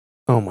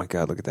Oh my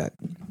God, look at that.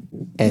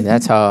 And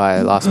that's how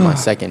I lost my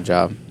second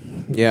job.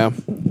 Yeah.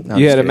 No,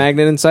 You had a kidding.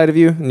 magnet inside of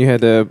you, and you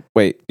had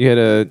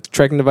a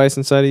tracking device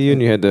inside of you,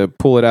 and you had to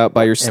pull it out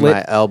by your In slit.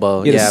 my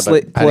elbow. You had to Yeah,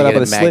 slit- but pull I it out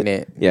didn't by get the a slit.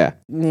 magnet.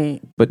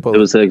 Yeah. But It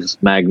was his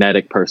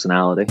magnetic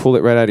personality. pull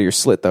it right out of your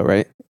slit, though,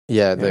 right?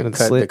 Yeah, the the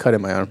slit. cut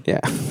in my arm. Yeah.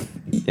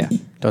 Yeah.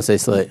 Don't say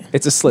slit.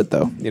 It's a slit,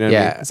 though. You know what I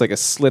Yeah. mean? It's like a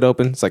slit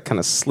open. It's like kind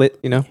of slit,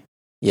 you know?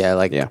 Yeah,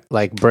 like Yeah.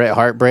 Bret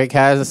Heartbreak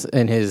has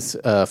in his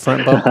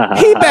front bump. I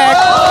Hey,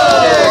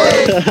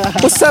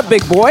 back. What's up,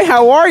 big boy?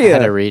 How are you? had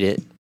to read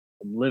it.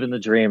 I'm living the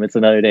dream. It's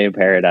another day in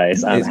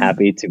paradise. I'm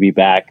happy to be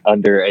back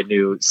under a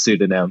new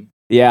pseudonym.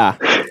 Yeah.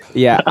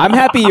 Yeah. I'm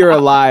happy you're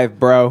alive,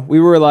 bro. We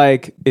were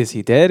like, is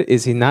he dead?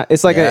 Is he not?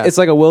 It's like Yeah. it's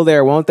like a will they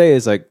or won't they?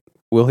 It's like,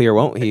 will he or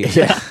won't he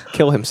Yeah.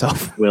 kill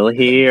himself? Will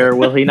he or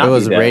will he not? It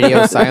was be dead?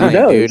 radio silent, Who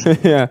knows? dude.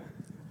 Yeah.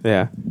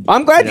 Yeah.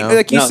 I'm glad You you, know?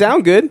 like you No.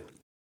 sound good.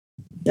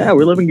 Yeah,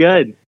 we're living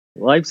good.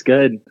 Life's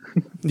good.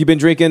 You've been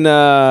drinking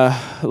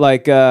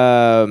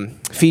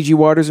Fiji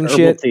waters and Herbal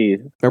shit. tea,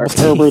 Herbal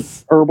tea.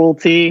 herbal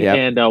tea, Yep.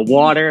 and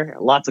water.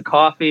 Lots of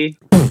coffee.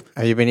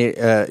 Have you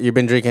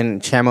been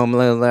drinking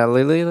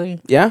chamomile?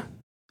 Yeah.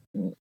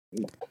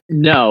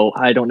 No,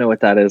 I don't know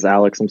what that is,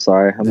 Alex. I'm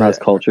sorry. I'm not as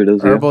cultured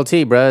as you. Herbal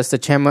tea, bro. It's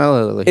the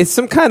chamomile. It's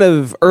some kind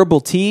of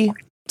herbal tea.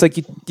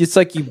 It's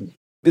like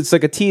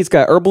a tea. It's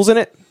got herbals in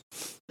it.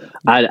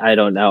 I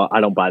don't know.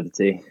 I don't buy the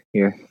tea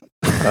here.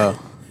 Oh,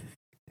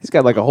 He's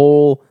got like a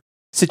whole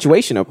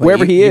situation up Wait,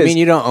 wherever he you is. mean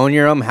you don't own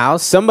your own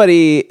house?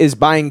 Somebody is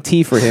buying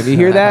tea for him. You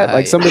hear that?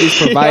 Like somebody's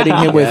providing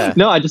him with Yeah.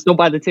 No, I just don't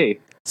buy the tea.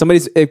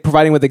 somebody's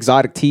providing with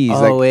exotic teas.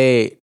 Oh like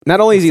wait, not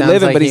only is he Sounds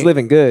living, like but he's he-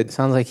 living good.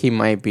 sounds like he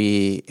might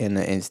be in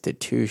an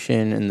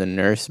institution, and the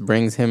nurse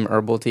brings him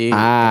herbal tea.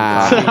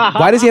 Ah,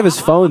 why does he have his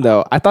phone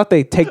though? I thought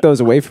they take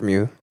those away from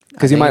you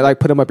because you think- might like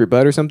put them up your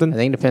butt or I something.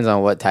 think it depends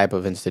on what type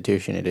of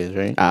institution it is,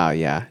 right? Oh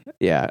yeah,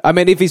 yeah. I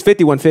mean, if he's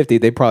 5150,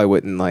 they probably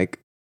wouldn't like.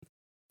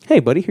 Hey,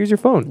 buddy, here's your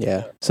phone,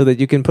 Yeah. so that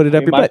you can put it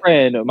up your my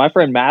butt.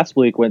 friend Mass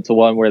Bleak went to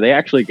one where they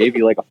actually gave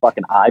you like a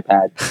fucking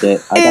iPad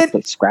that I got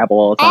to Scrabble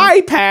all the time.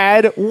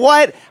 iPad?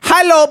 What?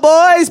 Hello,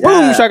 boys.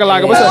 Boom,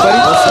 shakalaka. What's up,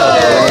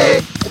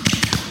 buddy?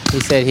 He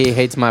said he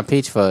hates my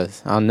peach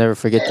fuzz. I'll never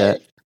forget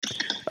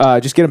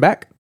that. Just get him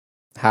back.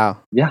 How?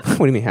 What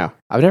do you mean how?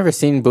 I've never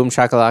seen Boom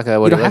Shakalaka.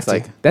 What You it don't have looks to.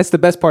 like. That's the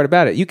best part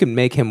about it. You can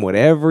make him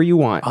whatever you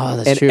want. Oh,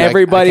 that's and true.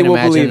 everybody I can will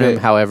imagine believe him it.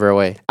 however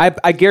way.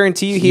 I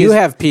guarantee you, You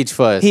have peach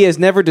fuzz. he has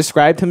never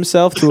described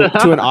himself to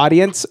an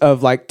audience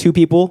of like 2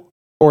 people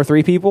or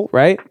 3 people,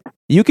 right?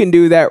 You can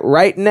do that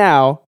right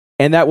now,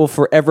 and that will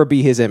forever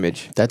be his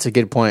image, That's a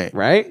good point.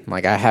 right?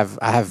 Like I have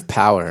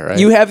power, right?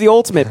 You have the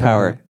ultimate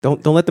power.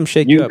 Don't let them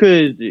shake you You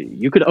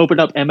up. could open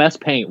up MS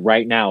Paint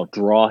right now,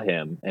 draw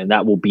him, and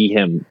that will be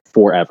him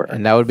forever.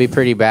 and that would be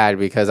pretty bad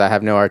because I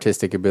have no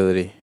artistic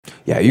ability.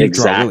 Yeah, you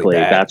draw Exactly. really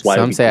bad. That's why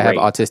Some it'd be say I have great.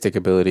 autistic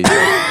abilities.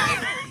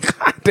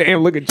 God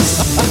damn, look at you.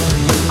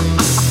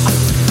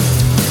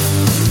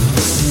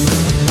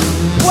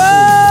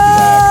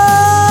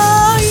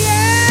 Whoa!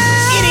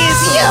 Yeah! It is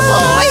here,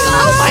 boy!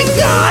 Oh my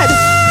god!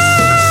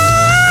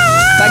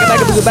 You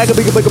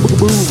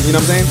know what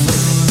I'm saying?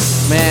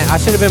 Man, I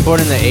should have been born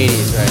in the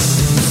 80s, right?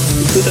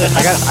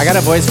 I got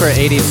a voice for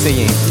 80s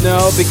singing.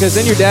 No, because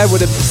then your dad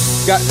would have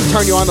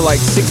turned you on to like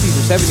 60s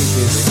or 70s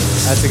music.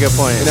 That's a good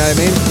point. You know what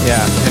I mean?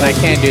 Yeah, and I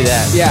can't do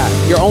that. Yeah,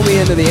 you're only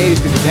into the 80s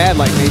because your dad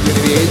like made you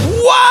into the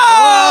 80s. Whoa!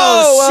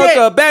 Oh, shit.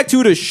 Welcome back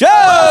to the show!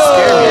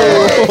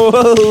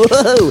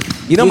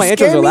 You know You my intros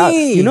scare are loud.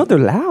 me. You know they're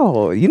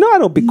loud. You know I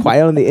don't be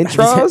quiet on the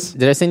intros.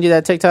 Did I send you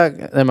that TikTok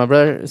that my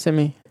brother sent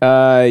me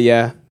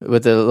Yeah.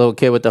 with the little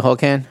kid with the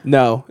Hulk hand?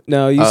 No.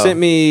 You Oh. sent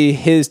me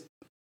his...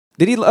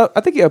 Did he... I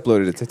think he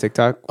uploaded it to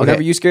TikTok. Whenever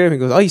Okay. you scared him, he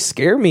goes, oh, you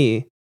scare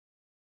me.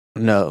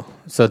 No.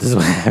 So this is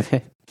what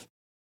happened.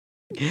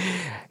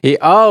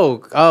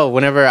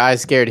 Whenever I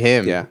scared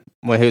him, Yeah.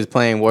 when he was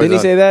playing Warzone. Didn't he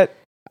say that?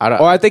 I don't.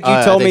 Or I think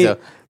you told me... so.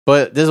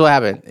 But this is what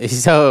happened.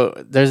 So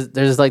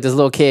there's like this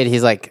little kid.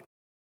 He's like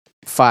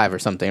 5 or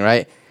something,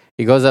 right?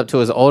 He goes up to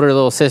his older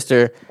little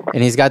sister,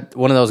 and he's got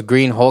one of those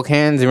green Hulk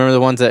hands. You remember the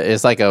ones that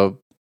is like a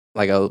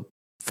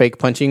fake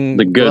punching.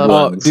 The good glove?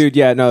 one. Oh, dude,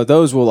 yeah, no,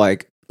 those will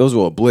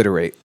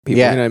obliterate people.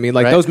 Yeah, You know what I mean?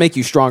 Like, right? those make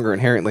you stronger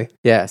inherently.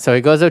 Yeah. So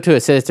he goes up to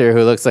his sister,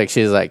 who looks like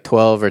she's like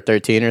 12 or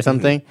 13 or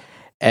something,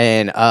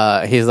 and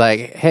he's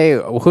like, "Hey,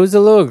 who's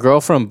the little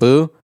girl from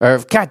Boo?" Or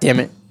God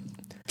damn it.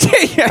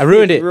 I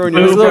ruined it. Ruined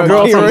Who's your the little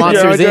girl joke. from You ruined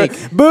your Monsters own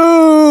Inc? joke.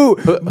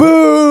 Boo!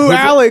 Boo!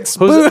 Alex!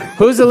 Boo!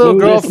 Who's the little Boo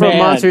girl this from man.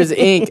 Monsters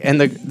Inc?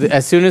 And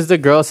as soon as the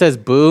girl says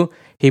boo,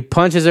 he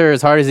punches her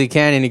as hard as he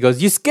can, and he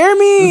goes, "You scare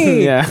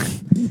me!" Yeah.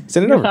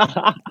 Send it over.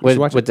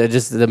 watch with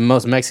just the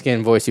most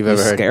Mexican voice you've You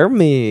ever heard. scare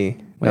me. I was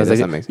Wait, like,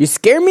 that's not "You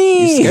scare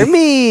me!" You scare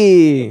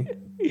me.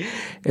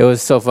 It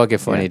was so fucking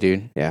funny, Yeah.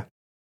 dude.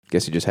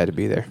 Guess you just had to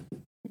be there.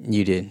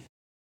 You did.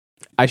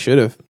 I should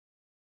have.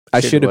 I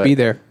Should've should have what? be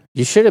there.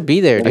 You should have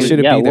been there. I Dude.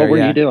 should've Yeah, be there, what were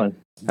yeah. you doing?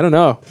 I don't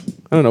know.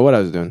 What I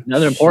was doing.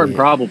 Nothing important,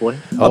 probably.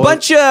 A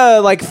bunch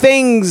of like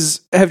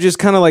things have just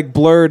kind of like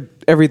blurred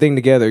everything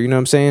together. You know what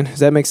I'm saying? Does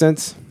that make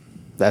sense?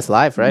 That's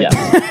life, right?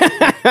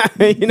 Yeah.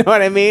 You know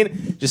what I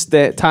mean? Just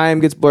that time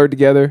gets blurred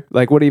together.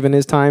 Like, what even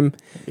is time?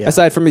 Yeah.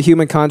 Aside from a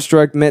human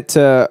construct meant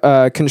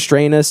to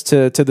constrain us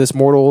to this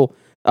mortal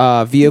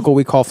vehicle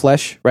we call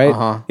flesh, right?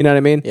 You know what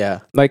I mean? Yeah.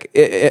 Like,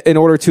 in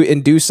order to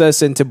induce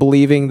us into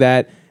believing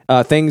that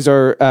things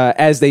are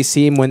as they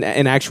seem when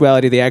in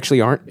actuality they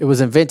actually aren't. It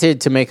was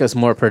invented to make us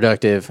more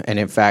productive, and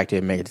in fact,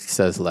 it makes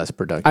us less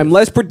productive. I'm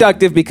less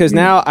productive because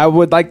now I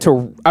would like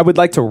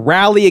to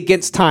rally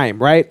against time,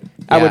 right?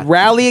 I Yeah. would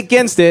rally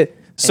against it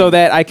so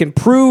that I can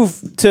prove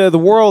to the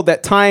world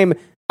that time,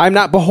 I'm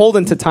not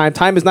beholden to time.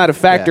 Time is not a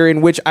factor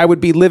in which I would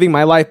be living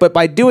my life. But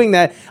by doing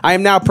that, I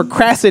am now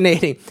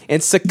procrastinating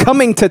and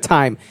succumbing to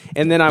time.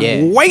 And then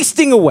I'm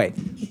wasting away.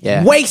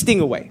 Yeah. Wasting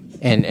away.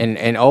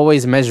 And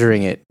always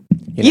measuring it.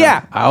 You know?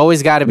 Yeah. I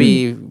always got to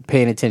be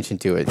paying attention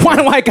to it. Why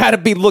do I got to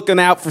be looking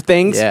out for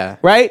things? Yeah.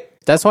 Right?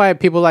 That's why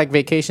people like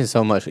vacation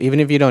so much. Even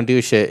if you don't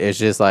do shit, it's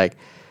just like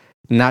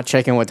not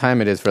checking what time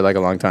it is for like a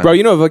long time. Bro,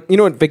 you know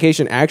what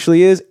vacation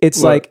actually is?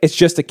 It's like, it's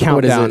just a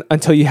countdown it?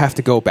 until you have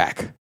to go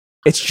back.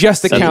 It's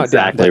just a That's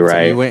countdown. exactly So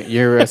right.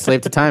 you're a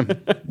slave to time.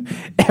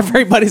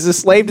 Everybody's a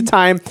slave to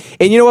time.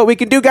 And you know what we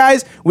can do,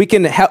 guys? We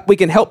can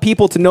help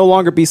people to no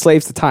longer be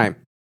slaves to time.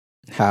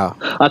 How?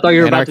 I thought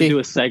you were Anarchy? about to do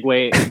a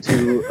segue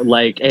into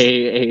like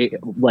a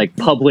like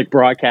public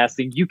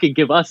broadcasting. You can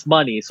give us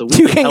money, so we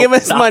You can help give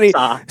us stop money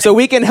time. so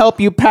we can help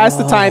you pass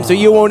the time so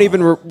you won't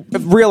even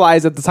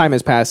realize that the time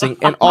is passing.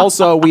 And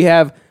also, we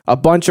have a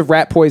bunch of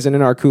rat poison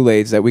in our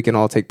Kool-Aids that we can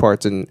all take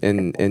parts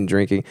in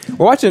drinking.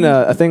 We're watching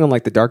a thing on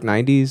like the dark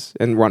 90s,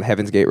 and we're on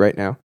Heaven's Gate right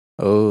now.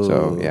 Oh,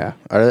 So, yeah.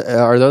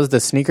 Are those the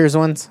sneakers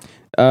ones?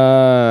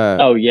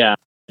 Oh yeah,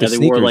 The yeah, they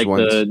wore sneakers like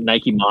ones. the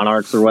Nike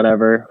Monarchs or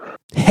whatever.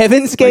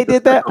 Heaven's Gate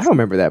did that? I don't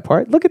remember that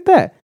part. Look at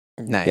that.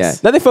 Nice. Yeah.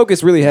 Now they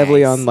focus really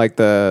heavily Nice. on like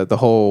the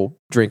whole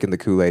drinking the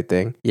Kool-Aid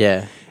thing.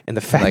 Yeah. And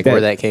the fact Like that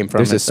where that came from.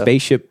 there's a and stuff.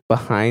 spaceship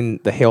behind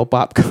the Hale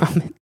Bop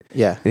comment.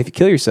 Yeah. And if you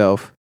kill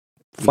yourself,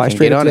 fly can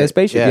straight get into on that it.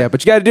 spaceship. Yeah. Yeah,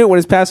 but you got to do it when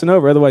it's passing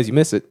over, otherwise you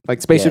miss it.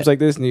 Like spaceships like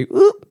this, and you.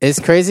 Oop. It's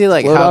crazy,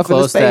 like Float how off into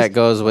close space. that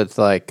goes with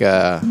like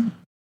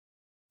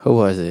who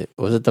was it?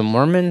 Was it the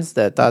Mormons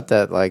that thought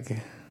that like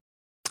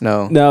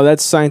no No,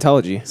 that's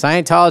Scientology.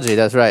 Scientology?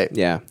 That's right.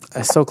 Yeah,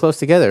 That's so close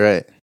together,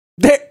 right?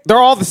 they're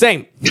all the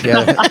same.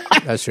 Yeah,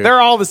 that's true. They're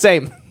all the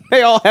same.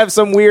 They all have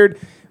some weird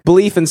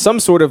belief in some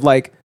sort of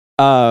like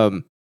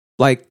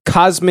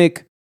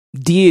cosmic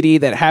deity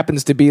that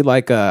happens to be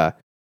like a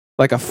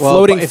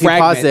floating if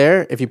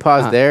fragment. you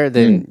pause there,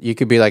 then you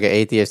could be like an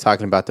atheist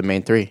talking about the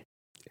main three.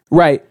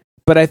 Right.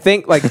 But I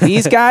think like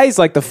these guys,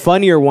 like the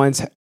funnier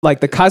ones, like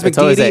the cosmic It's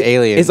always deity an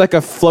alien. is like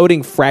a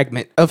floating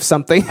fragment of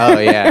something. Oh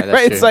yeah, that's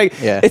right. true. It's like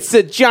it's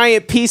a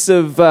giant piece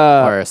of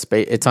or a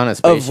space. It's on a of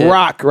spaceship.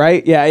 rock,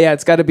 right? Yeah, yeah.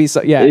 It's got to be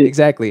so. Yeah,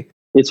 exactly.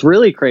 It's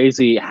really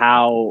crazy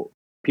how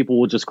people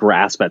will just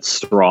grasp at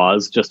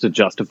straws just to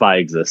justify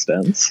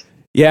existence.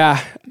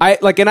 Yeah,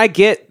 and I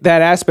get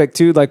that aspect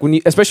too. Like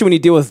especially when you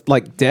deal with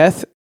like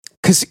death,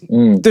 because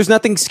there's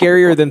nothing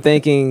scarier than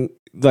thinking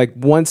like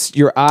once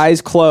your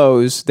eyes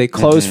close, they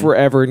close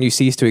forever and you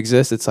cease to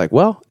exist. It's like,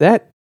 well,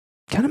 that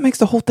kind of makes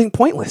the whole thing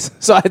pointless.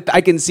 So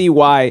I can see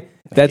why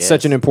that's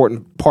such an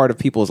important part of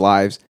people's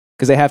lives,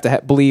 because they have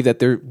to believe that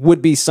there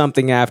would be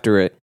something after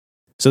it,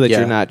 so that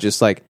you're not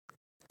just like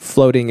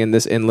floating in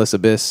this endless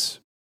abyss.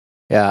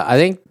 Yeah, I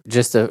think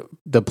just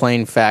the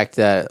plain fact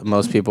that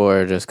most people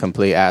are just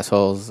complete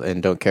assholes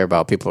and don't care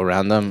about people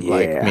around them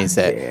means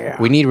that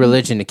we need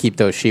religion to keep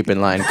those sheep in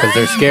line, because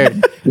they're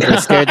scared. They're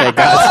scared that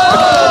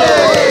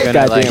God's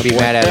gonna like, be boy.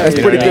 mad at them. That's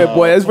you know pretty what I good, mean?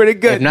 boy. That's pretty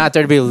good. If not,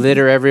 there'd be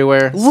litter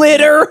everywhere.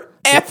 Litter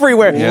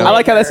everywhere. Yeah. I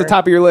like how that's the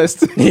top of your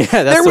list. Yeah, that's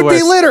there the would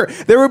be worst.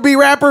 litter. There would be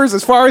rappers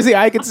as far as the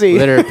eye could see.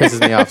 Litter pisses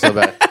me off so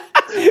bad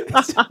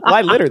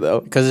Why litter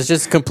though? because it's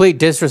just complete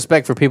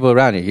disrespect for people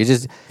around you.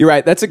 You're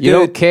right. That's a You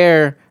don't good.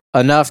 care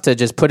enough to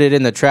just put it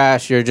in the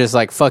trash. You're just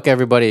like fuck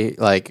everybody.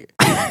 Like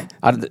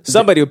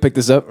Somebody would pick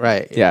this up.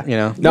 right? Yeah. you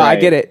know. No, I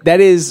Right. get it.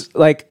 That is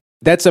like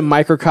that's a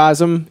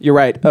microcosm. You're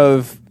right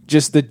of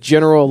just the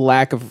general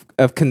lack of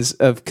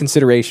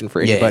consideration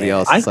for anybody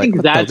else. I It's like, think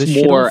what the hell, that's this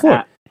shit on the more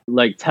floor?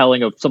 like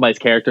telling of somebody's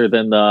character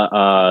than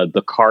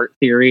the cart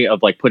theory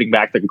of like putting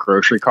back the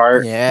grocery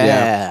cart.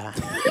 Yeah.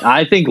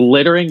 I think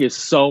littering is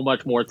so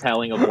much more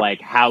telling of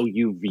like how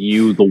you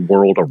view the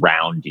world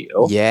around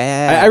you.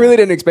 Yeah. I really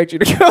didn't expect you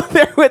to go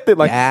there with it.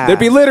 Like Yeah. there'd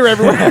be litter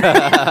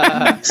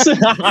everywhere.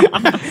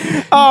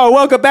 Oh,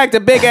 welcome back to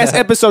Big Ass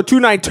episode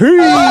 219.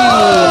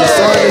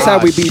 That's how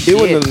we be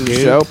doing shit, the dude.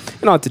 show.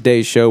 And on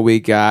today's show, we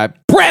got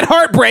Bret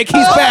Heartbreak.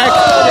 He's back.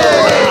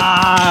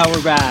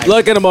 We're back.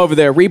 Look at him over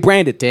there,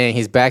 rebranded. Dang,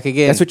 he's back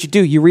again. That's what you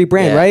do. You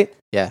rebrand, Yeah. right?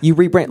 Yeah. You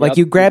rebrand. Like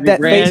you grab that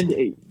face,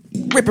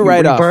 rip it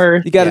right off.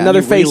 rebirth, You got yeah, another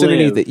you face relive.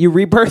 underneath it. You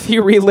rebirth,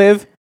 you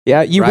relive.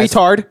 Yeah, you Rise-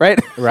 retard, right?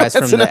 Rise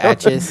That's from the another one.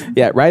 ashes.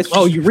 Yeah, rise.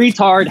 Oh, you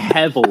retard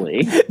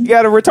heavily. You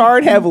got to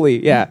retard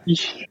heavily. Yeah.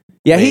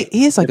 Yeah,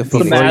 he is like a It's the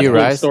phoenix. Before you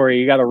Matt rise? story.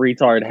 You got to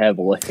retard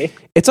heavily.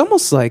 It's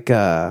almost like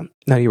no,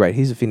 you're right.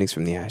 He's a phoenix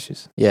from the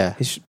ashes. Yeah.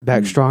 He's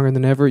back stronger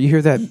than ever. You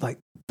hear that like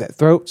that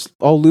throat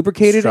all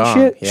lubricated Strong,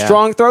 and shit. yeah.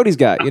 Strong throat he's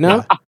got. You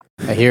know.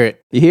 I hear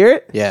it. You hear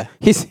it? Yeah.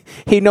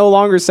 He no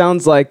longer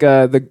sounds like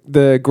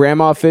the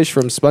grandma fish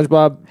from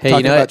SpongeBob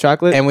talking about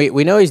chocolate. And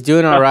we know he's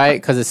doing all right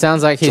because it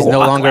sounds like he's no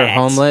longer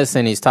homeless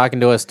and he's talking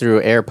to us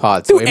through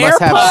AirPods. So he must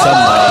have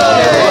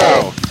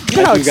some money. You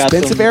know how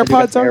expensive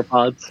AirPods are?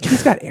 AirPods.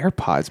 He's got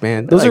AirPods,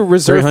 man. Those Like are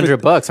reserved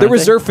 $300. They're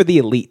reserved for the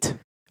elite.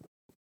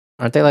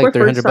 Aren't they like My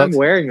first time $300?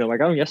 wearing them. I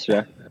got them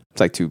yesterday. It's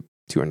like 200,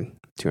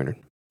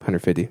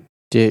 150.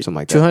 Dude, something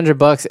like that.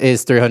 $200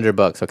 is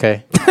 $300.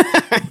 Okay.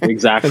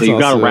 Exactly. You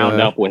got to round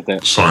up with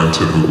it. And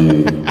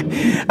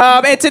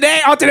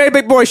today on today's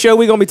Big Boy Show,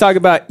 we're gonna be talking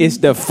about it's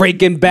the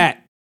freaking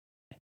bat.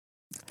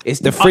 It's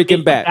the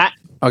freaking bat.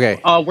 Okay.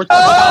 We're talking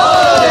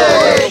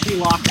about the MLB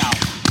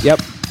lockout.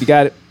 Yep, you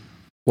got it.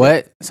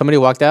 What? Somebody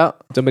walked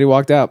out? Somebody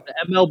walked out. The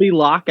MLB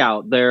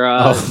lockout. They're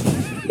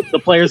the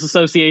Players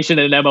Association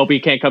and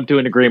MLB can't come to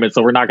an agreement,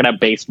 so we're not gonna have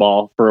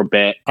baseball for a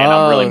bit, and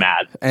I'm really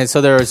mad. And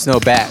so there was no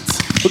bats.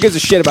 Who gives a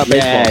shit about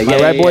baseball? Am I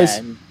right, boys?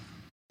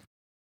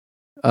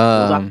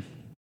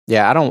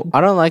 Yeah, I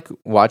don't like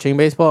watching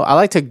baseball. I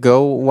like to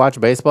go watch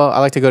baseball. I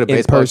like to go to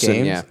baseball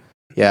games. Yeah.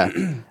 Yeah.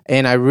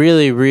 And I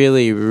really,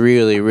 really,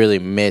 really, really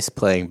miss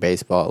playing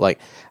baseball. Like,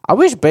 I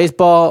wish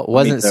baseball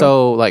wasn't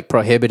so like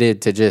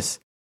prohibited to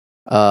just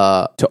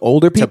To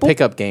older people? to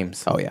pick up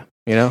games. Oh yeah.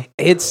 You know?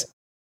 It's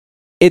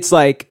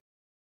like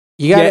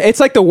You got it's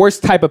like the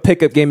worst type of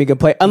pickup game you can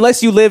play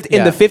unless you lived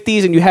in the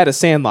 50s and you had a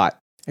sandlot.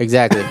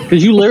 Exactly.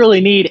 Because you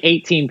literally need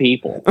 18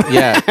 people.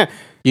 Yeah.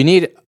 You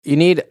need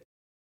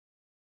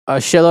a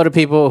shitload of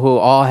people who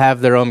all have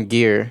their own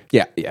gear,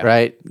 Yeah.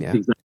 right? Yeah.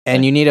 Exactly.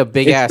 And you need a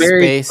big ass It's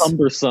very space.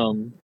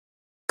 cumbersome.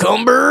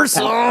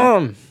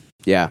 Cumbersome.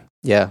 Yeah.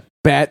 Yeah.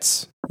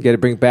 Bats. You got to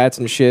bring bats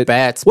and shit.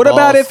 Bats. What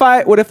about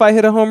balls. if I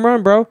hit a home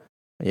run, bro?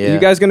 Yeah. You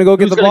guys gonna go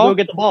get Who's the gonna ball? go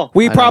get the ball?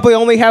 We I know. probably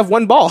only have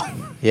one ball.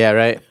 Yeah,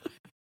 right.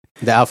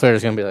 The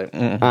outfielder's gonna be like,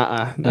 Nah. What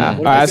All if right,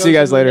 it I'll see you goes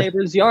guys to the later.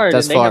 neighbor's yard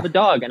That's and they far. have a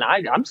dog, and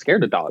I'm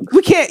scared of dogs.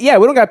 We can't. Yeah,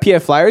 we don't got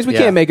PF Flyers. We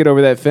Yeah. can't make it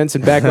over that fence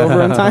and back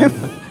over in time.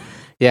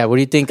 yeah. What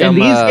do you think? And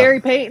these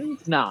Gary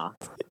Paytons? Nah.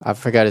 I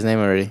forgot his name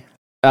already.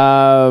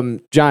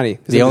 Johnny, His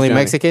The name only is Johnny.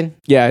 Mexican.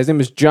 Yeah, his name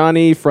is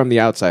Johnny from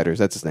The Outsiders.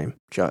 That's his name.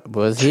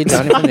 Was he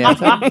Johnny from the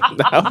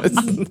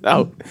outside?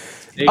 No.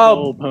 Big Oh.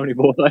 old pony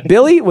boy.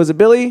 Billy? Was it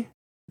Billy?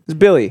 It was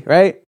Billy,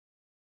 right?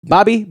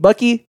 Bobby?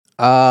 Bucky?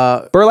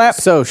 Burlap?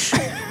 Soch.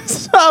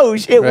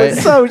 Soch. It Right. was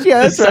Soch.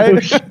 Yeah, that's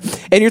right.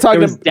 And you're It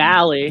talking was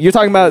Dally. you're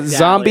talking about Dally.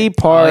 Zombie Oh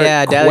Park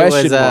yeah, Daddy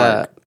question was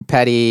mark.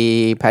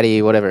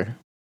 Patty, whatever.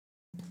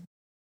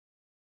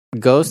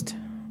 Ghost.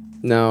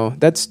 No,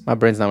 that's My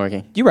brain's not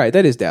working. you're right.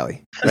 That is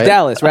Dally. It's Right?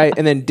 Dallas, right?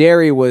 And then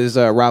Derry was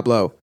Rob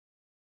Lowe.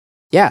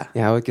 Yeah.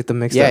 Yeah, I would get them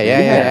mixed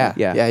Yeah, up.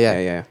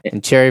 yeah.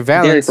 And Cherry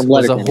Valance from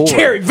was a Letterkenny. whore.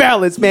 Cherry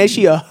Valance, man,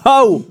 she a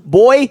hoe,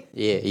 boy.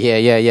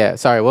 Yeah.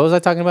 Sorry, what was I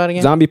talking about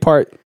again? Zombie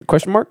part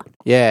question mark?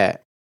 Yeah.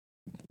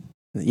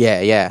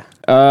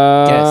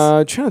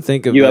 Trying to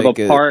think of You have like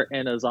a part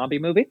in a zombie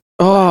movie?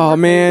 Oh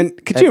man,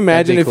 could you That'd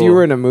imagine be if you cool.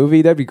 were in a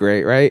movie? That'd be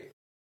great, right?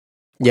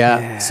 Yeah.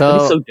 Yeah. That'd So,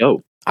 be so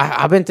dope.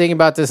 I've been thinking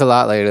about this a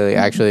lot lately,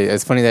 actually.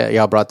 It's funny that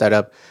y'all brought that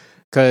up.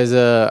 Because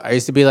I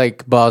used to be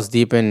like balls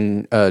deep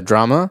in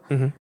drama.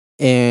 Mhm.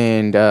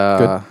 And,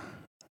 Good.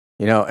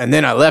 you know, and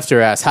then I left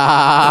her ass.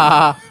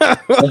 Ha ha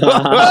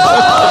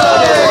ha.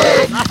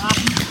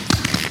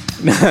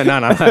 No.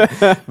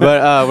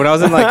 But when I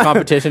was in like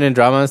competition and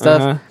drama and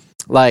stuff, Uh-huh.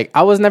 like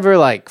I was never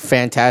like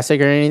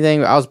fantastic or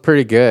anything. I was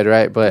pretty good,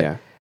 right? But Yeah.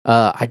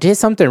 I did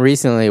something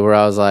recently where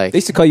I was like, They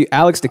used to call you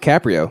Alex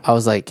DiCaprio. I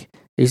was like,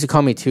 they used to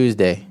call me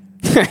Tuesday.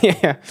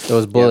 Yeah, It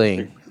was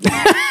bullying.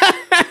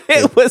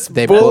 it was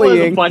They- One of the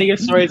bullying.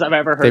 funniest stories I've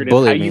ever They heard is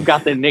bullied how me. you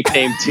got the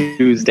nickname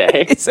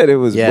Tuesday. It said it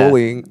was Yeah.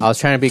 bullying. I was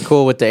trying to be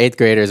cool with the 8th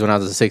graders when I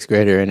was a 6th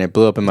grader, and it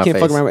blew up in my You can't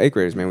face. fuck around with 8th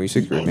graders, man. When you're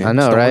 6th grade, man. I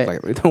know, It don't right?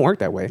 work like- it don't work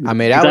that way. I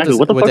made out Exactly.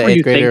 What the with fuck the were you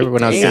 8th grader thinking?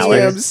 when I was 6th Damn.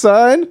 grader. Damn,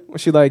 son.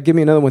 Was she like, give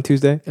me another one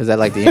Tuesday? Is that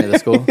like the end of the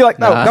school? You're like,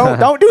 no,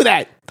 don't do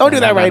that. Don't do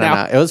that right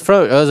now. It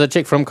was a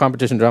chick from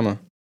competition drama.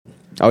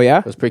 Oh yeah,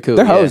 It was pretty cool.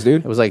 They're yeah. hoes,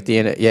 dude. It was like the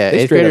end. Yeah, They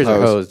 8th straight up graders are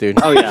hoes. hoes, dude.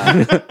 Oh,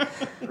 yeah.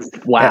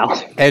 Wow.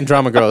 And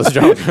drama girls.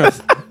 in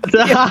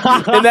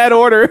that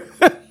order.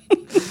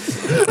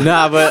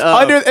 Nah,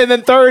 but And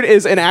then third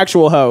is an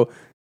actual hoe.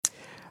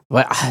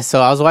 But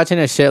so I was watching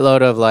a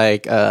shitload of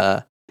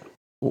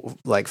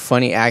like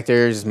funny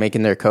actors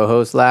making their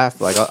co-hosts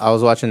laugh. Like I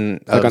was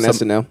watching Like on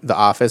SNL. the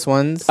Office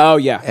ones, Oh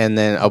yeah, and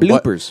then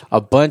bloopers.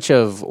 a bunch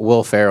of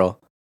Will Ferrell.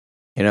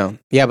 You know,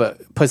 yeah, but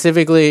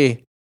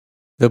specifically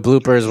the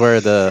bloopers where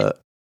the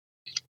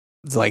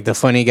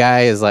funny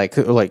guy is like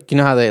you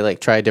know how they like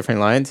try different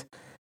lines.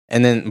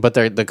 And then, but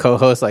the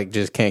co-hosts like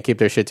just can't keep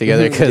their shit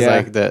together because Yeah.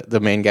 like the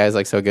main guy's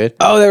like so good.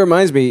 Oh, that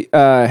reminds me.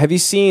 Have you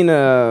seen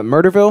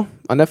Murderville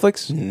on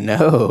Netflix?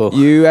 No.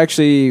 You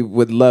actually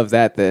would love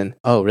that then.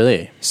 Oh,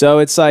 really? So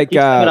it's like He's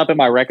coming up in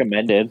my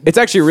recommended. it's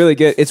actually really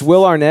good. It's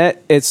Will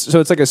Arnett. It's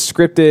like a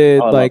scripted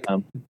Oh, I love like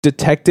him.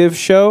 detective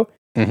show,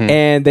 Mhm.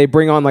 and they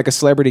bring on like a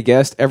celebrity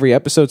guest every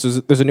episode. So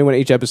there's a new one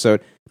each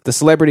episode. The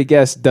celebrity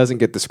guest doesn't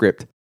get the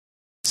script.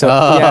 So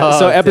yeah.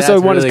 So episode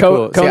that's one really is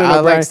cool. See, Conan I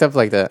O'Brien. like stuff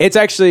like that. It's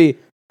actually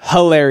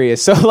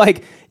hilarious. So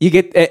like you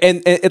get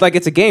and like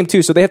it's a game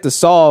too, so they have to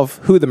solve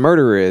who the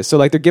murderer is. So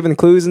like they're giving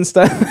clues and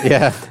stuff.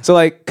 Yeah. So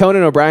like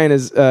Conan O'Brien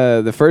is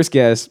the first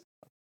guest,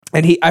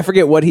 and I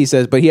forget what he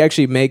says, but he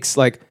actually makes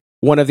like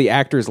one of the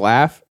actors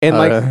laugh, and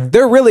like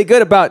they're really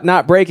good about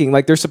not breaking.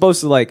 Like they're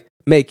supposed to like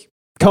make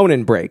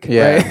Conan break.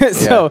 Yeah. Right?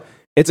 So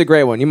it's a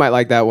great one. You might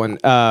like that one.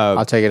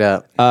 I'll check it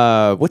out.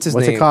 What's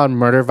What's name? it called?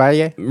 Murder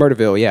Valle?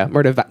 Murderville. Yeah,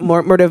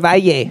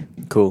 Murdervalle.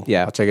 Cool.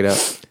 Yeah. I'll check it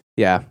out.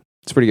 Yeah,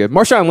 it's pretty good.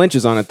 Marshawn Lynch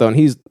is on it though, and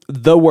he's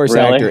the worst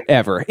Really? actor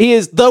ever. He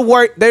is the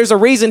worst. There's a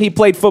reason he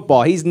played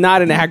football. He's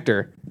not an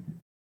actor.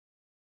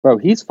 Bro,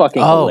 he's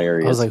fucking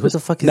hilarious. I was like, who the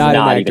fuck is Not that?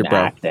 an not actor, even bro.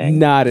 acting.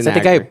 Not an Is that the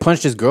actor. guy who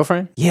punched his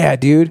girlfriend Yeah,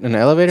 dude. in the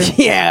elevator?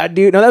 Yeah,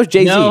 dude. No, that was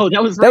Jay Z. No,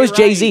 that was that was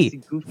Jay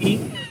Z.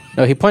 Goofy.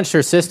 No, he punched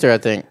her sister, I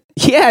think.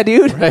 Yeah,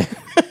 dude. Right?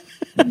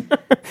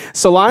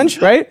 Solange,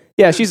 right?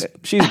 Yeah, she's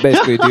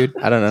basically, dude.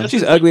 I don't know.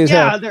 She's ugly as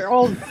Yeah, hell. they're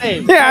all the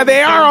same. Yeah,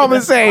 they are all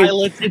the same.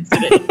 Violence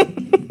incident.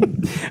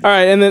 All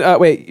right, and then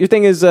wait, your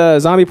thing is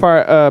zombie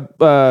part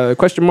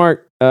question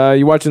mark.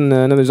 You watching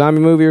another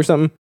zombie movie or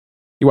something?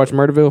 You watching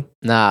Murderville?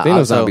 Nah. There ain't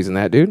no so- zombies in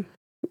that, dude.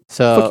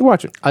 Fuck you So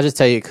watching? I'll just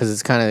tell you because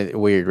it's kind of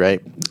weird,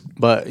 right?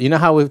 But you know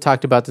how we've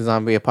talked about the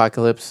zombie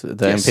apocalypse,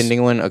 the Yes.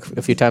 impending one, a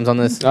few times on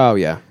this? Oh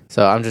yeah.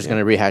 So I'm just going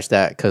to rehash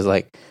that because,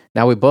 like,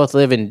 now we both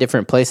live in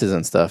different places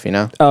and stuff, you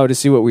know? Oh, to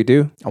see what we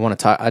do.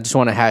 I just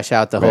want to hash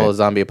out the Right. whole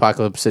zombie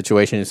apocalypse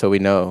situation so we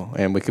know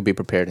and we could be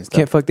prepared and stuff.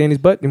 Can't fuck Danny's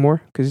butt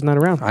anymore because he's not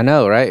around. I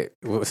know, right?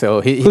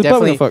 So he Whose butt we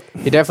definitely gonna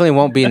fuck? he definitely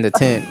won't be in the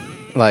tent,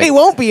 like He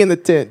won't be in the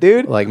tent,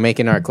 dude. like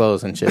making our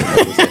clothes and shit,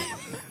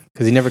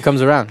 because he never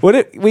comes around.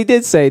 We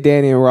did say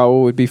Danny and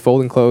Raul would be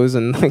folding clothes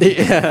and like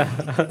Yeah,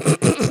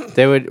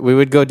 we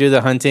would go do the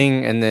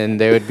hunting and then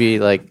they would be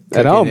like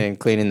At cooking home. and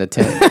cleaning the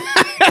tent.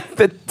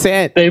 the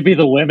tent. They'd be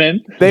the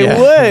women. They Yeah.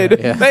 would.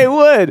 Yeah. They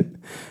would.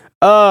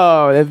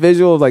 Oh, that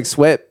visual of like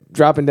sweat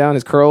dropping down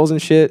his curls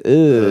and shit.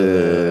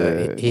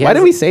 Ugh. he Why has-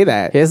 did we say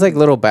that? He has like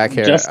little back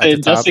hair. at the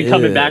top. Justin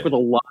coming Ew. back with a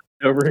line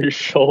over his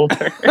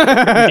shoulder.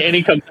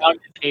 Danny comes out in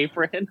his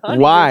apron. Honey,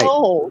 Why?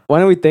 no. Why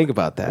don't we think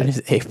about in that?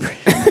 his apron.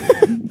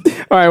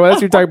 All right, well,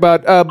 that's what we're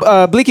talking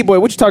about. Bleaky Boy,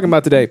 what you talking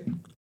about today?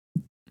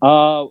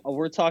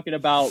 We're talking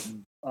about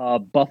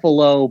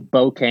Buffalo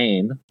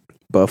Bocane.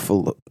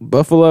 Buffalo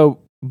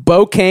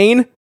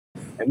Bocane?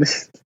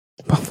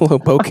 Buffalo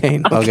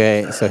Bocane.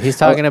 Okay, so he's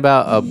talking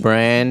about a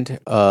brand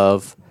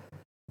of,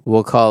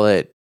 we'll call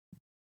it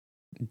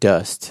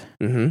dust,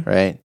 Mm-hmm.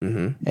 right?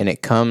 Mm-hmm. And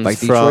it comes Like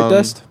from Detroit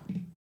dust?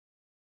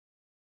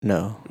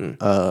 No,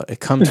 Mm. it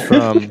comes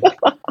from.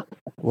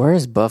 Where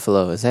is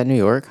Buffalo? Is that New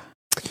York?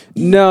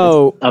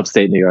 No,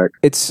 Upstate New York.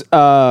 it's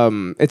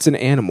an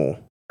animal.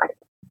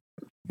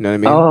 You know what I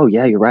mean? Oh,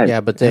 yeah, you're right.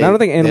 Yeah, but And I don't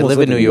think they animals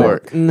live in New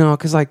York. No,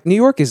 because like New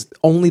York is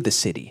only the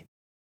city.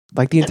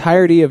 Like the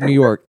entirety of New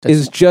York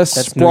is just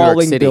that's New York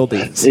sprawling City.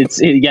 buildings.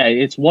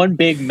 It's one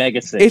big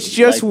mega city. It's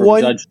just like from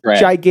one Judge Dredd.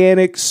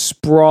 gigantic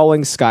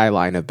sprawling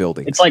skyline of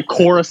buildings. It's like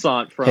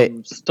Coruscant from Hey.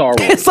 Star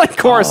Wars. It's like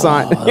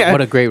Coruscant. Oh, Yeah.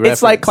 what a great reference.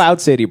 It's like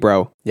Cloud City,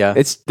 bro. Yeah,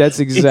 That's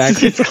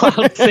exactly. It's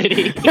Cloud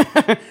City.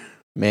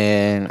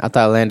 man, I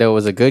thought Lando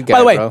was a good guy. By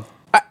the way, bro.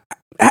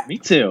 Me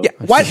too. Yeah,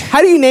 why? How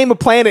do you name a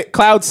planet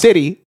Cloud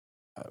City?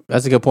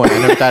 That's a good point. I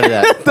never thought of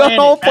that. The Planet,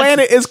 whole that's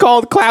planet is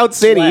called Cloud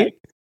City, Flag.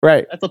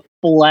 right? That's a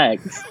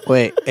flex.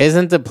 Wait,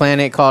 isn't the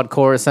planet called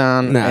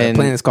Coruscant? No, the and,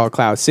 planet's called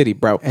Cloud City,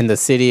 bro. and the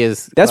city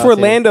is. That's Cloud where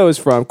City? Lando is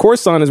from.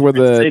 Coruscant is where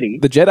City.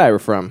 the Jedi were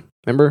from.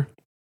 Remember?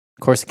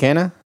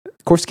 Corsicana.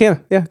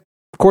 Corsicana, yeah.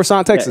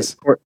 Coruscant, Texas.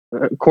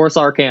 Course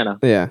Arcana.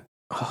 Yeah.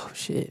 Oh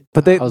shit!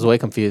 But they I was way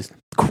confused.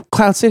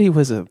 Cloud City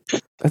was I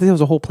think it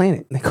was a whole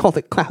planet. They called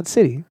it Cloud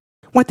City.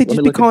 Why did Let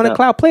you me be look calling it it up.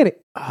 Cloud Planet?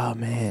 Oh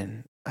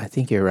man, I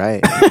think you're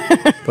right,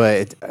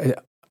 but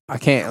I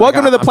can't.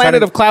 Welcome to the I'm planet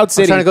trying of Cloud I'm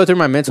City. trying to go through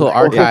my mental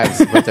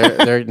archives, but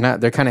they're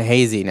not. They're kind of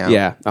hazy now.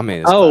 Yeah, I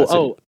mean, it's Cloud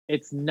City.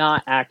 It's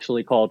not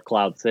actually called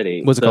Cloud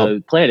City. What's it the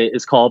called? planet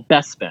is called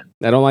Bespin.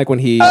 I don't like when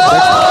he.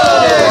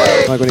 I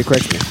don't like when he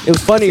corrects me. It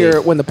was funnier See,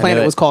 when the I planet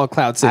knew it. was called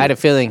Cloud City. I had a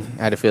feeling.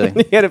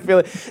 He had a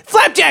feeling.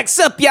 Flapjack,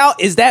 sup, y'all?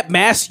 Is that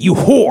mass, you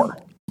whore?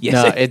 Yes,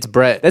 No, it's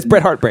Brett. that's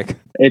Bret Heartbreak.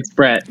 It's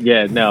Brett.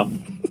 Yeah, no.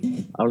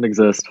 I don't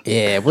exist.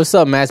 Yeah, what's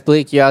up, Matt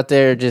Bleak? You out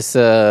there just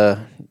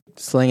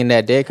slinging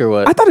that dick or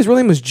what? I thought his real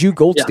name was Jew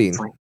Goldstein,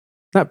 Yeah.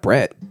 not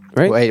Brett.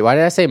 Right? Wait, why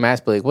did I say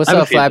Matt Bleak? What's I'm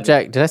up, offended.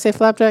 Flapjack? Did I say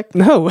Flapjack?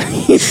 No,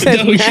 he said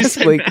No, you Mass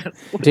said Bleak. Mass.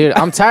 Dude,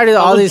 I'm tired of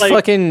all was these like-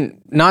 fucking A lot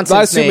of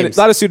nonsense pseudonyms. names. A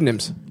lot of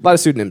pseudonyms. A lot of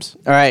pseudonyms.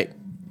 All right,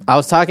 I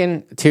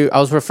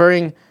was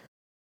referring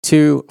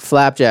to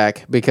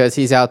Flapjack because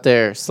he's out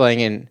there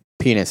slinging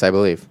penis, I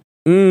believe.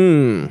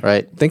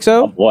 Right? Think Oh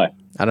so? boy.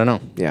 I don't know.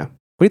 Yeah.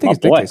 What do you think Oh, his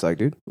dick boy. tastes like,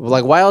 dude?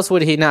 Like, why else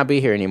would he not be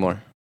here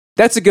anymore?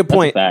 That's a good That's a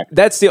point. fact.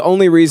 That's the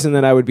only reason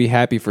that I would be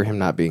happy for him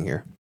not being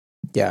here.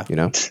 Yeah. You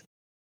know, if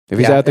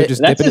he's Yeah, out there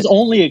just That's dipping his it,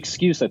 only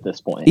excuse at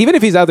this point. even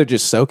if he's out there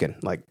just soaking,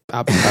 like I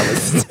would.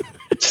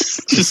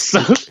 just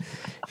so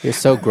You're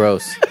so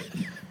gross.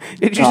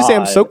 Did you just say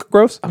I'm God. soak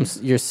gross?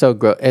 You're so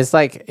gross. It's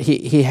like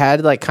he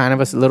had like kind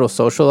of a little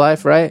social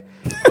life, right?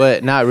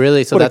 But not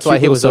really. So What a that's why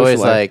cute he little was always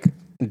social life.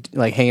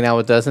 like hanging out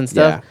with us and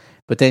stuff. Yeah.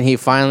 But then he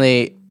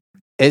finally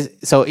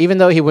so even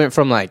though he went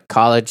from like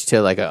college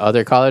to like a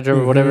other college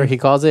or whatever he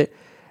calls it,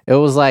 it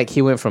was like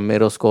he went from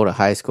middle school to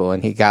high school,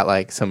 and he got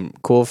like some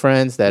cool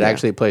friends that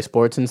actually play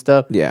sports and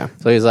stuff. Yeah.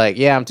 So he's like,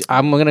 yeah,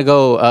 I'm gonna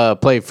go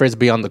play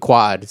frisbee on the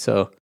quad.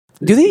 So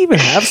Do they even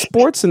have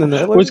sports in the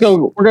Netherlands?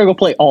 We're gonna go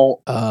play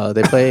alt.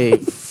 they play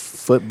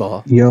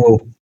football.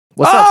 Yo,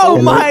 What's up? Oh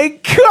Flappy? my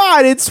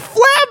God! It's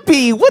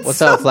Flappy.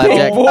 What's up,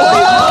 Flapjack?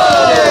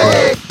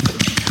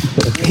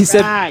 He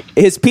said Back.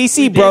 his PC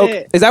We did broke.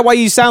 it. Is that why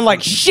you sound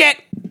like shit?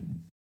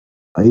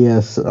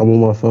 yes, I'm on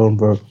my phone,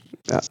 bro.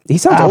 He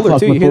sounds older fuck,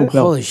 too. my You hear phone that?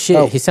 fell. Holy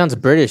shit, he sounds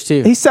British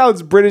too. He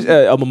sounds British.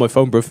 I'm on my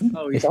phone, bro.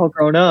 Oh, he's all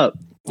grown up.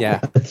 Yeah.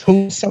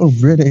 Don't sound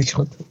British.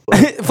 What the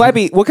fuck?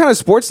 Flappy, what kind of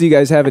sports do you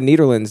guys have in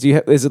Netherlands? Do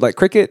you is it like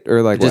cricket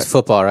or like Just what?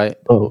 football, right?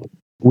 Oh,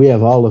 we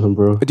have all of them,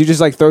 bro. Do you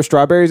just like throw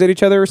strawberries at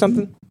each other or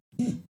something?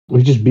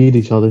 We just beat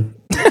each other.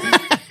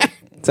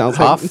 Sounds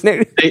Tough.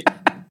 like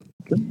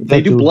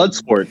They do blood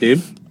sport,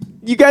 dude.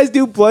 you guys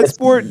do blood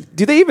sport.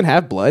 Do they even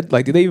have blood?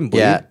 Like, do they even bleed?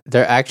 Yeah,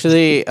 they're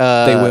actually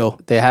They will.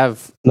 They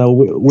have No,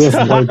 we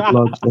have white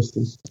blood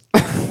systems.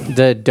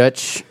 the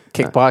Dutch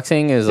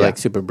kickboxing is like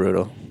super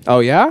brutal Oh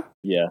yeah.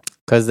 Yeah.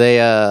 because they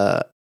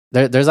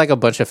there's like a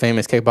bunch of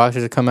famous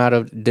kickboxers that come out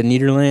of the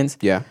Netherlands.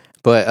 Yeah.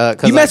 But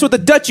cause You mess with the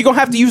Dutch, you're gonna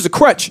have to use a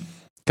crutch.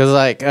 because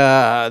like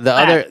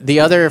the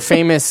other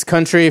famous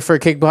country for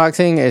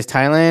kickboxing is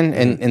Thailand,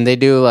 and they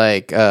do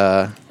like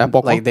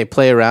like they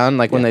play around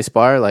like when they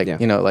spar, like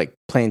you know, like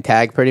playing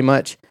tag pretty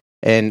much,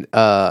 and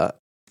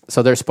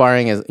so their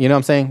sparring is, you know what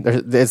I'm saying,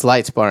 it's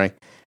light sparring,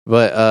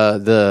 but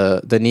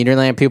the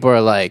Netherlands people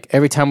are like,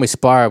 every time we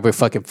spar we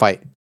fucking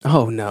fight,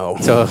 Oh no.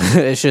 so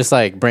it's just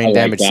like brain like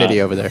damage that.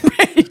 city over there.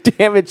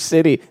 Damage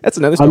City. That's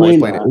another I Star Wars mean,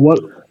 planet.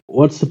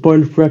 what's the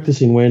point of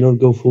practicing when you don't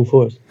go full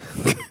force?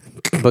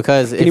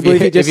 Because you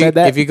believe he just said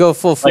that? if you go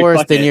full force,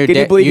 fuck then it. Can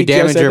you believe you he just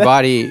damage said your that?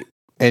 body,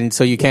 and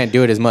so you can't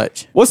do it as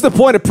much. What's the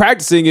point of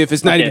practicing if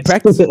it's not Okay. even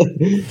practice?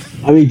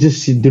 I mean,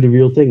 just do the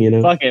real thing, you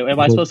know? Fuck it. Am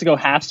I supposed to go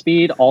half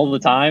speed all the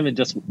time and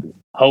just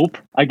hope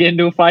I get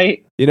into a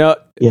fight? You know?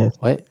 Yes.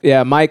 What?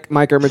 Yeah, Mike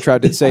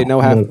Ermitrout did say no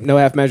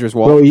half measures.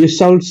 Walt. Bro, you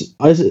sound...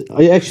 Are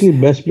you actually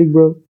Mesblick,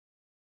 bro?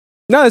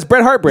 No, it's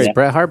Bret Hart break. It's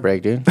Bret Hart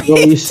break, dude. Bro,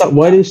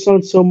 why do you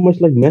sound so much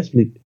like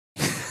Mesblick?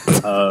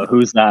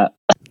 Who's that?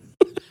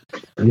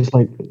 He's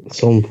like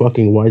some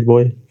fucking white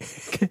boy.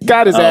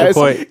 Got his Oh, ass.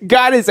 point.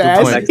 Got his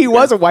ass. point. He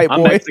was a white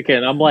I'm boy.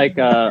 Mexican. I'm like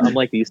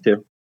these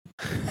two.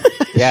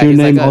 Yeah, Is your he's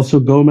name like a- also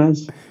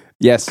Gomez?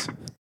 Yes.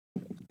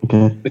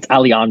 Okay. It's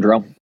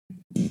Alejandro.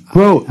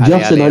 Bro,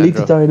 Justin, I need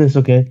to Alejandro. tell you this,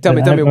 okay? Tell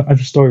me. I have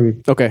a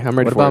story. Okay, I'm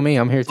ready What for about it. me?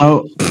 I'm here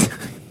too.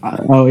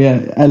 Oh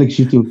yeah, Alex,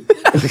 you too.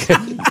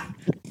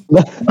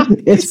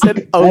 It's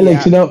said, "Oh, Alex,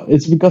 yeah." you know,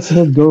 it's because it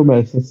has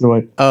Gomez. That's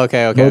right. Oh,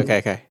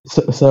 okay.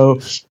 So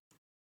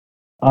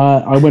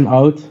I went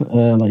out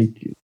like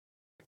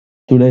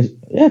 2 days.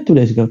 Yeah, 2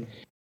 days ago,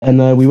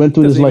 and we went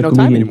to Doesn't this even like know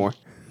time comedian. anymore.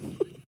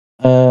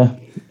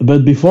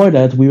 But before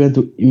that, we went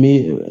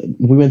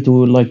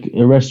to like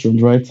a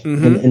restaurant, right,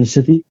 in the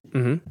city,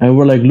 and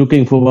we're like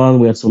looking for one.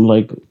 We had some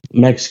like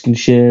Mexican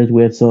shit.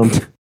 We had some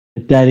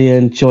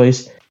Italian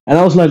choice, and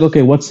I was like,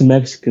 okay, what's the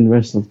Mexican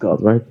restaurant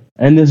called, right?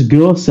 And this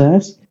girl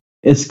says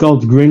it's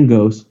called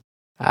Gringos.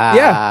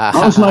 Yeah.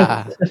 I was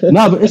like,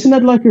 no, but isn't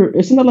that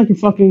like a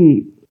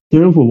fucking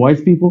term for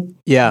white people?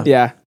 yeah.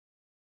 Yeah.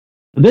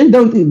 They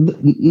don't.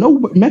 No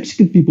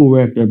Mexican people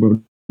work there,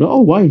 bro. They're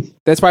all white.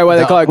 That's probably why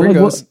they call it Like,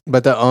 gringos.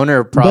 But the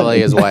owner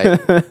probably is white.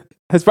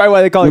 That's probably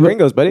why they call it Yeah, but-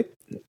 gringos, buddy.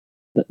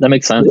 That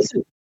makes sense.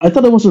 I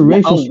thought it was a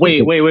racial. Oh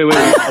wait. A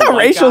white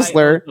Racial guy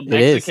slur. owns a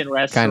It is, Mexican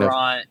kind of.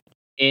 restaurant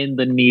in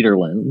the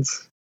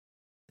Netherlands.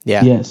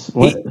 Yeah. Yes.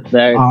 What?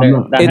 That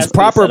It's has to be proper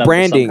set up for some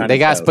branding. kind They of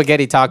got code.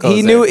 spaghetti tacos.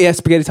 He there. knew, yeah,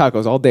 spaghetti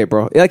tacos all day,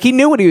 bro. Like he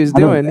knew what he was I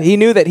know. doing. He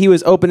knew that he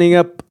was opening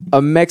up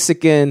a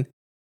Mexican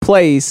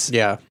place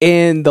Yeah.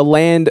 in the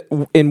land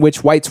in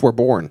which whites were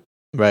born.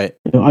 Right.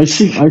 You know, I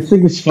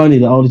think it's funny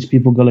that all these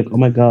people go like, "Oh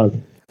my god,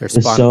 They're it's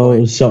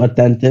spawn so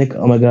authentic."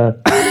 Oh my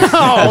god.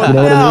 Oh You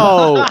know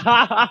what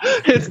I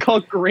no! It's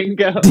called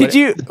Gringo. Did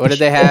you? What did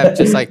they have?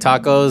 Just like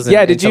tacos and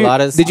Yeah, did you?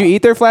 enchiladas? Did you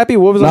eat there, Flappy?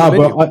 What was Nah, on the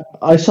menu? bro.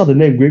 I saw the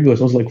name Gringos.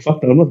 I was like,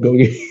 "Fuck that! I'm not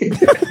going."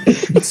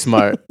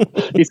 Smart.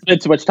 He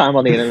spent too much time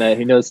on the internet.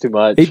 He knows too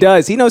much. He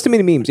does. He knows too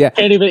many memes. Yeah,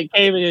 Can't even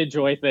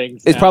enjoy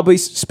things. it's now. probably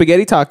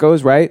spaghetti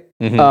tacos, right?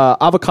 Mhm.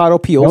 Avocado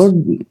peels.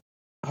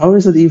 How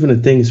is it even a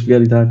thing,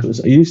 spaghetti tacos?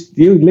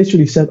 You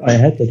literally said I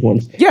had that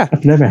once. Yeah,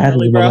 I've never had it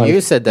Really, in my bro? life. You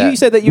said that. you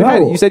said that you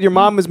had it. No. You said your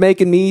mom was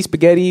making me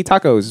spaghetti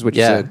tacos. Is what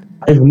you Yeah. said.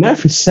 I've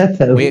never said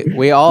that.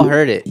 we all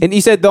heard it. And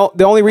you said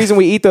the only reason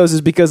we eat those is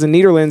because in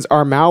Netherlands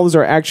our mouths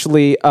are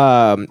actually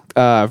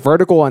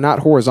vertical and not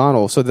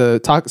horizontal, so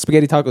the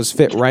spaghetti tacos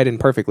fit right in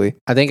perfectly.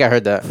 I think I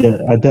heard that. Yeah,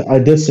 I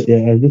did say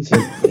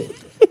it.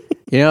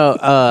 You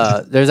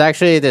know, there's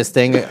actually this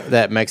thing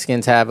that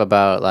Mexicans have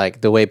about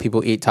like the way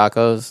people eat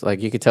tacos.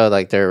 Like you could tell,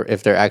 like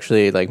if they're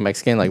actually like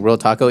Mexican, like real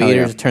taco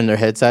eaters, yeah. turn their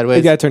head You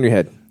sideways. gotta turn your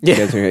head.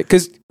 Yeah.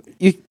 Because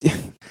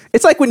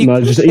it's like when you.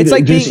 No, just it's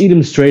like eat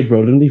them straight,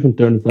 bro. Don't even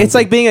turn the taco. It's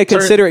like being a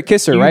considerate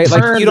kisser, right?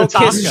 Like you don't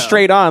kiss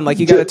straight on. Like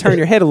you got to turn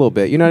your head a little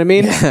bit. You know what I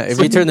mean? If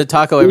you turn the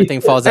taco,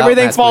 everything falls out.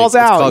 Everything falls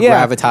out. It's called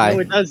gravity. No,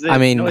 it doesn't. I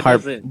mean, no, it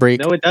heartbreak.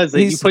 doesn't. No, it doesn't.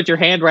 You put your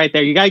hand right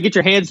there. You gotta get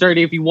your hands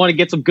dirty if you want to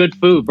get some good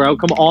food, bro.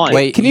 Come on.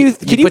 Wait, can you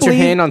put your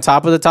hand on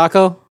top of the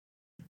taco?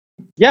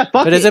 Yeah,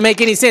 fuck But does it make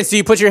any sense? Do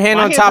you put your hand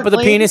My on hands top are of the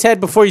clean. penis head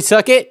before you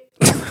suck it?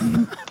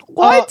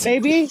 What?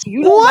 Maybe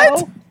you don't What?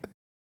 know.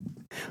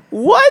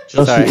 What?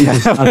 Just Sorry. eat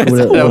this taco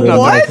with a- Went with a off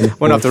What? knife.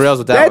 Went off the rails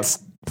with that That's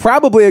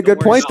probably a good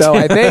point, though.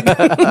 I think. one.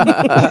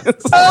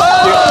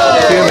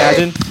 Can you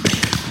imagine?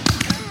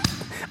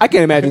 I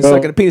can't imagine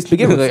sucking a penis to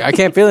begin with. Like, I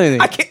can't feel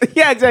anything. I can't.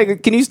 Yeah, exactly.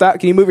 Can you stop?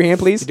 Can you move your hand,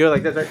 please? Do it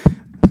like this, right?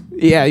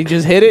 Yeah, you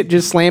just hit it,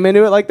 just slam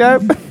into it like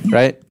that.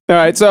 Right? All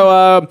right,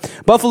 so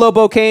Buffalo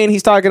Bocane,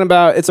 he's talking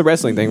about it's a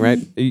wrestling thing, right?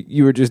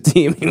 You were just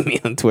DMing me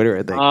on Twitter,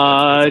 I think.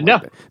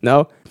 No.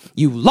 No,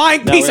 you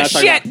lying No, piece we're of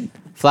not shit. talking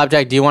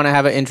Flapjack, do you want to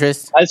have an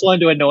interest? I just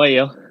wanted to annoy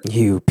you.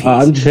 You piece.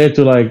 I'm just here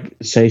to like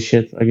say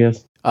shit, I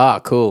guess. Ah,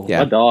 cool.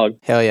 Yeah. A dog.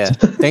 Hell yeah.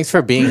 Thanks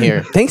for being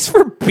here. Thanks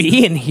for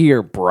being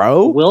here,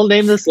 bro. We'll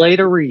name this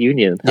later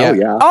reunion. Yeah. Oh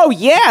yeah. Oh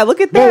yeah, look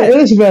at No, that. it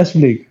is West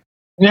League.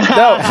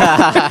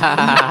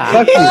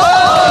 Fuck you.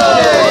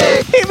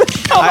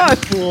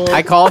 Hold on.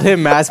 I called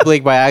him Mass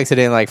Bleak by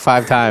accident like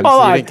 5 times. Hold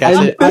You on. didn't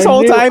catch it? This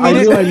whole time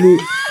you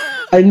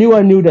I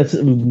knew that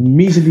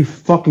measly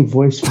fucking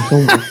voice from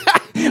somewhere.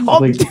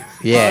 Like,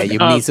 Yeah, you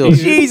measles.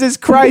 Jesus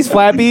Christ,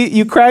 Flappy,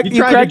 you cracked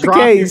the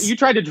case. You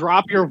tried to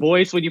drop your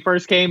voice when you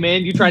first came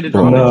in. You tried to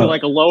drop No. it to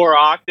like a lower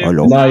octave.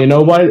 nah, you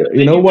know why?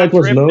 You know why it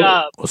was low?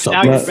 What's Now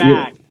up, you're Nah,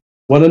 back.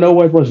 Want to know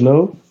why it was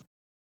low?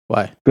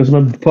 Why? Because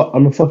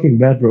I'm a fucking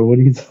bad bro. What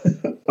are you?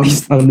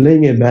 I'm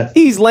laying in bed.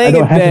 He's I laying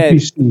don't in have a bed,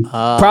 PC.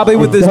 probably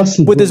with his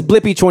doesn't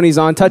blippy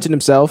 20s on, touching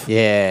himself.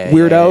 Yeah.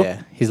 Weirdo.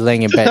 Yeah. He's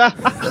laying in bed.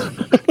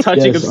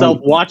 Touching Yes, himself,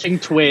 watching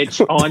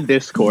Twitch on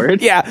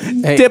Discord. Yeah,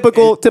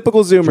 typical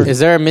Zoomer. Is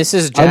there a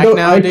Mrs. Jack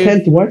now, I dude?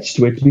 can't watch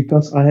Twitch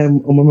because I'm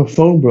on my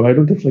phone, bro. I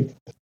don't have like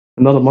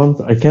another month.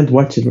 I can't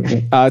watch it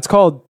right now. It's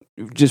called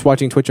just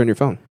watching Twitch on your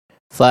phone.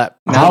 Flap.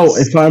 How?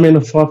 If I'm in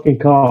a fucking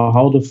car,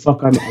 how the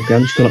fuck I'm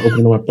just gonna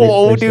open my PlayStation.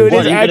 Oh, dude,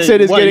 his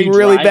accent is getting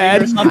really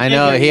bad. I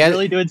know, he has-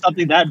 really doing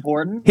something that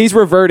important. He's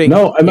reverting.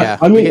 No, Yeah,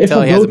 I mean you can if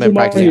tell I he go hasn't to been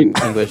my practicing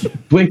English.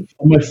 Twitch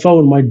on my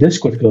phone, my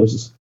Discord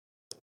closes.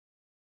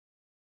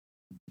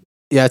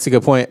 Yeah, that's a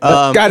good point.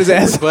 Got his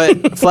ass.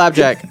 But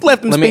Flapjack,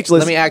 Left him let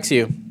speechless. me ask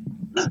you.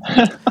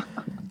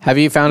 Have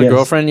you found a Yes.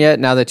 girlfriend yet?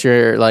 Now that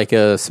you're like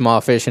a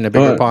small fish in a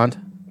bigger pond.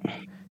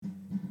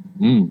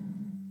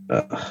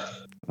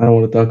 I don't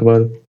want to talk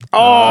about it.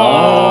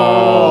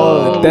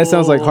 Oh, that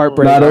sounds like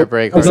heartbreak.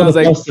 Heartbreak. That sounds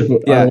like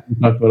Positive, yeah. I don't want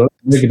to talk about it.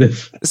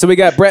 Negative. So we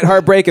got Brett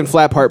Heartbreak and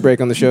Flap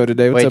Heartbreak on the show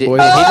today. What's Wait, up, did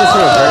boys? he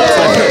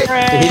just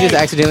revert? Did he just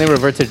accidentally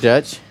revert to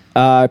Dutch?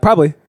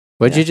 Probably.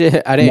 What'd you just?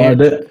 I No, didn't I hear.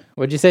 did-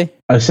 What'd you say?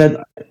 I said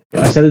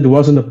it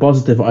wasn't a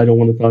positive. I don't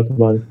want to talk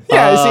about it.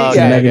 Yeah. Oh, see, It's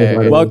yeah. negative. okay.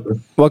 I don't Well- want to.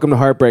 Welcome to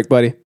Heartbreak,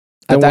 buddy.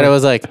 I Don't thought it worry.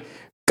 was like.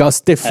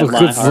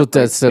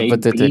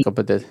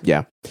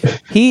 Yeah.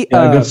 He.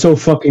 Yeah, I got so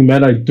fucking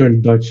mad I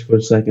turned Dutch for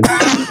a second.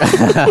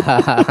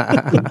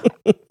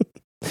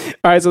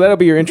 All right, so that'll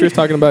be your interest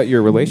talking about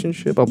your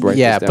relationship. I'll break.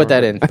 Yeah, this down put that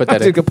real in. quick. Put that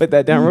I'm in. just gonna put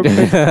that down real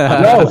quick.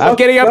 No, I'm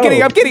kidding. I'm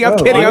kidding. I'm kidding. I'm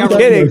kidding. I'm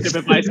kidding. Some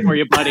advice for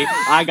you, buddy.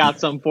 I got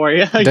some for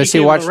you. Does she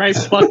You watch- the right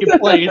fucking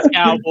place,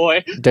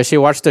 cowboy? Does she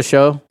watch the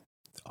show?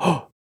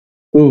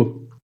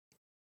 Ooh.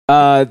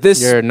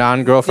 This. Your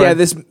non-girlfriend? Yeah,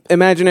 this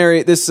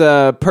imaginary, this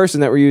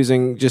person that we're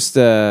using just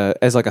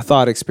as like a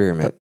thought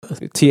experiment.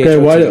 Okay,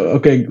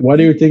 why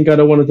do you think I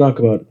don't want to talk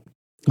about it?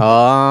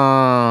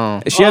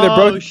 Oh. She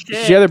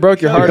either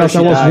broke your heart or Because she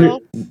I was died.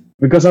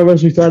 Because I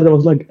was retarded, I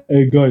was like,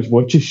 "Hey guys,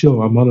 watch your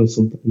show. I'm on it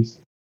sometimes."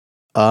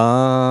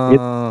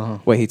 Oh.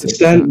 Wait, he The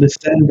Stan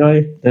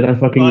guy that I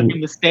fucking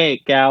Fucking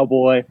mistake,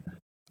 cowboy.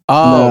 Oh.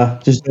 nah,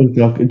 just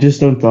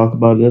don't talk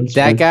about it. That's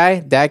fine.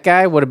 That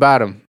guy, what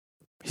about him?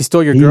 He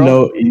stole your You girl?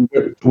 know,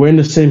 we're in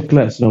the same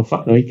class. No,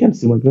 fuck no, you can't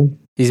steal my girl.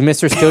 He's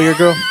Mr. Steal Your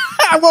Girl?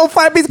 Well,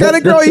 Flappy's got a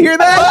girl. You hear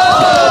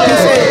that? He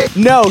said,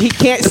 "No, he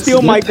can't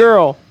steal my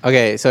girl."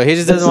 Okay, so he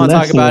just doesn't That's want to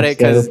talk an about it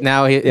because excellent.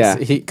 now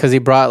he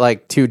brought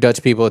like 2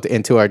 Dutch people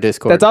into our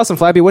Discord. That's awesome,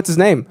 Flappy. What's his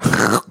name?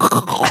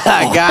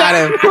 I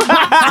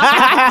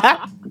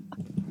got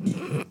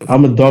him.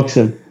 I'm a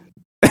dachshund.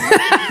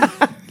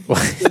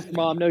 Does your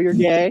mom know you're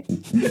gay?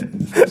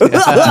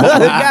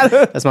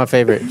 That's my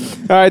favorite.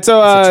 All right,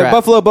 so It's a trap.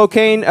 Buffalo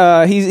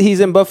Bocane, he's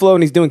in Buffalo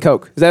and he's doing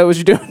coke. Is that what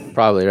you're doing?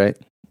 Probably, right?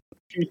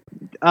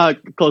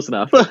 Close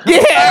enough.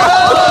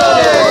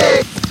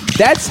 Yeah.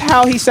 That's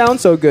how he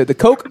sounds so good. The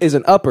coke is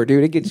an upper,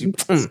 dude. It gets you.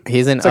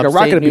 He's in It's like a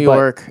upstate rocket up New your butt.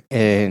 York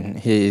and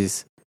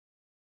he's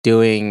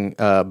doing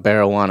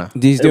marijuana.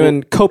 He's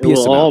doing It copious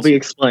will all amounts. be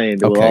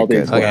explained. It will Okay, all be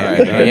good. explained.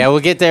 Okay, all right. Yeah, we'll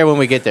get there when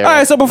we get there. All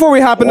right, so before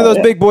we hop into those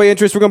big boy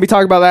interests, we're going to be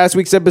talking about last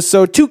week's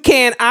episode,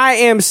 Toucan, I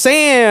Am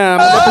Sam,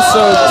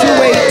 episode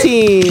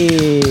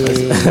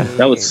 218.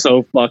 That was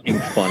so fucking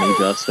funny,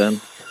 Justin.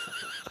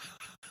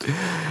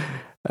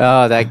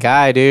 Oh, that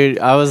guy, dude.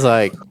 I was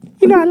like,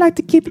 You know I like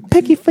to keep it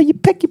pecky for you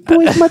pecky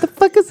boys,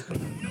 motherfuckers.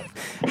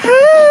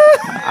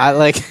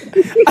 I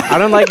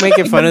don't like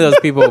making fun of those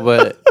people,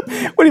 but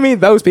What do you mean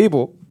those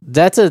people?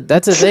 that's a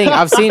thing.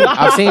 I've seen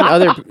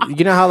other.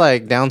 You know how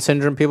like Down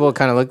syndrome people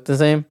kind of look the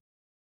same.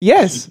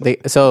 Yes,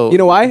 So you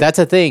know why? That's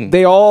a thing.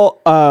 they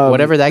all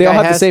Whatever that they all guy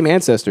have the has. same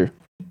ancestor.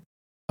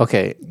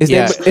 Okay, His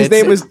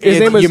name was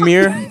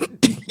Ymir.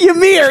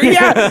 Ymir.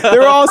 Yeah,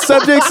 they're all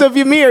subjects of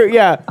Ymir.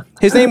 Yeah,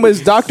 his name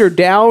was Dr.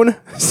 Down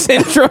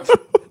Syndrome.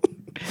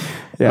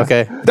 Yeah.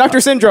 Okay,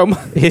 Dr. Syndrome.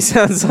 he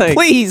sounds like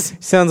Please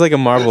a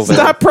Marvel villain.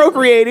 stop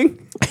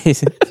procreating.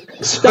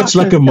 That's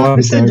like a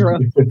Marvel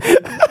Syndrome.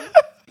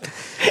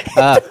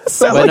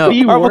 But no,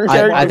 the worst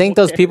I think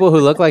those people who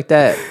look like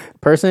that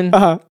person,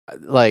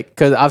 like,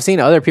 because I've seen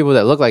other people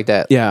that look like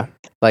that. Yeah,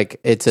 Like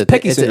it's a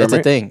Pecky it's syndrome, a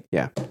right? thing.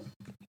 yeah.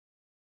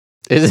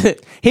 Is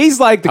it? He's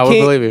like the I would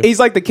believe you. king. He's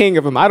like the king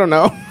of them. I don't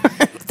know.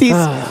 He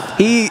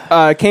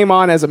came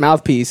on as a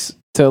mouthpiece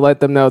to let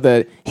them know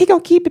that he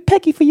gonna keep it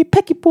pecky for you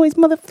pecky boys,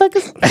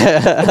 motherfuckers.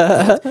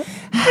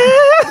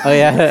 Oh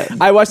yeah,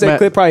 I watched that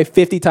clip probably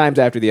 50 times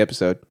after the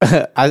episode.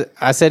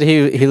 I said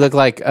he looked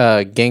like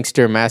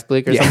gangster Mass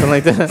Bleak or something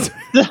like that.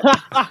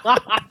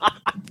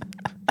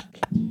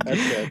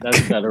 That's good. That's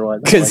a better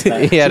one. 'Cause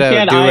he had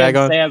a do-rag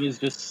on. Sam is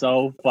just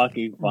so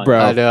fucking funny. Bro.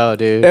 I know,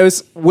 dude. It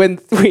was when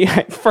we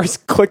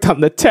first clicked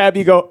on the tab.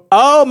 You go,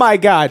 oh my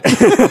god.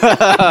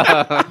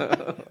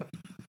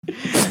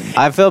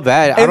 I feel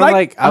bad. I don't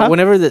like-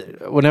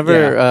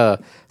 whenever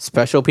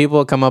special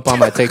people come up on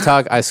my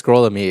TikTok, I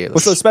scroll immediately.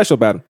 What's so special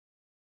about him?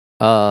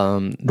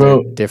 Bro,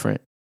 Bro.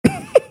 different.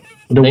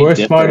 The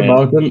worst part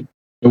about them,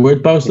 the worst,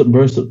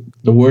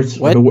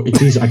 What?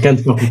 jeez, I can't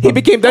fucking He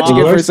became Dutch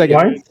again for a worst second.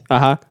 part-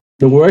 Uh-huh.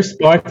 The worst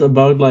part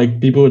about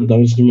like people with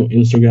Down syndrome,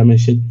 Instagram and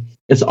shit,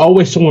 it's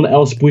always someone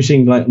else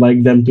pushing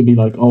like them to be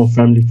like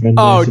family friendly.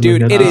 Oh, and stuff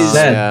dude, like that. it is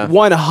Sad. Yeah.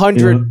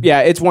 100.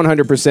 Yeah, it's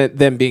 100%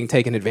 them being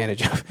taken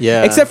advantage of.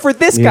 Yeah. Except for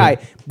this guy.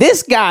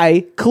 This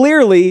guy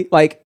clearly,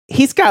 like,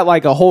 he's got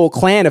like a whole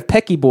clan of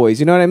pecky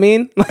boys. You know what I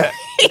mean?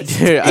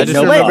 Dude, I just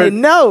No, remember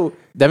No.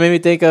 that made me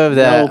think of No,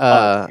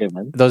 that fuck,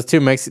 man. those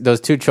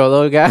two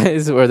Cholo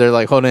guys where they're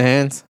like holding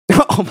hands.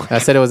 Oh my. I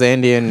said it was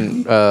Andy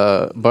and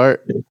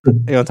Bart. You know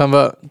what I'm talking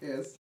about?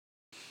 Yes.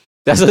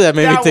 That's what that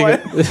made That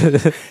me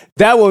think of.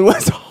 That one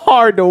was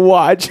hard to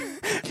watch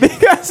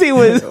because he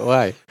was.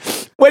 Why?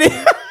 What?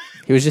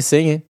 He was just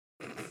singing.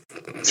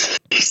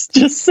 He's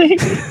just saying.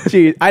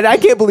 Gee, I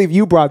can't believe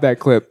you brought that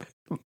clip.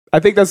 I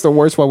think that's the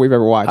worst one we've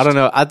ever watched. I don't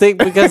know. I think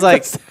because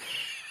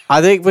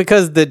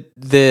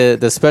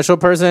the special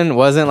person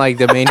wasn't like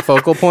the main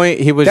focal point.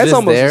 He was That's just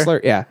almost there. a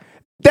slur. Yeah.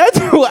 That's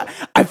what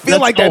I feel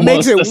That's like that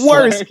makes it almost a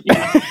worse. slur,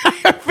 yeah.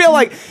 I feel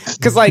like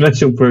because like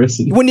Special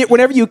person.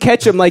 whenever you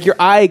catch him, like your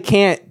eye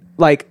can't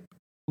like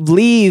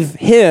leave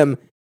him,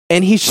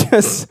 and he's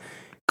just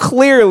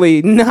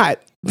clearly not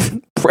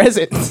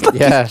present. Like,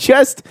 Yeah. he's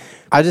just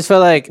I just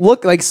felt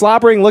like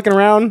slobbering, looking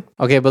around.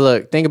 okay, but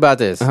look, think about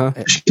this. Uh-huh.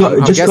 I'm Just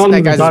guessing call that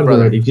him guy's his dog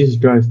brother. already. Jesus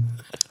Christ.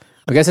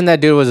 I'm guessing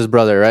that dude was his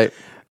brother, right?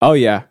 Oh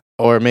yeah,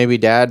 Or maybe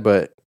dad,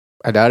 but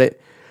I doubt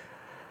it.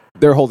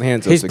 they're holding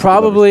hands. He's those six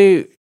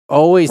probably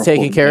always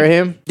taking care of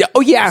him. brothers. Yeah.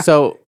 Oh yeah.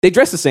 So They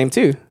dress the same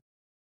too.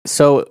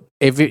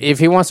 if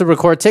he wants to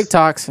record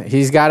TikToks,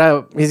 he's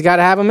gotta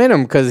have him in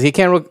him because he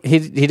can't.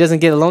 He doesn't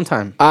get alone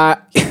time.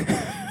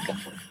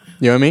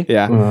 You know what I mean?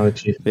 Yeah. Oh,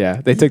 jeez.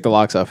 Yeah. They took the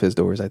locks off his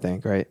doors. I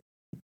think. Right.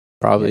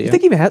 Probably. You Yeah.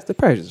 think he even has? They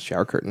probably has a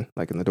shower curtain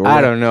like in the door. I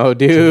don't know,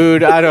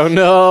 dude. I don't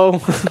know.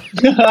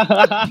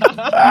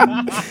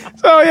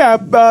 So yeah,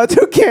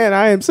 Toucan.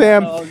 I am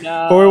Sam. Oh,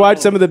 no. Where we watch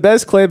some of the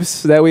best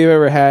clips that we've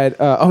ever had.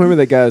 Remember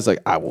that guy was like,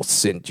 "I will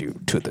send you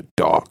to the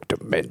dark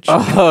dimension."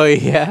 Oh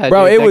yeah,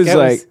 Bro, dude, it that was guy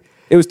like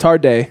it was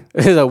Tard Day.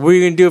 He's like, what are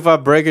you gonna do if I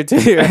break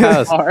into your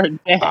house? Hard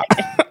day.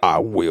 I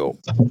will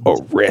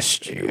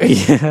arrest you.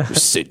 Yeah.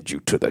 Send you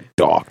to the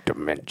dark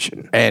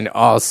dimension. And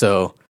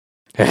also,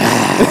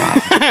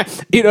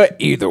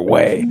 Either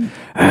way.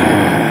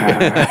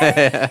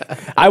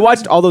 I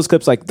watched all those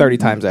clips like 30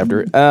 times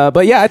after.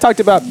 But yeah, I talked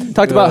about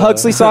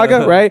Huxley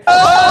Saga, right?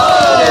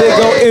 Big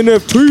old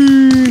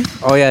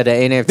NFT. oh yeah, the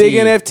NFT. Big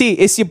NFT.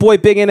 It's your boy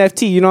Big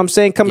NFT. You know what I'm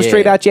saying? Coming Yeah.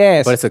 straight out your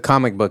ass. But it's a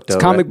comic book though.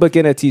 Comic book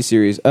NFT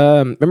series.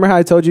 Remember how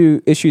I told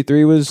you issue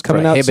 3 was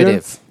coming out soon?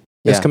 Prohibitive.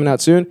 It's Yeah. coming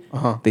out soon.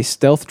 Uh-huh. They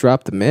stealth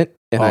dropped the mint,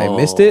 and I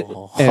missed it.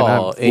 And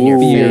I'm in your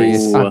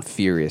furious. face. I'm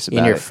furious about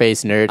In your it.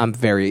 face, nerd. I'm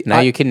very.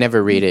 now you can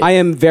never read it. I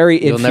am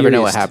very. You'll never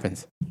know what infuriated.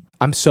 happens.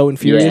 I'm so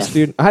infurious,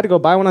 Yeah. dude. I had to go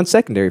buy one on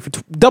secondary for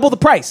double the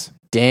price.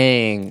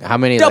 Dang, how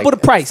many? Double the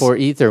price. for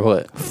ETH or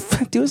what?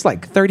 Dude, it's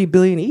like 30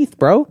 billion ETH,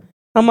 bro.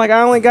 I'm like,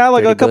 I only got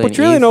like 30 a couple billion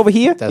trillion ETH? over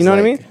here. That's You know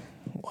what I like mean?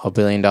 $1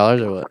 billion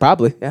or what?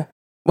 Probably, yeah.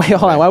 Wait,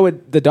 hold on. Why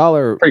would the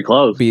dollar Pretty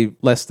close. be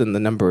less than the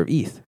number of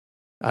ETH?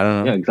 I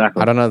don't know. Yeah,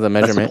 exactly. I don't know the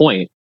That's the measurement.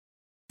 point.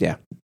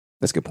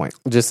 That's a good point.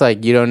 Just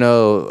like you don't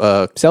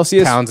know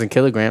Celsius. pounds and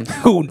kilograms.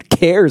 Who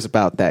cares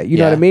about that? You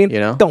know Yeah, what I mean? you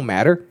know? Don't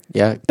matter.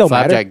 Yeah, Don't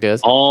matter. Flapjack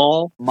does.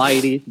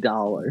 Almighty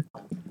dollar.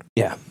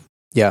 Yeah.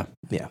 Yeah,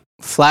 Yeah.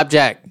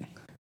 Flapjack.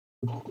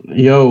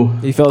 Yo,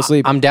 You fell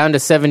asleep. I'm down to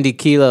 70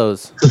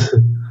 kilos.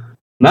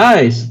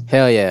 Nice.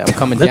 Hell yeah, I'm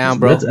coming down,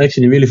 bro. That's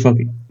actually really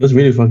fucking. That's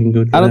really fucking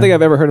good. I don't think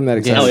I've ever heard him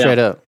that Yeah, excited. straight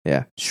up.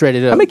 Yeah. Straight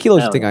it up. How many kilos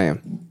do you Hell think yeah. I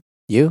am?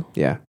 You?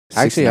 Yeah.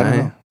 Actually, I don't 69.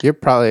 know. You're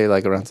probably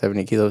like around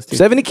 70 kilos too.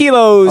 70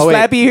 kilos. Oh, wait.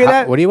 Flappy, you hear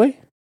that? What do you weigh?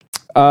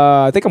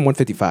 I think I'm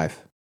 155.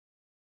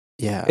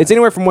 Yeah. It's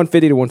anywhere from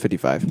 150 to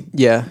 155.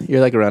 Yeah, you're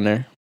like around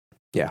there.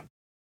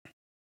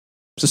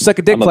 So suck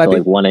a dick, I'm up to Flappy.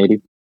 like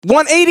 180.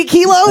 180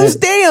 kilos?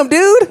 Damn,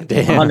 dude.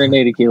 Damn.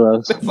 180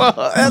 kilos. That's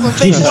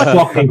a big Jesus one.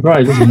 fucking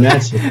Christ, this is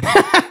massive.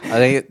 I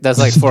think that's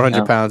like 400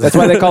 Yeah. pounds. That's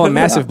why they call him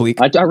Massive Bleak.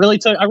 I really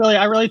took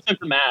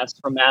the mass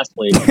from mass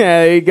bleed. Yeah,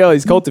 there you go.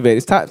 He's cultivating.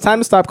 It's time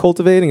to stop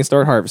cultivating and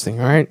start harvesting.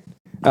 All right.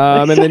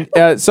 And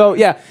then, so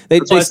yeah,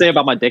 That's what I say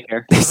about my dick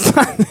hair.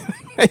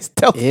 they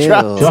still Ew.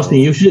 drop. Justin,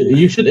 you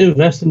should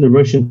invest in the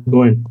Russian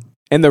coin.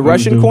 And the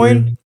Russian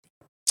coin.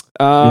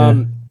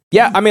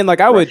 Yeah, I mean,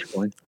 like I would.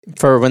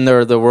 For when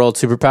they're the world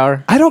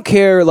superpower. I don't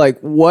care like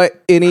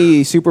what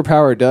any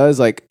superpower does.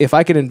 Like if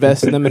I can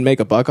invest in them and make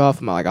a buck off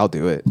them, I'm like I'll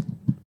do it.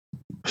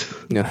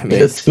 You know what I mean?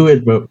 Let's do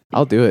it, bro.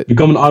 I'll do it.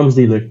 Become an arms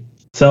dealer.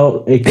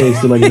 Sell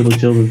AKs to like little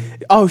children.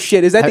 Oh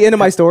shit! Is that the end of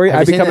my story? have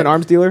I you seen become an that?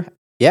 arms dealer.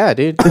 Yeah,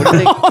 dude. What do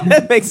you think,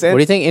 That makes sense. what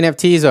do you think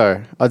NFTs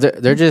are?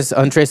 They're just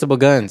untraceable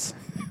guns.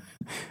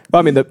 Well,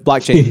 I mean, the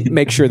blockchain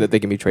makes sure that they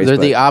can be traced. They're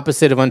the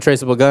opposite of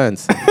untraceable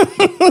guns.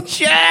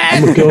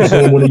 I'm gonna kill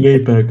someone with a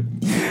yay pack.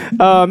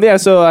 Yeah,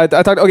 so I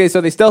talked. Okay,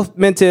 so they stealth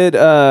minted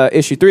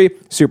issue 3.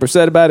 Super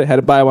upset about it. Had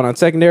to buy one on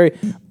secondary.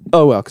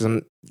 Oh well,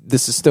 because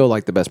this is still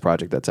like the best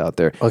project that's out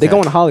there. Okay. They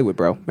go in Hollywood,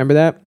 bro. Remember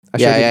that? I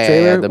showed Yeah, you yeah, the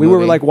trailer. yeah, the we were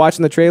movie. like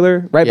watching the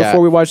trailer right Yeah.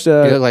 before we watched It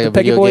looked like the a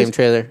Peggy video Boys. game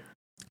trailer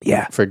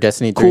Yeah, for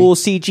Destiny 3. cool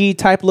CG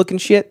type looking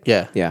shit.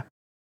 Yeah. Yeah,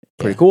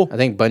 pretty Yeah. cool. I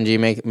think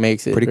Bungie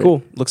makes it. Pretty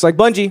cool. Looks like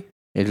Bungie.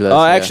 It does,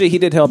 Oh, yeah. actually, he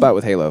did help out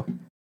with Halo.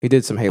 He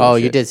did some Halo. Oh,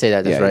 shit. you did say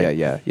that. That's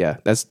yeah, right. yeah.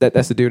 That's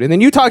the dude. And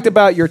then you talked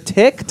about your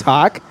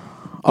TikTok.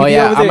 Oh, You be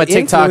yeah. over I'm there a TikToker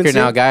influencing.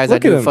 now, guys.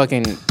 Look I at do him.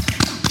 fucking.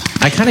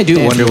 I kind of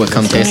do wonder what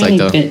cum tastes like,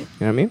 though. You know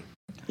what I mean?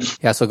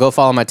 Yeah, so go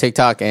follow my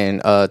TikTok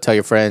and tell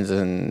your friends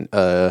and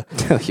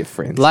Tell your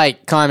friends.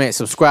 like, comment,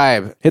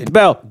 subscribe. Hit the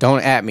bell.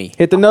 Don't at me.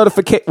 Hit the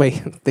notification. Wait,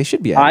 they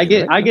should be. I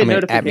get right? mean,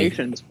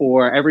 notifications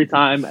for every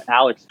time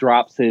Alex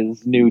drops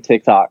his new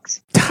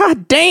TikToks.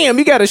 God damn,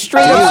 you got a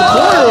straight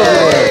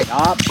up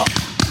supporter over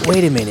there.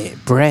 Wait a minute,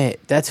 Brett.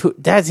 That's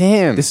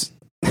him. This,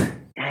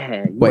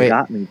 Yeah, you Wait.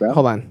 got me, bro.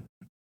 hold on.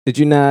 Did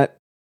you not?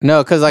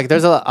 No, because like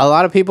there's a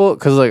lot of people.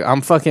 Because like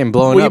I'm fucking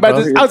blowing Were you up,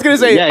 about bro. to, I was gonna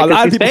say Yeah, a 'cause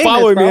lot of he's people famous,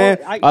 follow me, bro. man.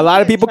 A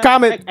lot of people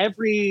comment.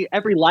 Every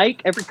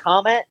like, every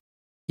comment.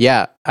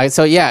 Yeah.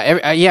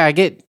 I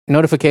get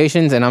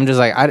notifications, and I'm just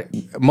like,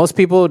 most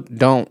people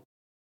don't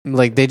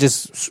like. They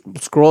just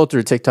scroll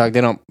through TikTok.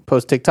 They don't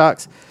post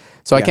TikToks,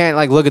 so I Yeah. can't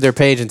like look at their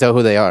page and tell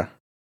who they are.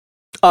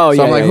 Oh So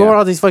yeah, I'm like, yeah, who yeah. are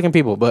all these fucking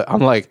people? But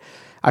I'm like,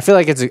 I feel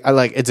like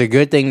it's a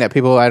good thing that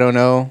people I don't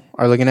know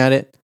are looking at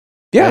it.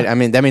 Yeah. Right? I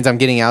mean, that means I'm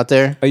getting out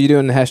there. Are you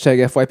doing the hashtag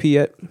FYP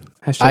yet?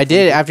 Hashtag I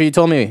did after you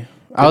told me.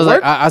 I was it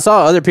like, work? I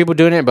saw other people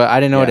doing it, but I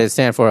didn't know what Yeah. it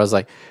stand for. I was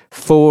like,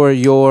 for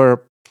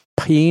your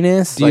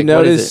penis. Do you Like,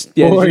 what is notice? it?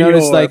 Yeah, did For you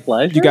notice your like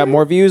pleasure? you got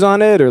more views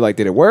on it, or like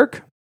did it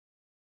work?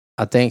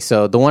 I think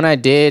so. The one I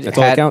did, That's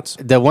all that counts.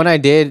 The one I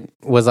did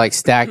was like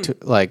stacked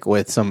like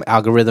with some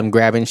algorithm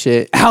grabbing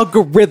shit.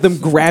 Algorithm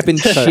grabbing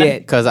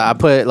shit. Because I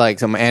put like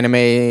some anime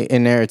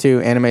in there too,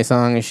 anime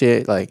song and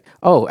shit. Like,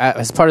 oh,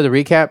 as part of the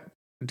recap,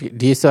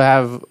 do you still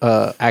have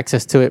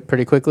access to it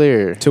pretty quickly,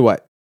 or To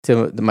what?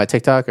 to my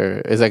TikTok, or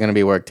is that going to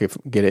be work to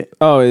get it?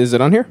 Oh, is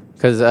it on here?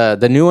 Because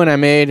the new one I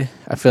made,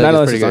 I feel Not like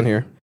unless it's it's pretty on good.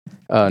 here.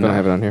 Oh I no, don't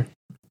have it on here.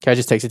 Can I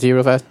just text it to you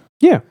real fast?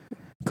 Yeah.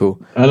 Cool.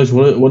 Alex,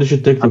 what is your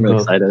TikTok? I'm really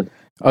called? excited.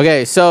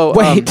 Okay, so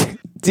Wait,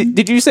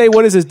 did you say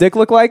what does his dick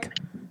look like?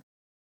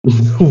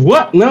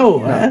 What?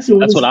 No, I asked you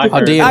That's what I TikTok.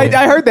 heard. DM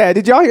I heard that.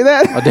 Did y'all hear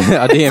that? I'll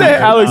DM Say,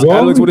 it. Alex, Wrong.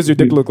 Alex, what does your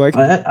dick look like?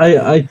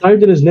 I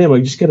typed in his name. I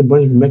just get a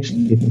bunch of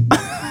Mexican people.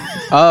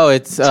 Oh,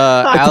 it's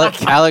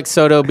Alex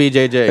Soto I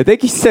BJJ.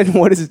 think he said,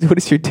 "What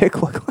is your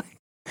dick look like?"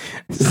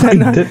 Is that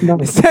not?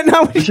 Is that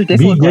not what your dick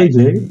look like?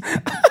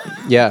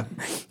 BJJ. Yeah.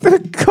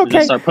 Okay.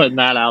 Just start putting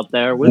that out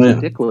there. What's Yeah.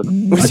 your dick look?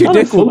 What's I your thought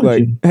I dick look followed like?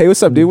 you. Hey,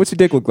 what's up, dude? What's your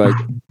dick look like?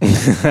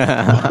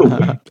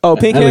 Oh,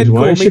 pink Alex, head.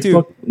 why Cool. is Me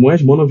your too. why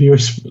is one of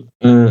yours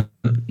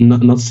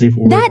not safe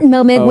for work? That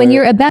moment Oh, when yeah.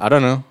 you're about I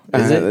don't know.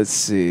 Is it? Let's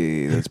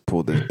see. Let's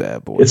pull this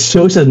bad boy. It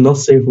shows as not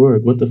safe for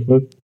work. What the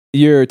fuck?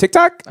 Your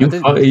TikTok? You,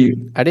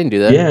 didn't- I didn't do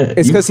that. yeah.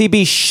 It's because he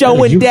be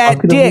showing you that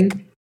fucking dick.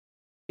 on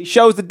He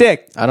shows the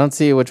dick. I don't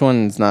see which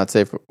one's not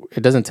safe.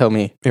 It doesn't tell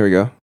me. Here we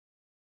go.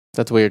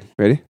 That's weird.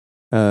 Ready?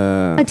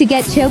 to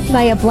get choked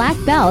by a black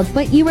belt,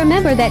 but you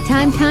remember that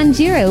time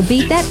Tanjiro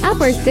beat that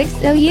upper 6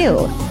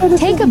 OU.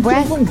 Take a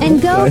breath and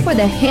go for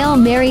the Hail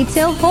Mary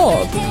till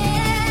hold.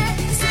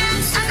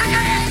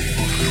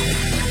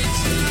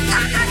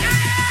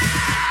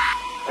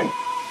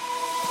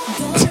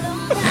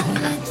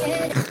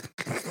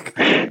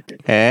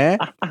 Eh?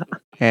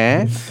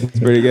 Eh? It's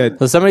pretty good.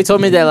 So somebody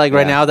told me that like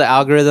right now the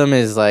algorithm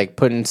is like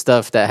putting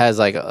stuff that has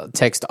like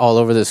text all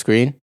over the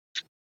screen.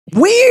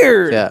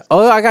 Weird. Yeah.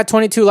 Oh, I got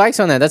 22 likes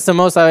on that. That's the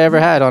most I ever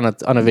had on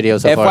a video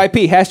so far.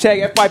 FYP,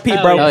 hashtag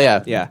FYP, bro. Oh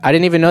yeah, Yeah. I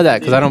didn't even know that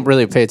because I don't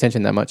really pay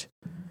attention that much.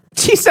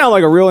 She sound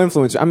like a real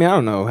influencer. I mean, I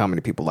don't know how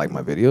many people like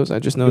my videos. I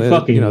just know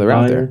that they're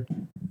out there.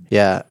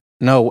 Yeah.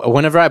 No.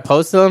 Whenever I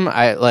post them,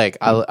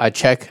 I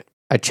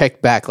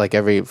check back like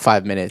every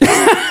 5 minutes.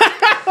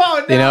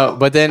 Oh, no. You know.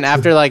 But then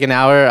after like an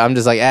hour, I'm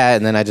just like,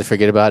 and then I just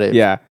forget about it.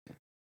 Yeah.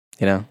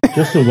 You know.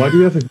 Justin, why do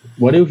you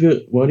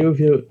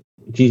have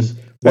Jesus?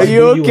 Are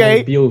you okay?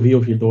 Have a POV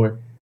of your door.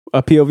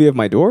 A POV of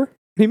my door? What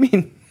do you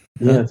mean?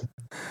 Yes.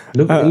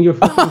 Look in your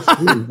fucking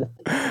screen.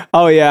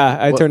 Oh yeah,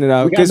 I turned it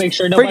out. We gotta make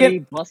sure nobody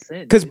busts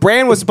in. Because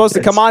Bran was supposed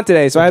to come on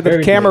today, so I had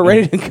the camera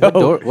ready to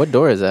go. What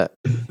door is that?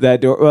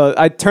 That door. Well,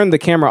 I turned the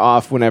camera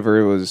off whenever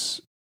it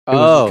was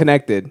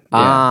connected.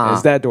 Yeah,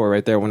 it's that door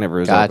right there. Whenever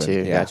it was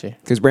open. Got you.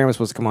 Because Bran was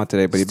supposed to come on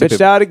today, but he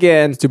bitched out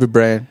again. Stupid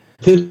Bran.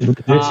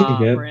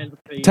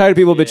 Tired of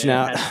people bitching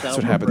out. That's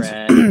what happens.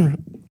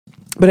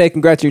 But hey,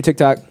 congrats on your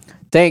TikTok.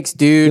 Thanks,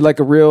 dude. You're like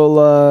a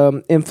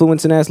real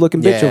influencing ass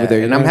looking bitch over there.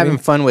 You and know I'm what I having mean?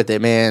 fun with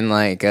it, man.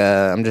 Like,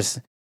 I'm just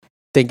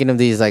thinking of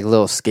these like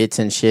little skits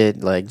and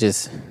shit. Like,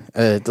 just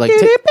like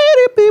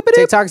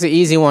TikTok's an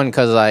easy one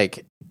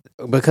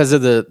because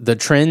of the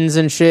trends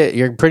and shit.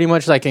 You're pretty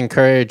much like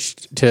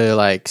encouraged to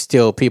like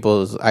steal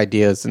people's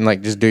ideas and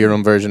like just do your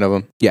own version of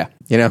them. Yeah,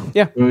 you know.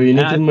 Yeah, Bro, you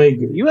need to make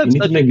military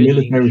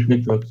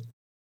TikToks.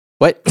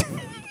 What?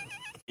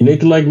 You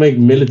need to like make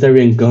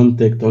military and gun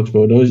TikToks,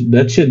 bro.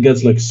 That shit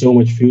gets like so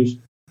much views.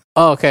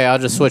 Oh, okay. I'll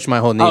just switch my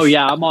whole niche. Oh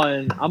yeah, I'm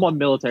on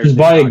military. Just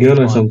buy a gun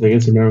or something.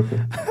 It's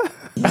America.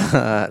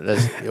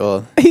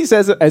 Well, he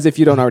says it as if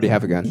you don't already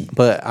have a gun.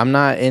 But I'm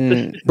not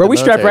in. Bro, we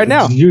strapped right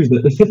now. Just use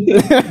it.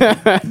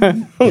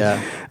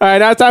 Yeah. All right,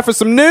 now it's time for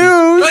some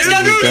news.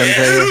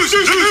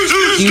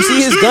 You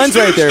see his guns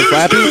right there,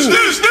 Flappy. All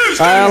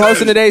right, I'm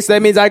hosting today, so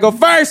that means I go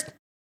first.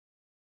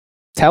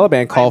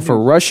 Taliban call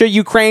for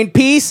Russia-Ukraine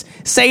peace.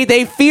 Say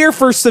they fear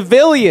for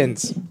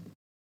civilians.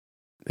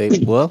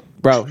 Well,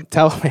 bro,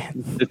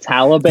 Taliban. The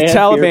Taliban. The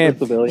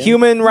Taliban.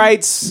 Human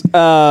rights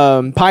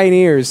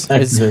pioneers.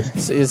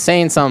 It's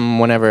saying something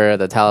whenever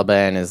the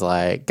Taliban is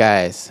like,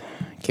 guys,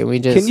 can we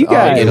just you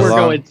guys? get We're along?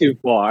 going too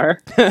far.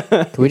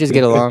 Can we just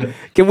get along?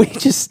 Can we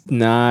just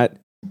not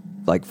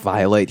like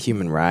violate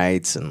human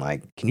rights and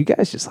like? Can you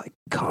guys just like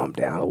calm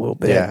down a little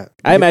bit? Yeah.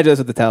 I imagine that's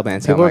what the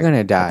Taliban sound People are like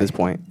gonna die at this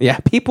point. Yeah,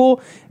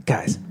 people,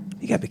 guys,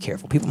 you gotta be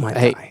careful. People might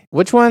die.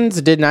 Which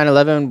ones did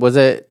 9/11? Was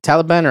it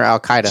Taliban or Al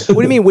Qaeda? What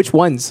do you mean? Which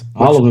ones?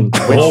 All of them.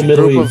 Which All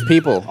Middle group East. of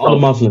people? All the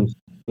Muslims.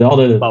 They all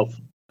did it. Both.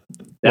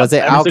 Was it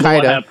Every Al single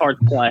one Qaeda? had a part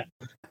to play.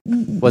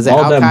 Was it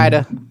All Al them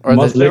Qaeda or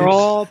Muslims. They're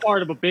all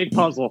part of a big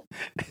puzzle.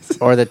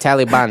 the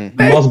Taliban?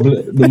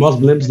 The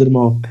Muslims did them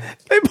all.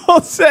 They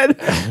both said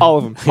all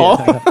of them.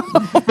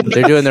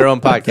 They're doing their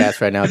own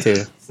podcast right now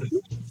too.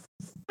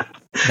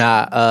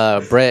 Nah,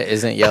 Brett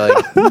isn't yelling.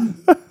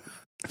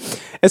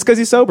 It's because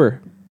he's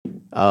sober.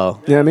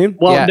 Oh, You know what I mean?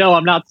 Well, Yeah. no,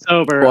 I'm not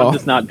sober. Well. I'm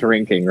just not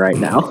drinking right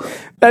now.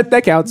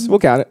 That counts. We'll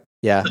count it.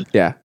 yeah,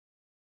 Yeah.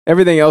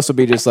 Everything else will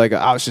be just like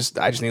I just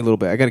need a little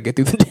bit. I got to get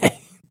through the day.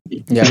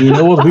 yeah. You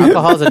know what?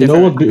 Alcohol's a You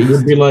know different. what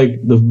would be like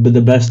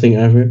the best thing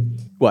ever?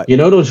 What? You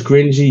know those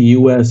cringy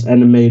US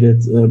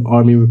animated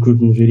army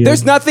recruitment videos?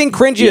 There's nothing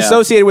cringy Yeah.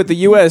 associated with the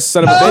U.S.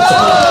 Son of a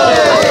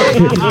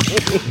bitch.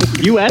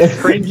 U.S.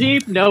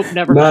 cringy? Nope,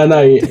 never.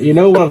 Nah. You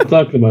know what I'm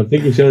talking about. I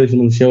think we showed this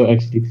on the show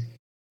actually.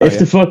 If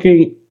the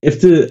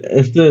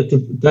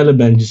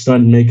Taliban just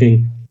started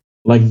making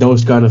like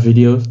those kind of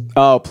videos,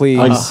 Oh please!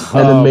 like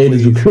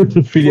animated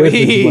recruitment videos,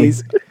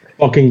 Please, like,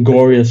 fucking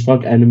gory as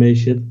fuck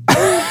animation.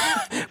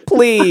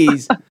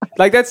 please.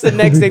 Like that's the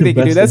next thing they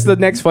can do. That's the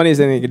next funniest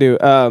thing they can do.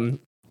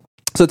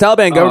 So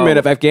Taliban government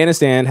of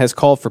Afghanistan has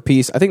called for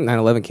peace. I think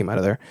 9/11 came out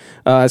of there.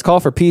 Has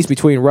called for peace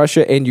between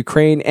Russia and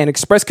Ukraine and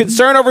expressed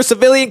concern over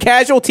civilian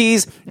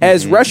casualties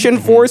as Russian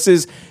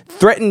forces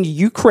threatened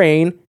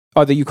Ukraine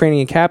or the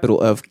Ukrainian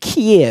capital of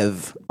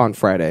Kiev on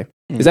Friday.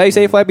 Is that how you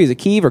say it, Flappy? Is it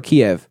Kiev or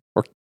Kiev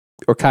or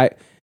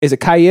Is it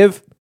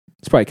Kiev?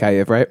 It's probably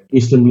Kiev, right?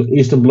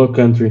 Eastern Bloc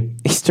country.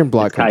 Eastern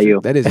Bloc country.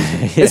 Caillou. That is.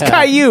 It's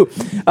Caillou. That's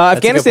a good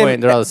Afghanistan.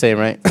 point. They're all the same,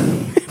 right?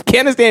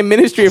 Afghanistan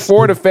Ministry of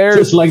Foreign Affairs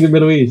Just like the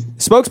Middle East.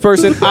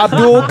 spokesperson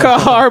Abdul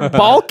Kahar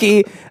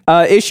Balki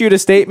issued a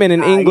statement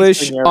in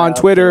English on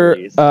Twitter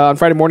on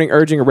Friday morning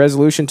urging a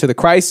resolution to the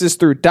crisis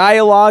through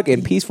dialogue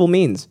and peaceful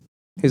means.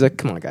 He's like,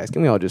 come on, guys.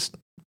 Can we all just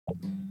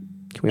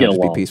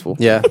be peaceful?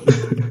 Yeah.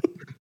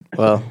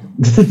 Well,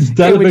 The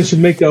Taliban should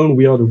make their own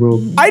We Are the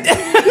World.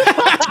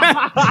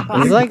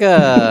 it's like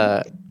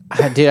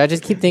dude, I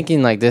just keep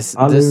thinking like this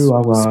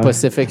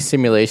specific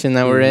simulation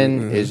that we're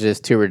in is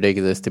just too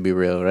ridiculous to be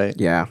real, right?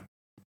 Yeah.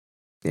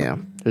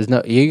 There's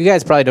no, you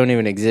guys probably don't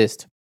even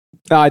exist.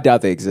 No, I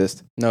doubt they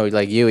exist. No,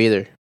 like you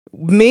either.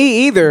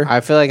 Me either.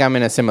 I feel like I'm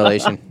in a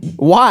simulation.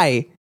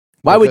 Why?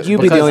 Why would you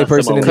be the only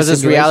person in Because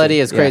this this reality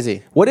is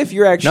crazy. What if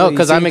you're actually No,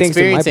 'cause I'm seeing things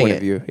from my experiencing point it.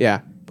 of view?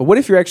 Yeah. But what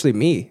if you're actually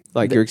me?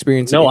 Like you're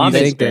experiencing. No, it, you I'm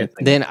think that-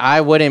 experiencing. Then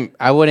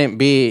I wouldn't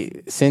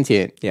be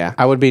sentient. Yeah.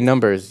 I would be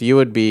numbers. You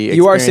would be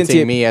You are experiencing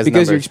sentient me as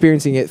because you're numbers.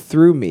 experiencing it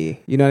through me.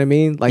 You know what I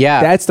mean? Like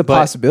Yeah, that's the but-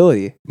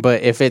 possibility.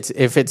 But if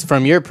it's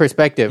from your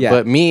perspective, Yeah.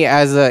 but me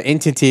as an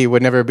entity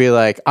would never be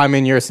like, I'm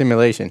in your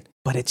simulation.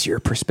 But it's your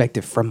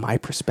perspective from my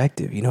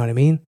perspective. You know what I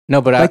mean?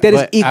 No, but Like, that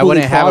is I equally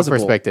wouldn't have a plausible.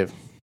 perspective.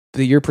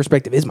 Your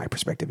perspective is my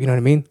perspective. You know what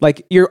I mean?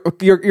 Like you're No.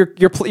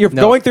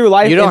 going through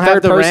life. You don't in have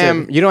third the person.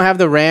 RAM. You don't have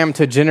the RAM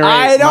to generate.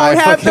 I don't my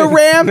have the fucking-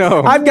 RAM.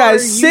 No. I've Who got are you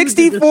to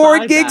 64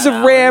 decide gigs that,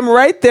 of RAM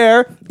right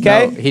there.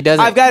 Okay, No, he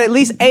doesn't. I've got at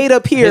least 8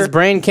 up here. His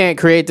brain can't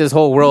create this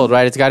whole world,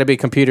 right? It's got to be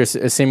computer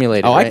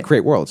simulated. Oh, I right? can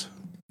create worlds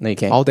No, you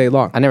can't. all day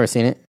long. I never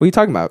seen it. What are you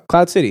talking about?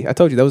 Cloud City. I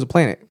told you that was a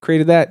planet.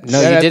 Created that. No,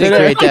 you didn't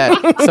create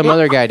that. Some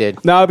other guy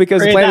did. No,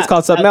 because the Create planet's that.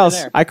 called something That's else.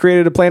 in there. I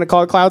created a planet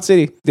called Cloud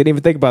City. Didn't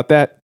even think about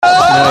that.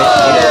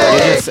 No, you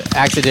just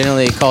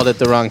accidentally called it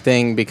the wrong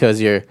thing because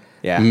you're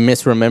Yeah.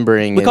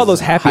 misremembering. We call is those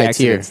happy high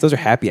accidents. tier. Those are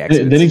happy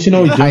accidents. Didn't you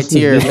know High Justin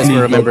tier is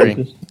literally misremembering. George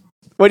Lucas?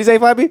 What do you say,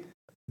 Flappy?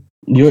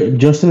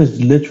 Justin is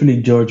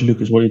literally George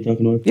Lucas. What are you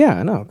talking about? Yeah,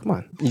 I know. Come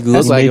on. You look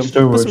That's like made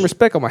Star Put Wars. some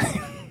respect on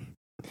my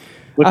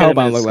Look I at hope him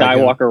I in look like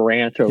him. Skywalker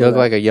Ranch over you look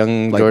there. like a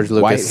young like, George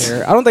white Lucas.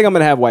 hair. I don't think I'm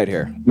gonna have white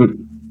hair.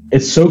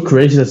 It's so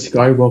crazy that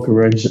Skywalker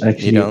Ranch is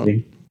actually You don't? a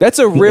thing. That's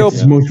a real.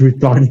 It's the most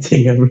retarded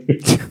thing ever.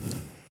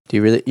 Do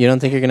you really? You don't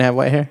think you're gonna have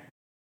white hair?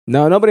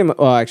 No, nobody.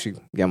 Well, actually,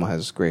 Gamma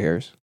has gray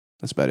hairs.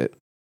 That's about it.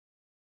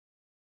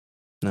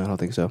 No, I don't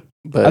think so.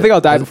 But I think I'll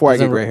die doesn't- before I get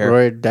doesn't gray hair.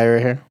 Roy dye her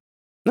hair,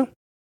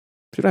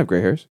 She don't have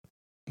gray hairs.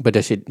 but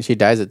does she? She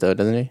dyes it though,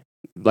 doesn't she?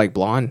 Like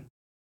blonde.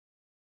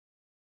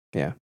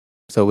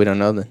 So we don't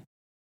know then.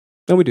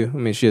 No, we do. I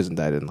mean, she hasn't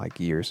dyed in like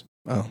years.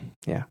 Oh,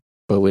 Yeah.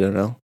 but we don't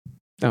know.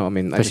 No, I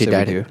mean, I But just she said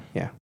dyed we it. do.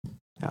 Yeah.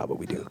 Oh, but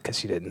we do because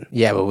she didn't.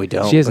 Yeah, but we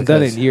don't. She hasn't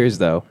done it because- in years,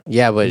 though.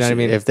 Yeah, but You know what I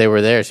mean? if they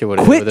were there, she would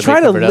have. Quit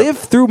trying to live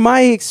through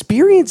my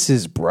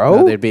experiences,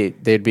 bro. No,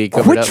 they'd be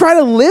covered Quit up. trying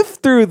to live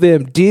through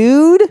them,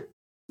 dude.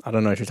 I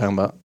don't know what you're talking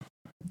about.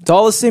 It's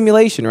all a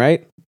simulation,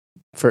 right?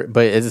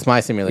 But it's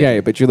my simulation.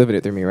 Yeah, but you're living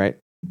it through me, right?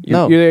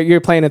 No.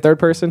 You're playing in third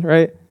person,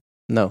 right?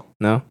 No.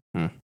 No.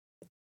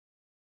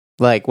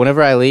 Like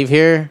whenever I leave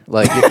here,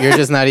 like you're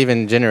just not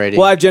even generating.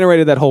 Well, I've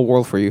generated that whole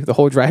world for you. The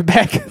whole drive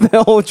back,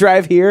 the whole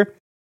drive here.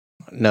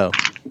 No,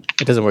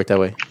 it doesn't work that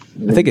way.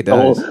 I think it The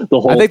whole, does. the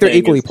whole I think they're thing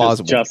equally is just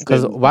plausible. Justin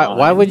Because why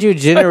Bond. would you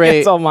generate?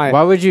 It's all mine.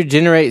 Why would you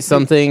generate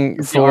something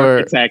The for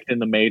architect in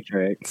the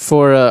Matrix?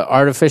 for a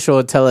artificial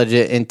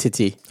intelligent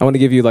entity? I want to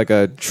give you like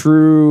a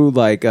true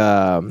like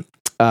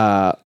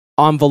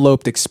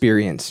enveloped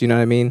experience. You know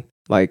what I mean?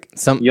 Like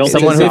You'll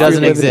someone as who if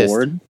doesn't you're exist.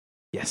 Bored.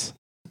 yes,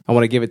 I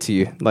want to give it to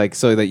you, like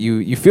so that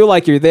you feel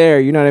like you're there.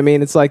 You know what I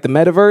mean? It's like the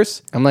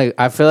metaverse.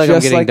 I feel like I'm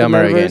Just getting like the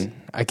dumber metaverse? again.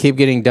 I keep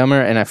getting dumber,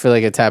 and I feel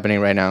like it's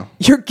happening right now.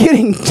 You're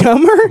getting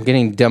dumber. I'm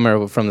getting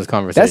dumber from this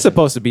conversation. That's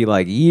supposed to be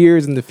like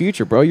years in the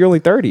future, bro. You're only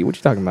 30. What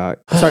you talking about?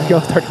 Sorry, you're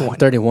only 31.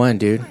 31,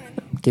 dude.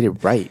 Get it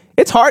right.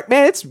 It's hard,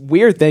 man. It's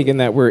weird thinking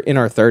that we're in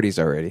our 30s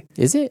already.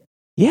 Is it?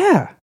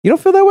 Yeah, you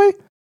don't feel that way?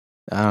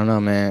 I don't know,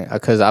 man.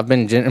 Because I've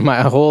been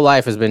my whole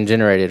life has been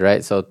generated,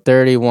 right? So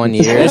 31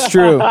 years. That's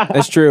true.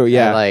 That's true.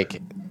 Yeah. Like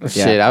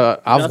shit.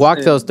 I've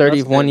walked those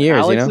 31 years.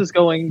 Alex you know, is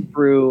going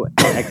through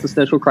an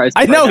existential crisis.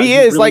 I know right now. he You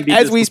is, really like, need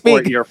as to we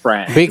support speak. your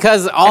friend.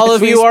 because all As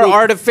of we you are speak.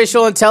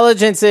 artificial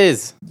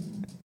intelligences.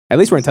 At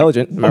least we're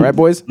intelligent. Am I right,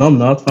 boys? No, I'm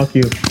not. Fuck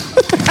you.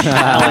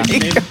 Alex,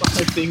 name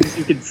 5 things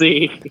you can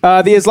see.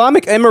 The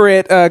Islamic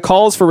Emirate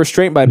calls for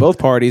restraint by both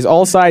parties.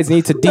 All sides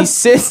need to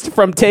desist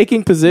from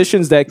taking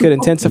positions that could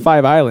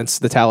intensify violence,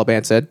 the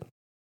Taliban said.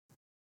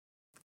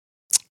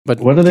 But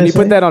What did Can they you say?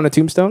 put that on a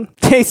tombstone?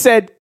 They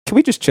said, can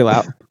we just chill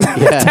out?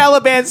 Yeah.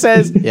 Taliban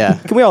says, yeah,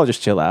 can we all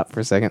just chill out for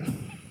a second?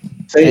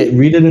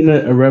 Read it in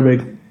an Arabic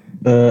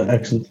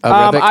accent.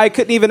 Arabic? I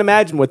couldn't even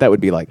imagine what that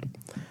would be like.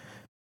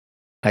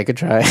 I could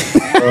try.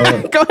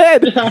 Go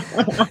ahead.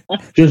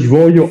 Just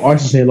roll your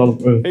arse and say a lot of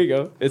There you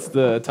go. It's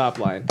the top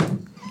line.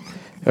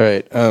 All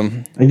right.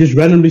 and just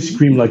randomly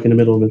scream like in the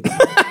middle of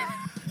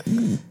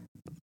it.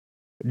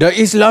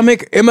 The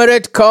Islamic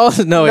Emirate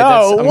calls. No,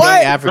 I'm what?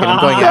 going African. I'm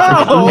going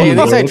African. No. Hey, at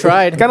least I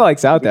tried. Kind of like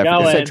South Africa. At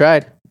least I Going.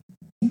 tried.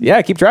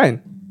 Yeah, keep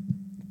trying.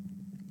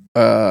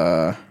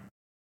 For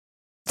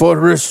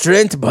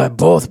restraint by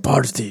both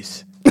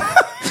parties.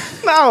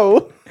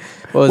 No.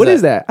 What What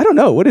is that? I don't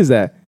know. What is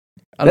that?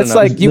 I don't That's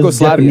know. like That's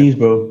Yugoslavia. Japanese,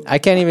 bro. I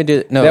can't even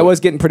do. No, That was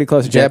getting pretty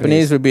close to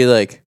Japanese would be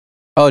like,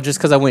 oh, just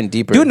because I went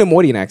deeper. Do a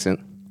Nemordian accent.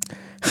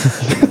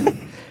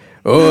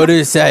 All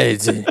the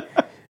sides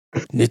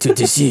need to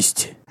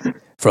desist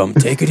from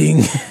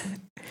taking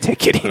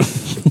Ticketing.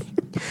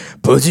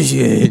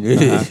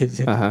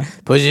 position. Uh-huh.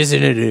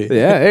 Position.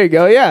 Yeah, there you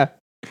go. Yeah.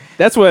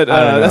 That's what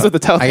I don't know. that's what the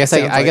Taliban I guess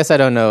sounds I like. guess I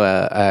don't know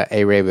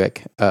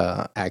Arabic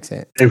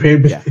accent.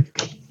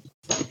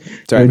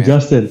 Sorry, Hey, man.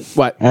 Justin,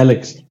 What?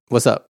 Alex.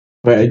 What's up?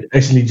 Wait,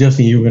 actually,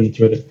 Justin, you were on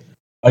Twitter.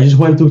 I just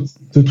went to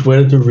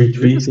Twitter to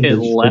retweet. Just getting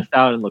left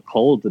out in the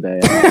cold today.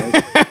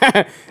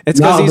 It's because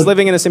No, he's but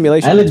living in a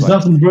simulation. Alex that's why.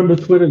 doesn't run the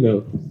Twitter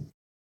though,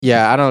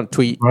 Yeah, I don't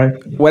tweet. right?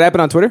 What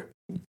happened on Twitter?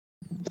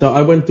 So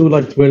I went to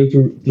like Twitter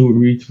to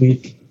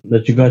retweet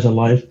that you guys are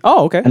live,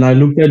 Oh, okay. and I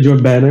looked at your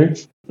banner,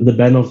 the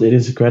banner of the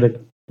Idiosyncratic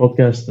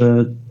podcast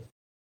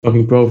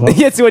fucking profile.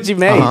 That's what you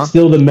made. Uh-huh. It's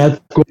still the Matt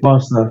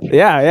pasta.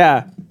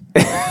 Yeah.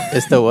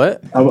 It's the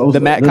what? The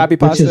Matt copy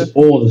pasta? Which is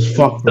old as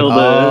fuck. Still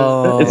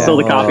bro. it's still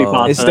the copy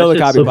pasta. It's still the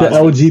That copy shit's so pasta.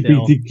 So the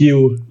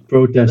LGBTQ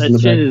protest in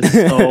That the shit back. is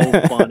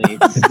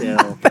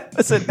so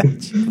funny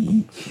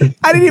still.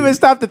 I didn't even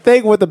stop to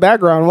think what the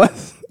background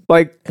was.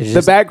 Like It's the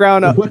just-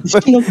 background No.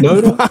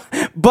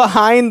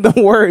 behind the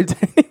words.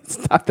 I didn't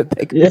stop to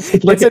think. Yeah,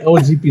 it's like an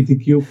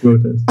LGBTQ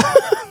protest.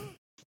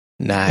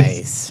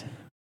 Nice.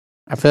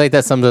 I feel like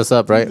that sums us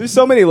up, right? There's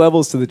so many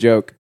levels to the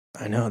joke.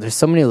 I know. There's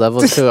so many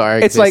levels to our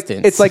It's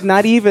existence. like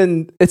not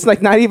even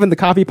the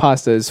copy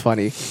pasta is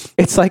funny.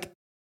 It's like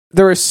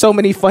there are so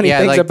many funny Yeah,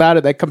 things like- about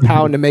it that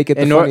compound to make it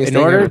the funniest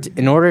thing ever.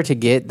 in order to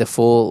get the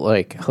full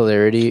like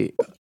hilarity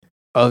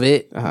of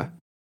it, Uh-huh.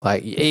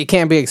 like it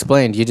can't be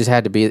explained. You just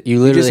had to be. You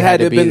literally had to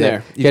to have be been there.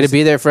 there. You had to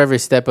be there for every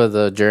step of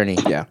the journey.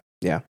 Yeah.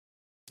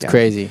 It's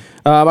crazy.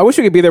 I wish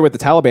we could be there with the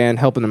Taliban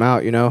helping them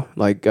out. You know,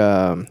 like,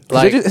 'cause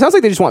Like- it sounds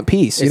like they just want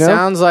peace. You It know,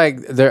 sounds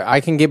like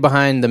I can get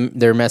behind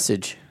their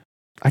message.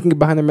 I can get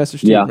behind their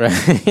message too. Yeah.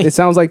 Right? It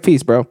sounds like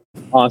peace, bro.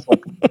 Awesome.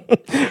 All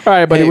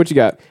right, buddy, Hey. what you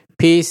got?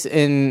 Peace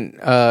in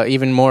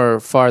even more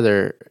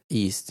farther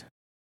east.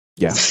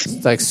 Yeah,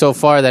 It's like so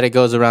far that it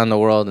goes around the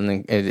world and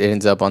then it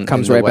ends up on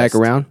comes in the right back west.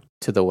 around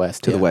to the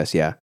west. to the yeah. west.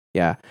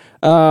 Yeah.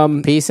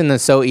 Peace in the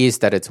so east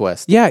that it's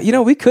west. Yeah, you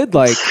know, we could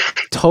like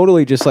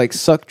totally just like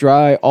suck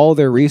dry all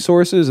their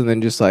resources and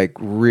then just like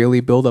really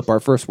build up our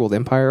first world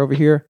empire over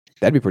here.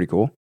 That'd be pretty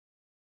cool.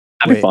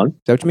 That'd be Wait. fun. Is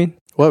that what you mean?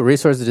 What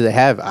resources do they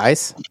have?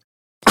 Ice?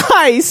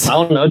 Ice, I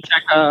don't know.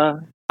 Check.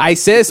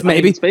 ISIS, I mean,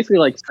 maybe. it's basically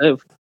like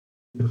Civ.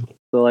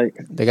 So like,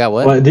 They got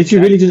what? Well, did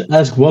you really just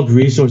ask what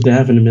resource they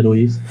have in the Middle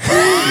East?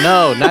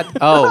 No, not.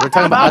 Oh, we're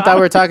talking about. I thought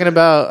we were talking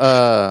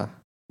about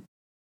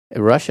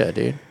Russia,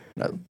 dude.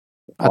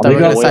 I thought we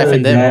were gonna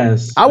siphon them.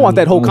 gas I want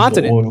that whole and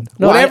continent. oil.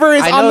 No, Whatever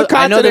is I on know, the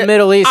continent. I know the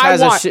Middle East I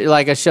has want.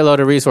 like a shitload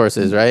of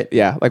resources, right?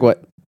 Yeah, like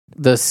what?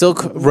 The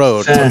Silk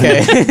Road. Sand.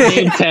 Okay.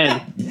 Game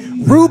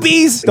 10.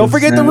 Rubies. Don't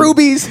forget the Sand.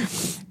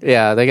 rubies.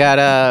 Yeah, they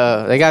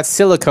got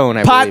silicone.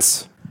 I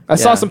Pots. I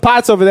saw Yeah. some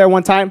pots over there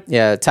one time. believe.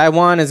 Yeah,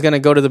 Taiwan is gonna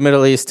go to the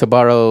Middle East to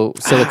borrow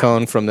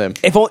silicone from them.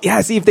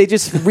 See if they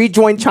just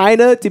rejoin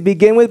China to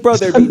begin with, bro,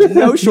 there'd be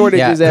no Yeah,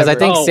 shortages because I ever.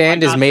 think Oh,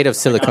 sand I is got made it. of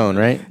silicone,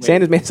 right?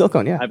 Sand is made of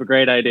silicone. Yeah. I have a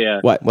great idea.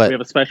 What? What? We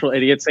have a special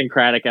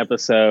Idiosyncratic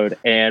episode,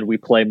 and we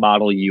play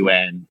Model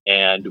UN,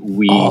 and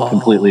we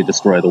completely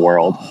destroy the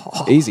world.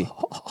 Easy.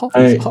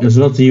 Hey, it's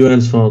not the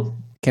UN's fault.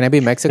 Can I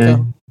be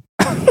Mexico?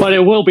 But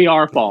it will be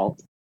our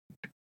fault.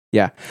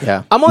 Yeah.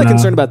 Yeah. I'm only No.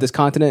 concerned about this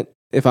continent,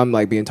 if I'm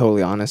like being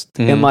totally honest.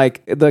 Mhm. And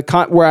like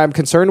where I'm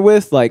concerned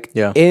with, like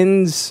Yeah.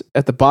 ends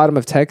at the bottom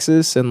of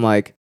Texas and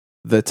like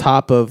the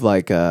top of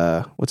like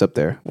what's up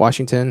there?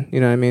 Washington, you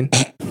know what I mean?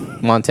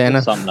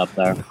 Montana. Something up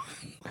there.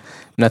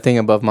 Nothing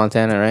above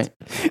Montana, right?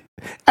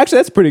 Actually,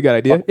 that's a pretty good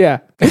idea. Yeah.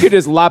 You could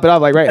just lop it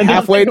off like right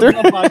halfway through.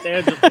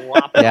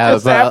 Yeah,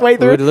 Just but halfway we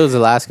through. would lose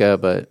Alaska,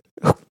 but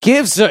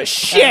Gives a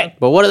shit.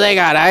 but what do they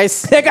got?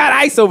 Ice. They got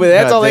ice over there.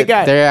 That's No, all they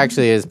got. There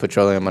actually is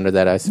petroleum under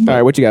that ice. All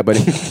right, what you got, buddy?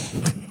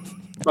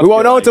 We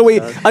won't know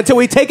until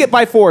we take it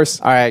by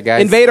force. All right,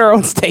 guys. Invade our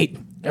own state.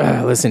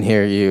 Listen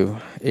here, you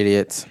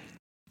idiots.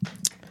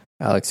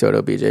 Alex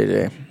Soto,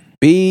 BJJ.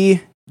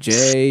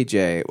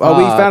 BJJ. Oh,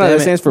 we Aw, found out damn that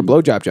it. stands for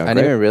blowjob junk, I didn't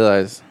right? even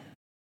realize,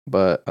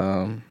 but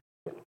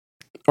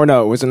Or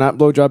no, was it not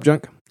blowjob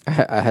junk?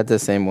 I had the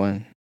same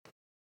one.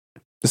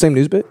 The same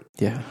news bit?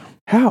 Yeah,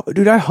 How?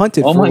 Dude, I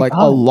hunted Oh for my like a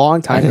God. long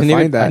I time to didn't,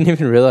 find even, I that. didn't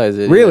even realize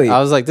it. Really? I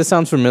was like, this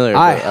sounds familiar.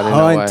 I but I didn't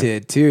know why.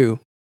 hunted too.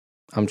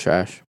 I'm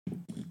trash.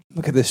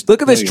 Look at this.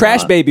 Look at this No, you're trash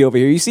not. baby over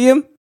here. You see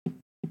him?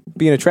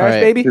 Being a trash All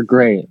right. baby? You're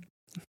great.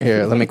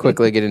 Here, let me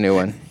quickly get a new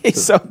one.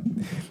 He's so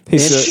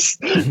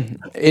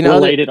In other,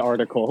 Related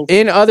articles.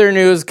 in other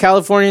news,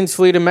 Californians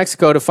flee to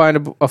Mexico to find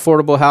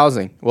affordable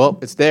housing. Well,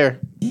 it's there.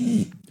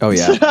 Oh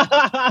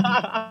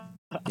yeah.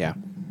 Yeah.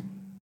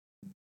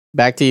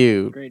 Back to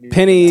you Great news.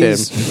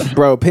 Pennies,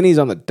 bro, pennies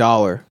on the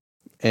dollar.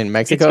 in It's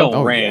Mexico. going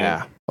Oh rain.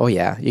 yeah. Oh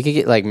yeah, you could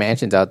get like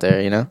mansions out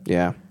there, you know,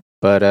 Yeah.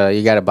 but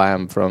you got to buy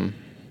them from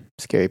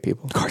scary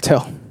people.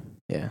 Cartel.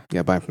 Yeah,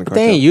 Yeah, buy 'em from the but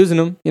they cartel. ain't using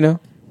them, you know.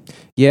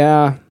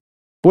 Yeah.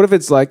 What if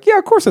it's like, yeah,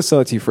 of course I sell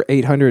it to you for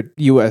 $800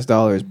 US,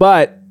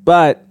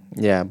 but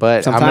Yeah, but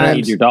I'm Sometimes- gonna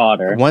Need your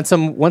daughter. once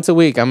a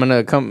week. I'm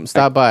gonna come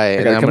stop by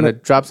and gotta I'm come gonna to-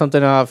 drop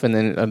something off, and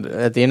then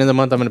at the end of the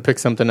month, I'm gonna pick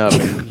something up.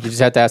 And you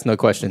just have to ask no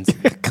questions.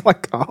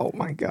 like, oh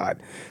my god,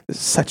 this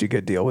is such a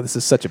good deal. This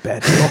is such a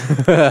bad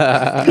deal.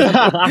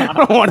 I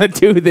don't want to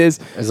do this.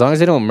 As long as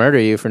they don't murder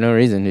you for no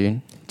reason,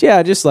 dude.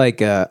 Yeah, just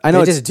like I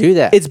know They it's, just do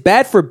that. it's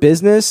bad for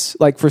business,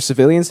 like for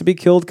civilians to be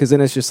killed, because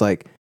then it's just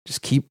like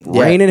just keep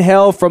Yeah. raining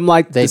hell from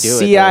like They the do it,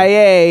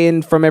 CIA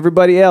and from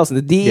everybody else and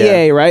the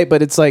DEA, right?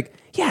 But it's like,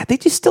 yeah, they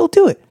just still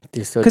do it.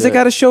 Because they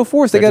got to show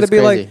force. They got to be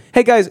like,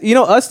 hey guys, you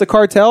know us, the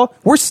cartel,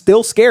 we're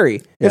still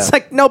scary. Yeah. It's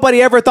like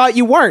nobody ever thought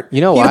you weren't. You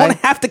know why? You don't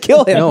have to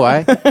kill him. You know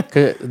why?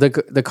 'Cause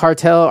the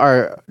cartel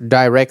are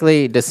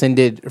directly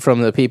descended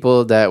from the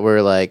people that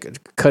were like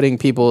cutting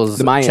people's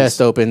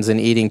chest opens and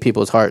eating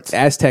people's hearts. The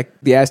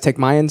Aztec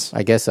Mayans?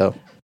 I guess so.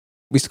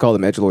 We used to call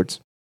them edgelords.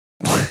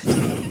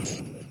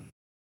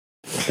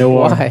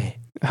 Why?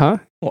 Huh?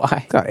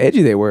 Why? God,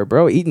 edgy they were,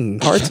 bro. Eating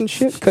hearts and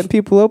shit, cutting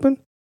people open.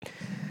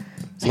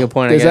 That's a good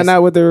point. Is that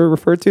not what they're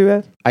referred to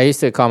as? I used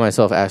to call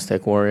myself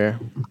Aztec Warrior.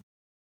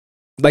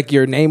 Like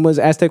your name was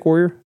Aztec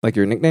Warrior? Like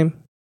your nickname?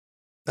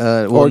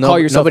 Or call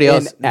yourself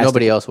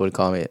nobody else would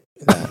call me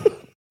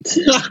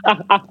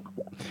that.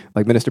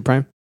 Like Minister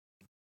Prime?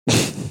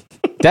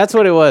 That's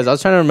what it was. I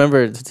was trying to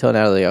remember to tell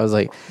Natalie. I was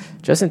like,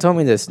 Justin told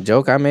me this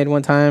joke I made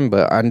one time,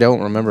 but I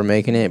don't remember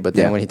making it. But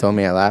then when he told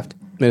me, I laughed.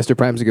 Minister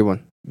Prime's a good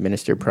one.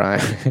 Minister Prime.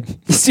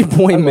 It's your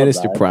boy,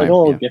 Minister Prime. Like a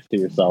little gift to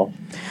yourself.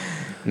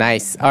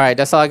 Nice. All right,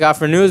 that's all I got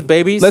for news,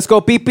 babies. Let's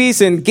go,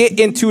 peepees, and get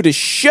into the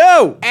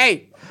show.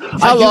 Hey.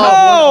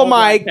 Oh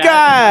my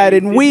God!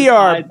 And we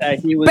are that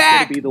he was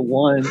back. Gonna be the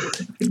one.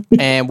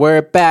 And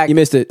we're back. You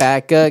missed it.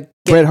 Back again.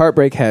 Red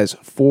Heartbreak has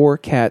 4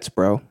 cats,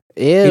 bro.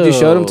 Ew. He just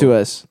showed them to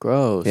us.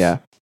 Gross. Yeah.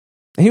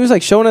 And he was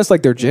like showing us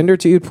like their gender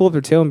too. He'd pull up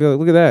their tail and be like,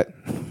 "Look at that."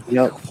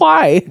 Yep.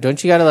 Why?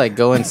 Don't you gotta like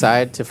go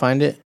inside to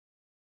find it?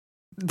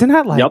 They're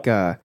not like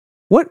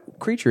what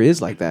creature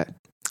is like that?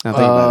 Now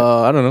think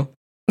about I don't know.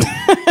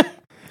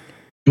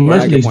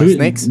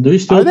 Snakes? Do you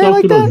still talk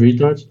like to those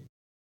retards?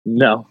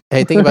 No.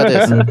 Hey, think about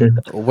this. Okay.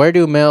 Where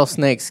do male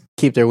snakes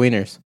keep their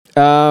wieners?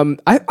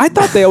 it. I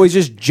thought they always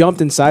just jumped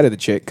inside of the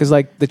chick because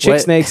like the chick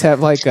snakes have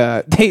like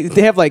they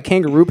have like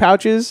kangaroo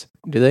pouches.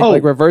 Do they?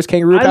 Like reverse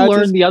kangaroo pouches? I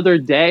learned the other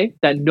day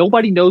that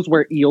nobody knows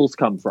where eels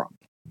come from.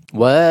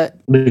 What?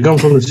 They come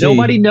from the sea.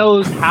 Nobody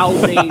knows how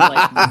they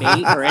like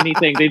mate or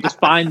anything. They just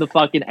find the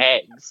fucking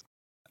eggs.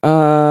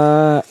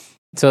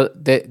 So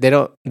they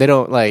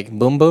don't like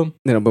boom boom?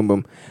 They don't boom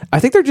boom. I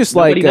think they're just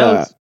Nobody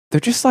knows. they're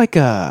just like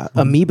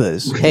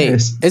amoebas. Hey,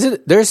 Yes.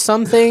 there's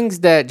some things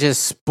that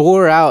just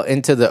spore out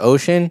into the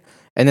ocean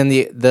and then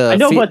the I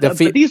know, but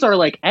these are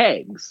like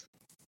eggs.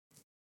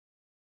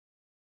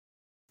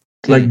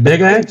 Like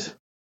big eggs?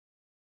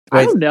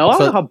 I don't know. I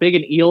don't know how big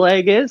an eel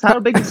egg is. How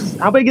big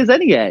is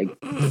any egg?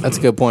 That's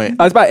a good point.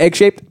 It's about egg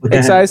shaped,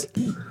 egg size.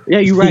 Yeah,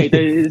 you're right.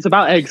 It's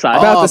about egg size.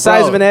 About the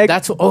size of an egg.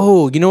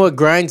 You know what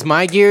grinds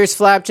my gears,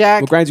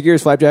 Flapjack? What grinds your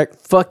gears, Flapjack?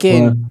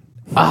 Fucking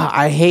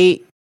I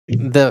hate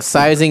the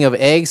sizing of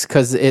eggs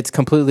because it's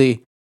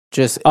completely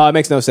just It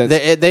makes no sense.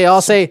 they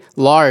all say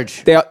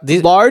large.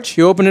 Large?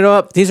 You open it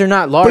up, these are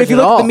not large. But if you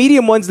look at the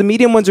medium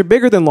ones are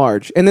bigger than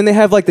large. And then they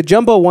have like the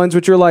jumbo ones,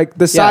 which are like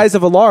the size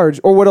of a large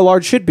or what a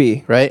large should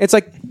be. Right. It's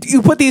like,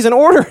 you put these in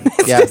order.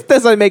 It just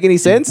doesn't make any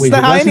sense. Wait,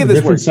 That's not how any of this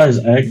different works. size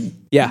egg?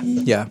 Yeah.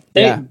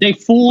 They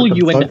fool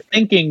you into fuck?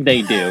 thinking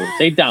they do.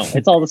 They don't.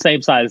 It's all the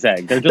same size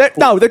egg. They're just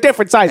They're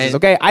different sizes,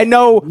 okay? I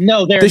know.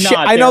 no, they're the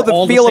not. I know They're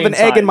all the feel of same an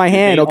egg in my size.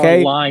 hand, They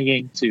okay? are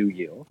lying to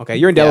you. Okay,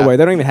 you're in Delaware.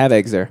 They don't even have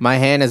eggs there. My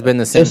hand has been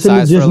the same Justin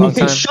size for a just long needs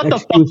time. Shut the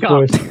Excuse fuck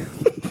for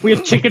up. it. We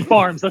have chicken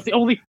farms. That's the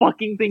only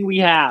fucking thing we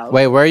have.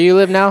 Wait, where you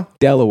live now?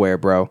 Delaware,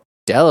 bro.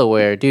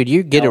 Delaware, dude.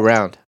 You get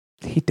around.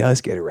 He does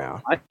get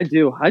around. I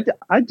do.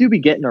 I do be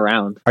getting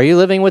around. Are you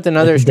living with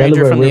another Like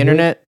stranger Delaware from the River?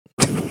 internet?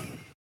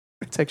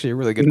 It's actually a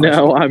really good question.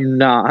 No, I'm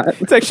not.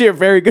 It's actually a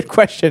very good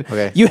question.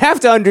 Okay. You have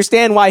to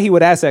understand why he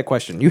would ask that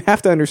question. You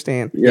have to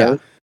understand. Yeah.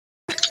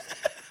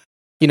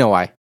 You know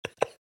why?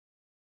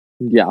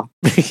 Yeah.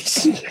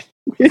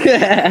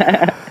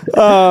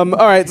 All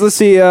right, let's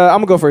see. I'm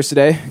gonna go first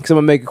today because I'm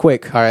gonna make it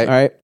quick. All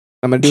right.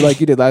 I'm gonna do like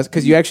you did last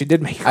because you actually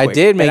did make it I quick.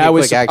 did make And it I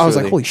was, quick, I was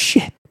like, actually. holy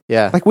shit!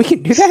 Yeah. Like we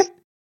can do that.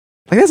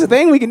 Like that's the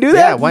thing. We can do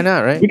that. Yeah, why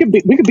not, right? we could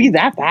be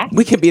that fast.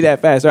 We can be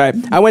that fast. All right.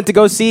 I went to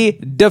go see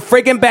The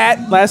Friggin'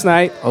 Bat last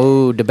night.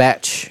 Oh, the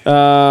batch.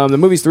 The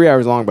movie's 3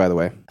 hours long, by the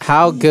way.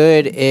 How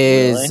good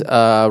is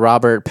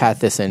Robert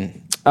Pattinson?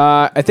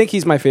 I think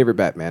he's my favorite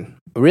Batman.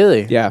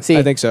 Really? Yeah, See,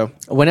 I think so.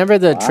 whenever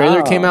the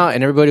trailer came out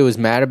and everybody was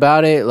mad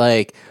about it,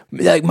 like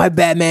my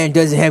Batman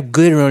doesn't have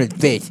glitter on his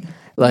face.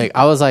 Like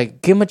I was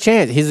like, give him a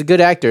chance. He's a good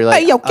actor.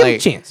 Like, Hey, yo, give him a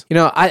chance. You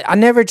know, I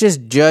never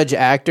just judge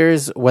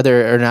actors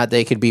whether or not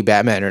they could be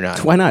Batman or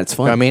not. Why not? It's You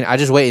fun. know what I mean, I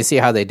just wait and see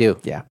how they do.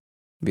 Yeah.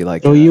 Be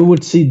like, So you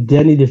would see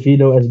Danny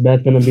DeVito as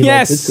Batman and be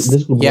Yes! like,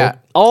 this could Yeah, work.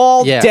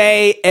 all Yeah.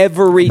 day,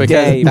 every because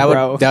day, that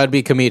bro. would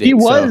be comedic. He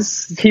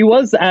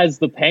was as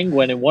the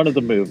Penguin in one of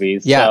the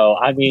movies. Yeah. So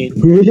I mean,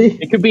 Really?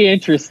 it could be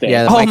interesting.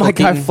 Yeah, Oh Michael my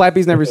god, Keaton.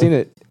 Flappy's never seen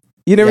it.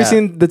 You never Yeah.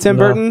 seen the Tim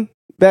No. Burton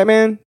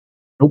Batman?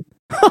 Nope.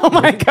 Oh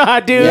my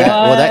god, dude! Yeah,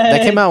 well,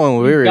 that came out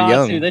when we were Got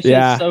young. to. That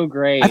Yeah. shit's so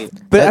great.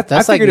 But That's I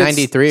like figured it's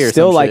 93 or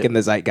still some like shit. in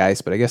the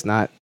zeitgeist, but I guess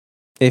not.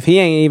 If he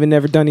ain't even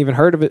never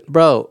heard of it,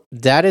 Bro,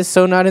 that is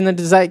so not in the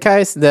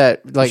zeitgeist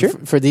that like Sure.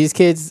 for these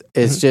kids,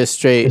 it's just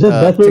straight. Is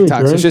that Batman TikToks.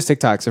 Returns? It's just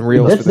TikToks and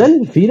reels. That's for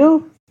them. Danny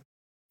DeVito?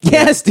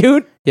 Yes,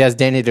 dude. Yes,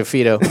 Danny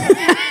DeVito.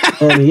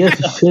 And he has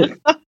a shit.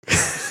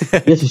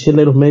 He has a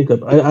shitload of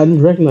makeup. I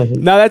didn't recognize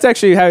him. No, that's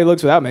actually how he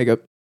looks without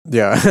makeup.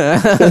 Yeah,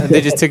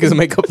 they just took his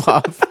makeup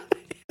off.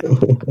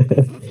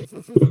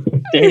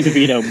 Danny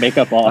DeVito,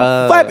 makeup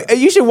off. But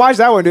you should watch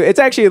that one, dude. It's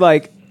actually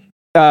like,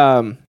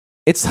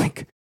 it's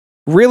like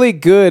really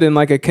good in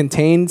like a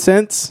contained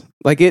sense.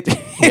 Like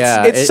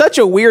it's such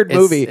a weird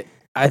movie.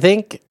 I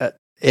think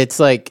it's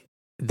like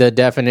the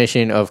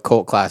definition of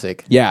cult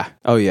classic. Yeah.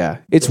 Oh yeah.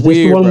 It's Is weird.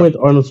 this the one bro. with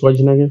Arnold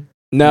Schwarzenegger?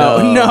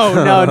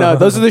 No.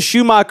 Those are the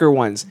Schumacher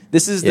ones.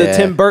 This is the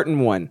Tim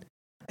Burton one.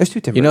 There's two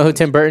Tim. You know who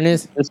Tim Burton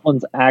is? This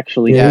one's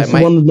actually Yeah, it's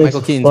the one that makes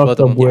Michael Keaton's both fucked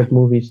of up them. weird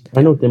movies.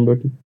 I know Tim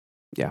Burton.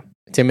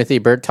 Timothy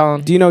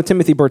Burton. Do you know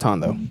Timothy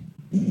Burton though?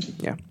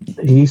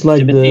 He's like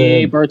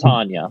Timothy the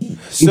Bertagna.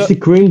 he's the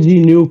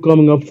cringy new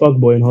coming up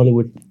fuckboy in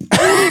Hollywood.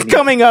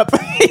 Coming up.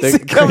 He's The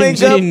coming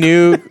cringy up.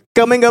 new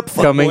Coming up.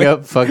 coming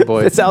up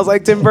fuckboy. It sounds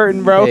like Tim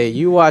Burton, bro. Hey,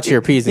 you watch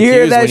your P's and You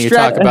hear Q's that when you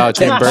talk about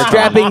Tim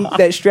Burton.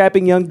 that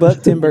strapping young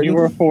buck, Tim When you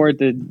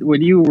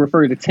Burton.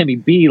 refer to Timmy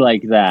B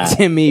like that,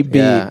 Timmy B.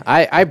 Yeah,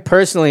 I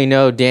personally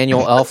know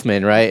Daniel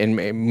Elfman, right? And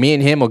me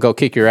and him will go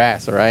kick your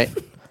ass, all right?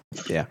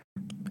 Yeah.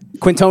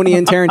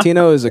 Quintonian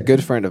Tarantino is a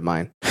good friend of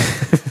mine.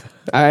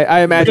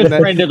 I imagine good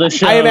that. friend of the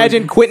show. I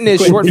imagine Quentin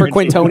is short for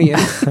Quintonian.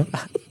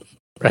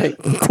 Right?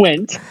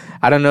 Quint.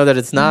 I don't know that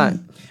it's not.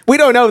 We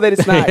don't know that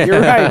it's not.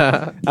 You're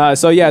right.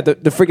 So yeah, the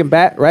freaking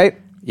bat, right?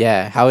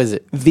 Yeah, how is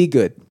it? The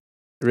good.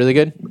 Really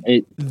good?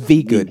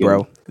 The good,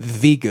 bro.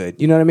 The good.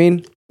 You know what I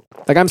mean?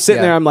 Like I'm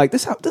sitting Yeah. there, I'm like,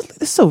 this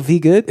is so V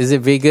good. Is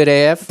it V good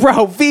AF?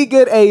 Bro, V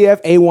good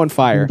AF A1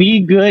 fire.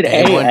 Be good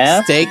A1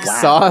 AF. steak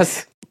Wow.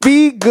 sauce.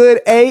 V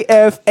good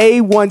AF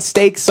A1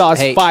 steak sauce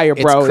Hey, fire,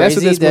 bro. It's That's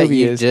what crazy this that movie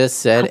you is. just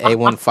said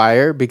A1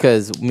 fire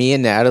because me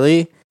and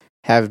Natalie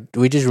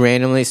we just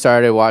randomly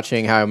started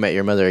watching How I Met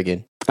Your Mother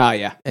again. Oh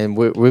yeah. And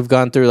we've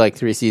gone through like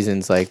 3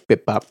 seasons, like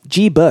bip bop.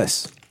 G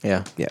bus.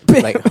 Yeah. Yeah.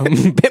 Like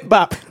Bip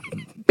bop.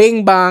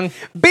 bing bong.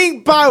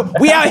 Bing bong.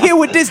 We out here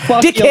with this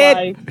Fuck your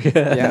dickhead. life.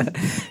 Yeah.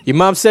 Your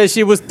mom said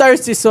she was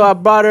thirsty, so I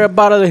brought her a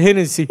bottle of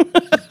Hennessy.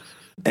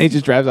 And he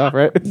just drives off,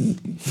 right?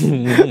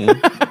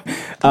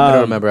 I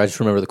don't remember. I just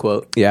remember the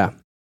quote. Yeah.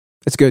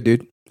 It's good,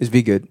 dude. It's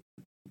be good.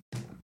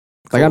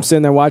 Like Cool. I'm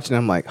sitting there watching,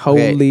 I'm like,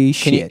 holy Okay,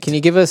 shit. Can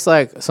you give us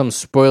like some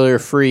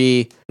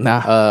spoiler-free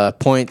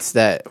points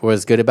that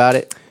was good about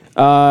it?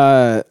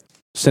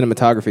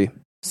 Cinematography.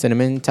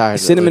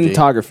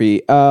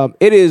 Cinematography.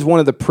 It is one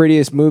of the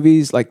prettiest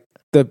movies, like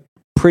the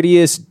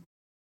prettiest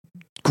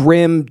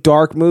grim,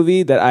 dark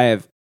movie that I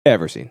have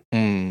ever seen.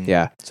 Mm.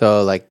 Yeah.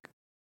 So like,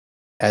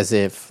 as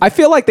if I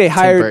feel like they Tim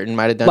hired Burton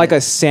might have done like it.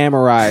 a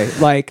samurai,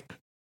 like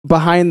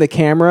behind the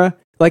camera.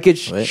 Like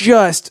it's What?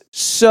 just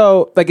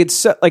so, like it's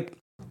so, like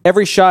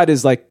every shot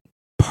is like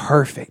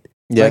perfect.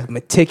 Yeah. Like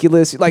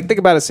meticulous. Like think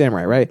about a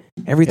samurai, right?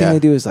 Everything Yeah. they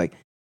do is like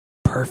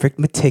perfect,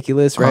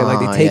 meticulous, right? Like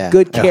Oh, they take yeah.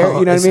 good care.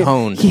 You know what It's I mean?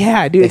 honed.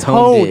 Yeah, dude, They it's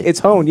honed honed. it. It's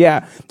honed.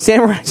 Yeah,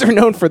 samurais are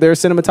known for their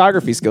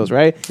cinematography skills,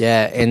 right?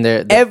 Yeah, and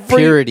the Every-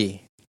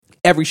 purity.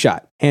 Every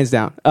shot, hands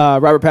down.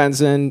 Robert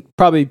Pattinson,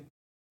 probably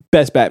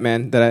best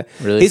Batman that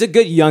I. Really? He's a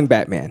good young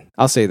Batman.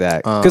 I'll say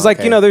that Oh, because, like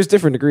okay. you know, there's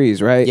different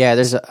degrees, right? Yeah,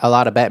 there's a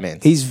lot of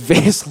Batmans.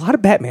 There's a lot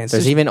of Batmans.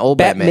 There's even old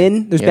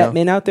Batman. There's you know?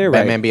 Batman out there, right?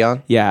 Batman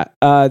Beyond. Yeah.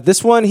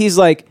 This one, he's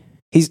like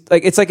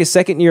it's like his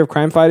second year of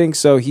crime fighting,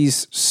 so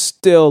he's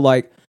still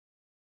like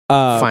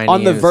Finding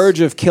on the his-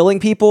 verge of killing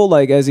people,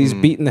 like as he's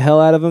beating the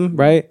hell out of them,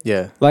 right?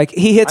 Yeah. Like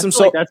he hits I him feel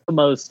so. like that's the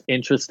most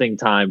interesting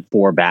time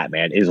for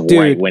Batman is Dude.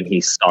 right when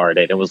he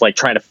started. It was like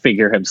trying to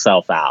figure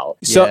himself out.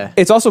 So Yeah.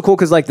 it's also cool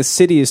because like the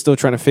city is still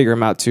trying to figure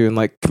him out too, and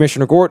like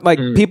Commissioner Gordon, like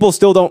people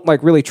still don't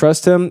like really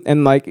trust him,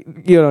 and like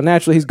you know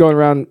naturally he's going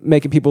around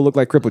making people look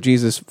like crippled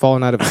Jesus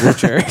falling out of his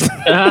wheelchair.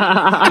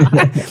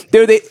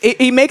 Dude,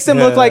 he makes them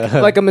look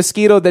like a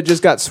mosquito that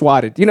just got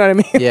swatted. You know what I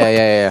mean?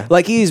 Yeah.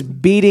 Like he's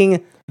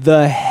beating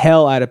the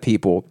hell out of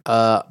people.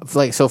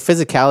 Like so,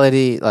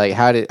 physicality. Like,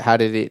 how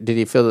did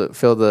he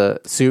feel the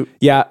suit?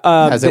 Yeah,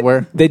 As it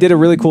were. They did a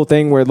really cool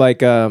thing where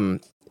like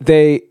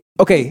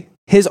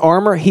his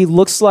armor, he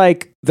looks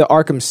like the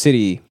Arkham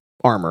City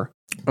armor.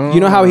 You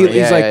know how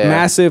he's like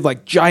massive,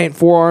 like giant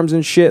forearms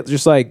and shit,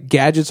 just like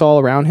gadgets all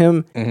around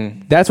him.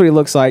 Mm-hmm. That's what he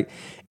looks like.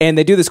 And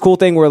they do this cool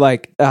thing where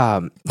like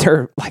there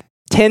are like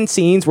 10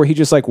 scenes where he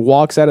just like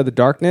walks out of the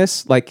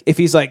darkness. Like if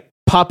he's like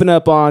popping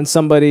up on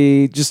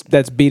somebody just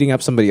that's beating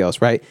up somebody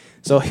else, right?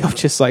 So he'll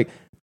just like,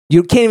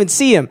 you can't even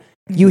see him.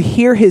 You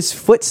hear his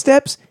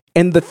footsteps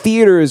and the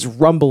theater is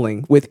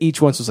rumbling with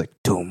each one. So it's like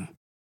doom,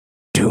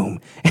 doom.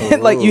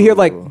 And like you hear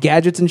like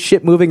gadgets and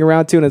shit moving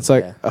around too. And it's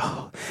like,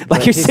 oh, like But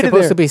you're he's sitting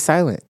supposed there. to be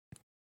silent.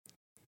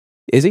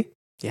 Is he?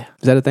 Yeah.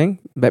 Is that a thing?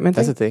 Batman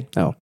That's thing? the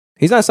thing. Oh.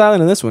 He's not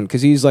silent in this one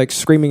because he's like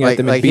screaming at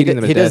them and beating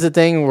them to he does death. the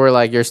thing where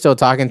like you're still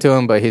talking to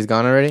him, but he's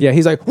gone already. Yeah,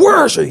 he's like,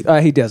 where is she?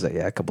 He does it,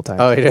 yeah, a couple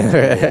times. Oh, he does.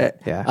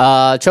 Yeah.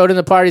 Chode in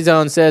the party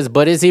zone says,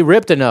 but is he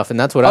ripped enough? And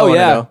that's what I want to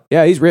yeah. know.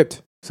 Yeah, he's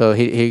ripped. So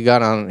he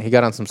got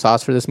on some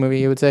sauce for this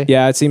movie. You would say?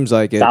 Yeah, it seems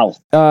like it. South.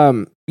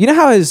 You know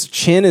how his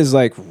chin is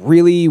like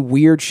really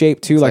weird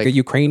shaped too, like a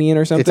Ukrainian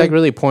or something? It's like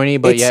really pointy,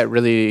 but yet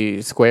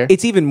really square.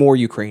 It's even more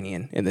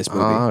Ukrainian in this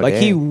movie. Oh, like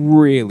he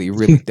really,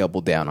 really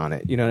doubled down on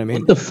it. You know what I mean?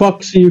 What the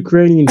fuck's a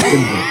Ukrainian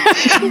symbol?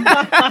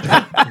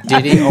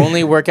 Did he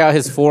only work out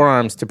his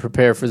forearms to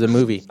prepare for the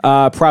movie?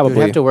 Probably. He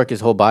would have to work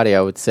his whole body,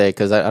 I would say,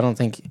 because I don't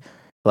think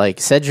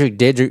like Cedric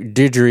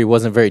Diggory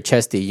wasn't very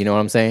chesty. You know what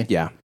I'm saying?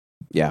 Yeah.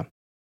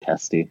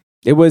 Testy.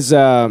 It was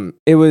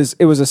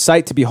a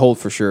sight to behold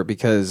for sure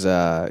because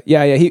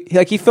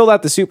he filled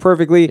out the suit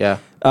perfectly. Yeah.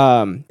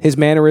 His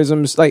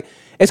mannerisms, like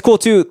it's cool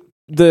too.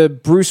 The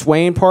Bruce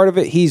Wayne part of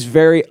it, he's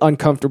very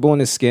uncomfortable in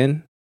his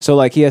skin. So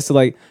like he has to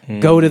like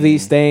go to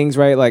these things,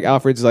 right? Like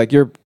Alfred's like,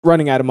 you're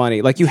running out of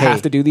money. Like you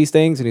have to do these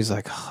things, and he's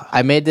like, oh.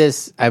 I made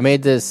this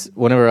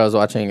whenever I was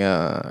watching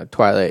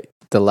Twilight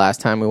the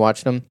last time we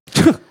watched them.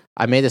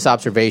 I made this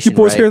observation. You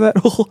boys right? hear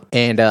that?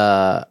 And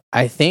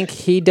I think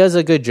he does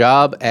a good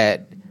job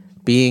at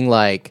being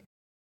like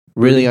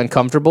really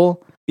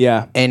uncomfortable.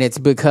 Yeah. And it's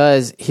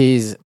because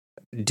he's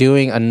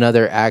doing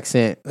another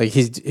accent. Like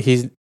he's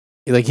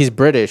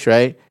British,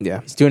 right?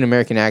 Yeah. He's doing an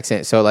American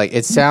accent. So like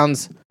it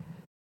sounds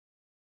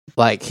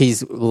like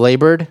he's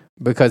labored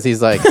because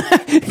he's like,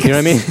 you know what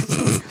I mean?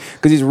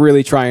 Because he's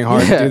really trying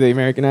hard to do the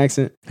American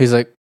accent. He's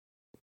like,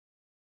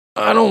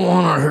 I don't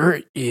want to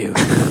hurt you.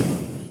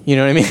 You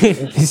know what I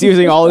mean? He's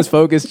using all his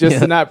focus just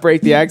to not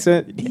break the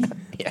accent.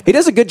 Yeah. He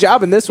does a good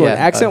job in this one, Yeah.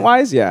 accent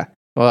wise. Yeah.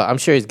 Well, I'm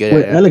sure he's good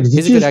Wait, at it. Alex,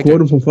 He's did you a good just actor.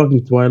 quote him from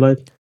fucking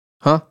Twilight?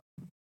 Huh?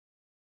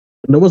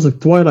 There was a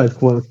Twilight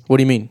quote. What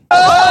do you mean?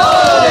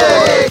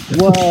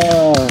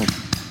 Whoa.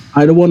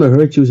 I don't want to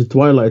hurt you is a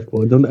Twilight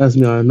quote. Don't ask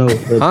me how I know.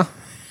 But Huh?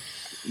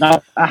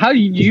 Now, how did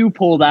you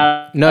pull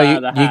that? No, out you-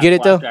 of the you hat, get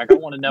it, though? Blackjack? I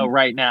want to know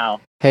right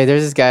now. Hey,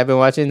 there's this guy I've been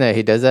watching that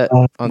he does that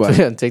on What?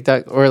 Twitter, on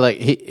TikTok, or like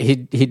he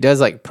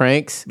does like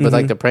pranks, but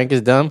like the prank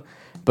is dumb,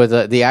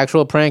 but the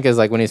actual prank is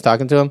like when he's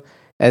talking to him,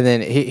 and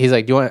then he's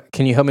like,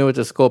 can you help me with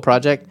the school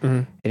project?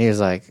 And he was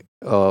like,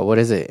 oh, what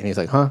is it? And he's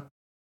like, huh?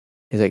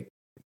 He's like,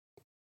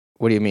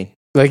 what do you mean?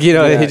 Like, you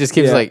know, Yeah, he just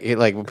keeps yeah.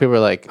 like people are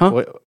like,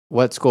 Huh?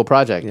 what school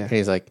project? Yeah. And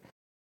he's like,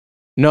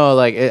 no,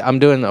 like I'm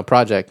doing a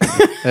project.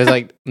 And it's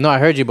like, no, I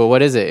heard you, but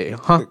what is it?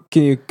 Huh?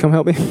 Can you come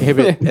help me? He'd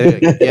be,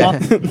 yeah,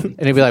 and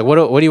he'd be like, "What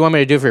do you want me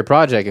to do for your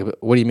project?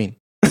 What do you mean?"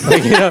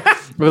 Like, you know,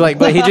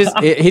 but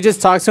he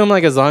just talks to him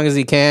like as long as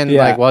he can,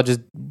 Yeah. like while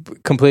just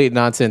complete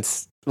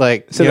nonsense.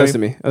 Like, Send you know those what I to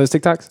mean? me. Are those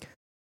TikToks?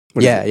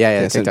 What Yeah, is it?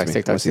 yeah, send it to TikToks,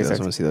 me. I wanna TikToks, see those. I TikToks.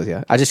 want to see those.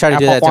 Yeah. I just tried to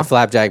do that to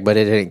Flapjack, but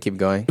it didn't keep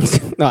going.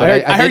 No, I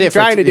heard you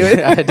trying to do it.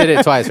 I did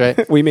it twice, right?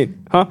 What do you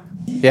mean? Huh?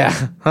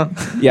 Yeah, huh?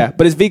 Yeah,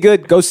 but it's Be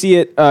Good. Go see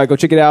it. Go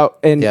check it out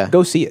and Yeah.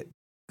 go see it.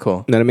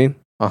 Cool. You know what I mean?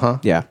 Uh huh.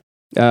 Yeah.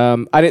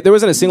 There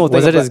wasn't a single thing.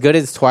 Was it as good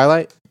as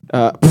Twilight?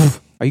 Are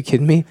you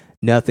kidding me?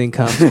 Nothing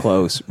comes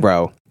close,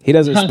 bro. He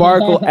doesn't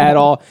sparkle at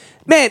all.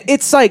 Man,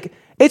 it's like,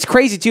 it's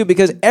crazy too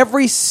because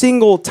every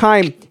single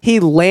time he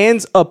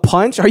lands a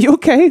punch, are you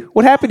okay?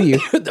 What happened to you?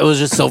 That was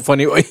just so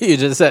funny what you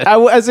just said. I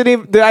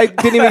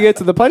didn't even get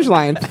to the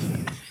punchline.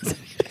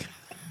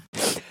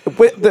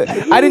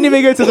 I didn't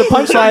even get to the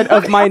punchline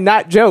of my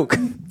not joke.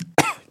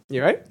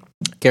 You right?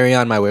 Carry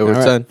on, my wayward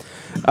All son.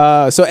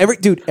 right. So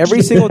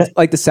every single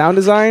like the sound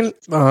design,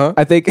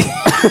 I think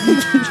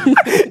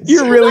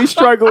you're really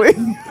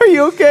struggling. Are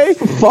you okay?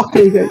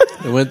 fucking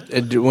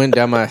It went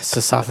down my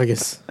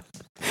esophagus.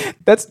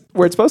 That's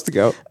where it's supposed to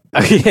go.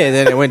 Okay,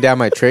 then it went down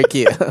my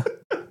trachea.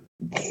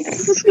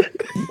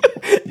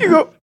 You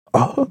go.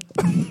 Oh,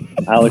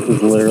 Alex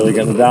is literally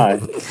gonna die.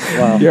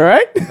 Wow. you all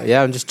right?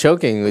 Yeah, I'm just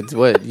choking. It's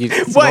what?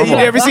 It's What? You normal.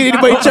 never seen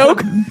anybody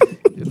choke?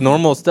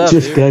 Normal stuff.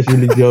 just dude.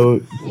 casually go.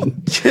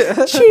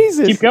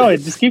 Jesus. Keep going.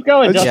 Just keep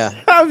going. Just,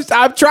 Yeah.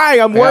 I'm trying.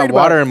 I'm I worried got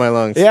water about in my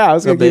lungs. Yeah, I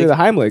was Real going to give you big.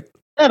 the Heimlich.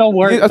 Yeah, don't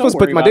worry. I'm supposed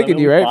to put my dick in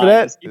you, right? For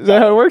that? Is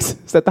that how it works?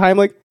 Is that the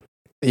Heimlich?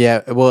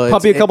 Yeah, well,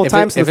 Pump you a couple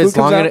times so If the it's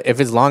fluid comes long, out? if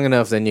it's long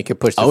enough, then you can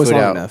push the Oh, it's food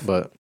long out. enough.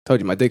 But Told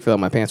you, my dick fell out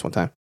my pants one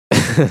time.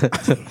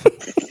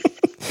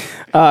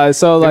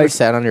 So, you ever like,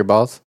 sat on your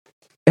balls?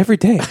 every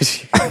day.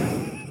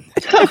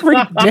 Every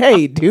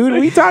day, dude.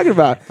 What are you talking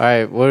about? All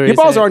right, what were Your you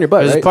balls saying? are on your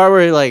butt, There's right? a part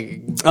where he,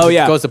 like, Oh,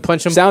 yeah. goes to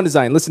punch him. Sound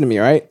design. Listen to me,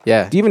 all right?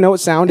 Yeah. Do you even know what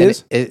sound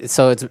And is?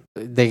 so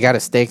they got a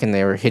steak and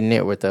they were hitting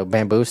it with a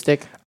bamboo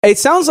stick. It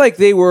sounds like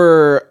they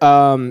were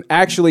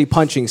actually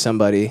punching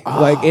somebody,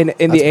 like in the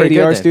that's pretty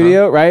good ADR then,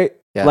 studio, right?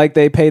 Yeah. Like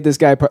they paid this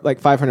guy like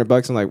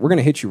 $500 and like we're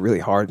gonna hit you really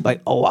hard,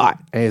 like a lot.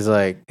 And he's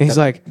like, And he's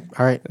like,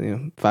 all right. you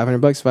know,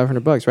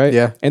 $500, right?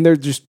 Yeah. And they're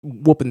just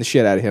whooping the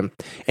shit out of him.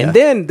 And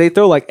then they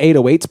throw like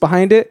 808s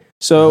behind it.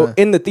 So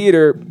in the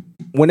theater,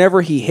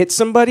 whenever he hits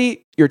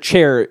somebody, your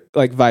chair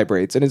like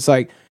vibrates, and it's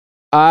like,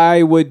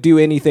 I would do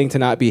anything to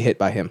not be hit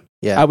by him.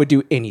 Yeah. I would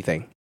do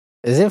anything.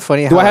 Isn't it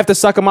funny? Do I have to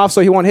suck him off so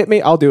he won't hit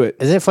me? I'll do it.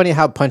 Isn't it funny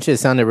how punches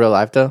sound in real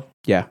life though?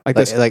 Yeah, like Like,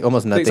 this. like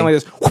almost They nothing. sound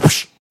like this.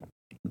 Whoosh.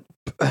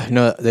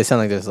 No, they sound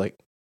like this. Like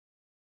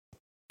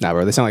Nah,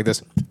 bro. They sound like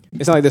this.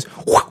 They sound like this.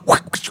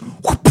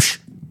 Whoosh.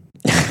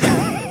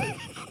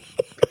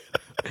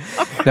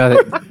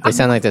 no, they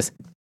sound like this.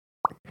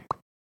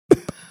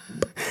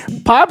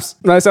 Pops?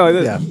 No, they sound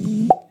like this.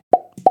 Yeah.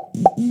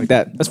 like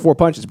that. That's 4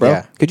 punches, bro.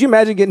 Yeah. Could you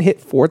imagine getting hit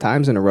 4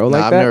 times in a row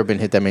like I've that? never been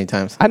hit that many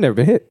times. I've never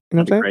been hit. You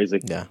know what I'm saying? Crazy.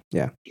 Yeah.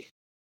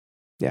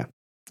 Yeah.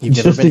 You've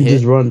never been Justin hit?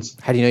 just runs.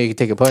 How do you know you can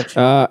take a punch?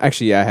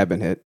 Actually, yeah, I have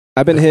been hit.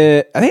 I've been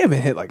hit. I think I've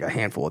been hit like a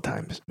handful of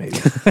times, maybe.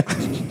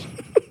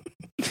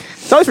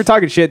 It's always for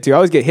talking shit too. I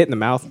always get hit in the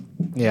mouth.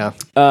 Yeah.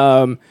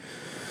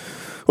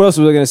 What else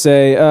was I gonna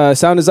say?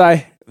 Sound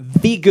design,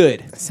 the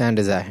good. Sound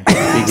design. Be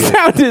good.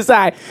 Sound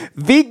design,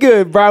 the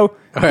good, bro. All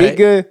The right.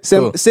 good.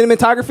 Cool.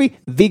 Cinematography,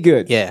 the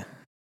good. Yeah.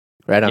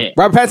 Right on. Yeah.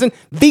 Robert Pattinson,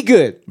 the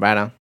good.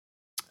 Right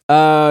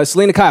on.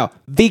 Selena Kyle,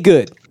 the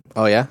good.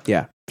 Oh, yeah?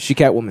 Yeah, she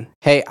Catwoman.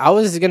 Hey, I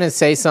was going to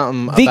say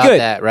something The about good.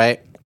 that, right?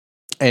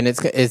 And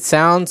it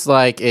sounds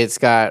like it's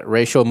got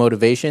racial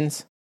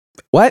motivations,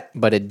 What?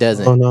 but it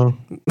doesn't. Oh no.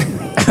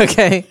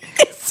 Okay.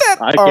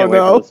 I can't wait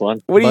for this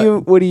one.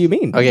 What do you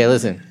mean? Okay,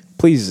 listen.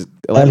 Please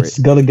elaborate. That's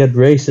gonna get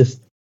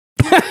racist.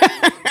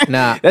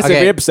 Nah. That's okay.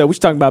 every episode. We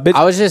should talk about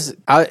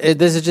bitch.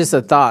 This is just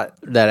a thought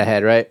that I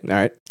had, right? All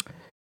right.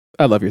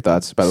 I love your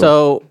thoughts. By the way.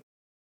 So,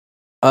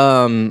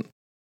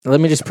 let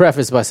me just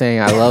preface by saying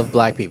I love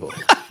black people.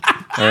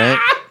 All right?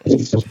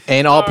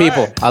 And all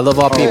people. I love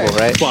all people,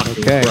 right?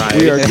 Fucking Okay, right.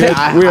 we are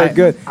good. We are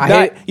good. I Nah,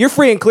 hate- you're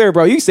free and clear,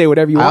 bro. You can say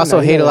whatever you I want. also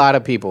now. hate Yeah. a lot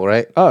of people,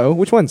 right? Oh,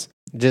 which ones?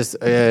 Just,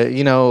 I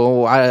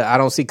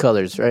don't see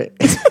colors, right?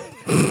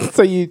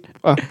 So you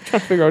trying to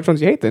figure out which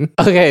ones you hate then.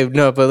 Okay,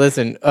 no, but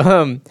listen.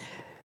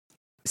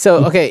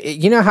 So, okay,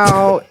 you know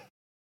how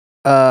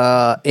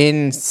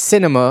in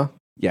cinema,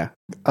 Yeah.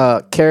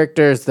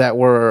 characters that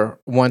were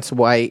once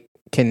white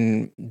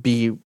can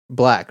be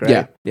black, right?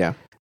 Yeah. Yeah.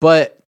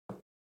 But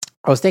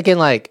I was thinking,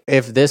 like,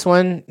 if this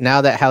one,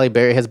 now that Halle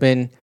Berry has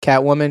been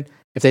Catwoman,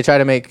 if they try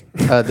to make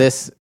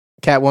this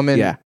Catwoman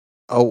Yeah.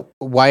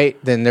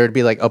 white, then there would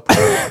be like a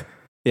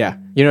Yeah.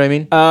 You know what I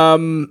mean?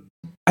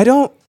 I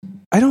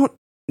don't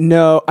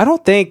know. I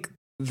don't think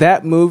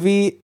that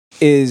movie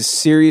is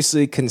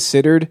seriously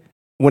considered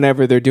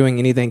whenever they're doing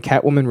anything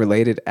Catwoman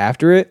related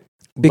after it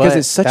because But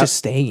it's such a that-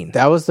 stain.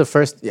 That was the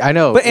first. I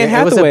know, But Anne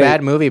it was a Hathaway-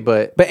 bad movie,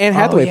 but Anne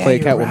Hathaway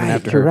played you're Catwoman right.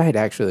 after You're her. right,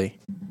 actually.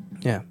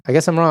 Yeah. I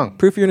guess I'm wrong.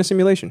 Proof you're in a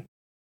simulation.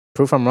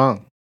 Proof I'm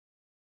wrong.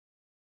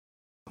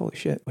 Holy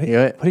shit. Wait, You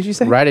know what did you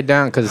say? Write it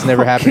down because it's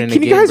never happening Can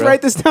again. you guys bro.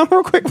 write this down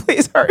real quick,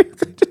 please? Hurry.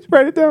 Just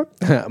write it down.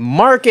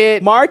 Mark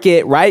it. Mark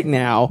it right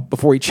now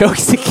before he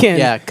chokes again.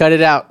 Yeah, cut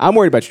it out. I'm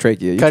worried about your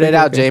trachea. Cut it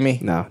out, Jamie.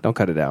 No, don't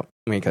cut it out.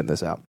 We ain't cutting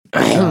this out.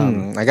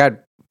 I got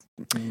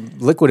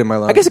liquid in my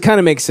lungs. I guess it kind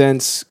of makes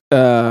sense. You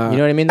know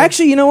what I mean?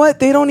 Actually, you know what?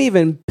 They don't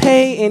even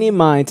pay any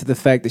mind to the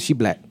fact that she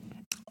black.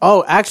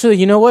 Oh, actually,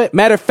 you know what?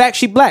 Matter of fact,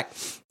 she black.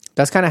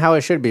 That's kind of how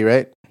it should be,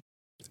 right?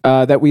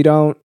 That we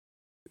don't.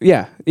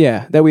 Yeah,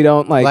 that we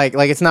don't like.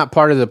 Like it's not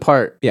part of the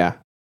part. Yeah.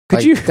 Could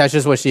Like, you? That's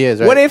just what she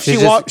is, right? What if she's she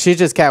just, walked- She's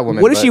just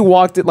Catwoman. What if but- she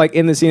walked it like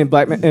in the scene in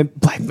Black Man?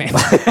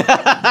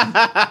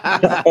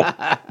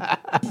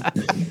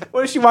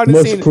 What if she walked in the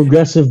Most scene?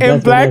 progressive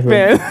and black Black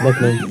man. ever.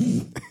 Black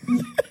man.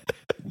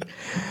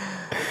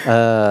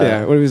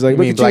 Yeah. What if he's like, you look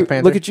mean at Black you,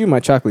 Panther? look at you, my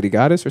chocolatey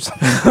goddess, or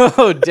something,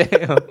 Oh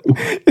damn!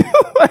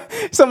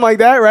 something like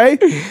that, right?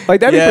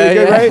 Like that'd be pretty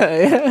good, right?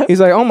 Yeah. He's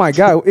like, oh my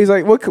god. He's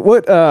like, what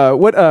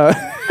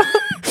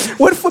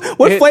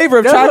flavor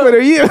of No. chocolate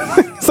are you?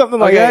 Something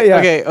like that. Yeah.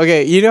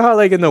 Okay. You know how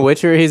like in The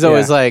Witcher, he's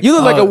always Yeah. like, you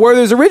look like a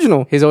Werther's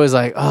original. He's always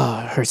like, oh,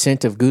 her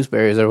scent of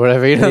gooseberries or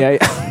whatever. You know.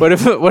 Yeah. What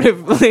if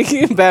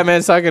like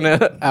Batman's talking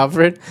to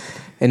Alfred,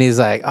 and he's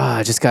like, oh,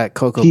 I just got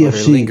cocoa butter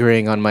TFC.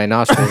 lingering on my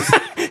nostrils.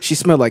 She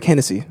smelled like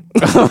Hennessy.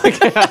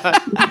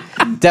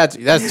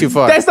 That's too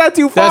far. That's not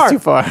too far. That's too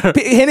far.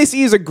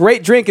 Hennessy is a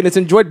great drink and it's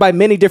enjoyed by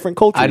many different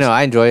cultures. I know.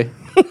 I enjoy.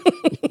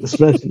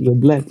 Especially the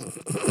black.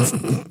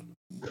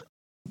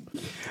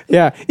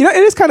 Yeah. You know, it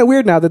is kind of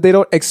weird now that they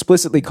don't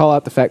explicitly call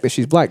out the fact that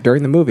she's black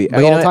during the movie at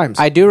you all know, times.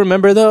 I do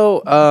remember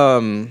though.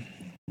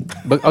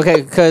 But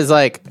okay, because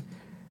like,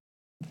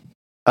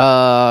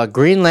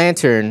 Green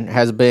Lantern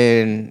has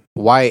been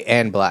white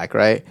and black,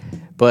 right?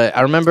 But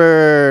I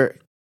remember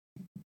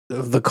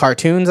the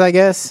cartoons, I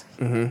guess,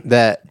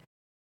 that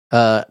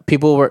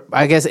people were,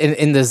 I guess,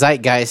 in the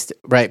zeitgeist,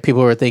 right?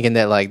 People were thinking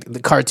that like the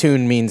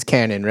cartoon means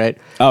canon, right?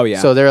 oh, yeah.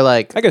 So they're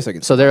like, I guess I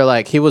can. so they're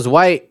like, he was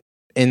white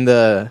in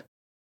the,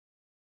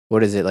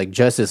 what is it, like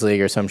Justice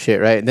League or some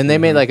shit, right? Then they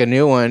made like a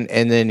new one,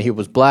 and then he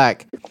was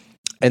black,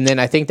 and then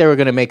I think they were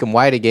gonna make him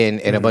white again,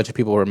 and a bunch of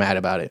people were mad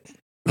about it.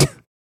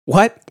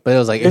 What? But it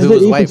was like, Is who there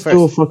was even white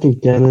still first?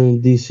 fucking canon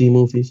in DC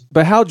movies?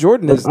 But Hal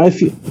Jordan is. I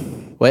feel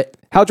What?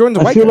 Hal Jordan's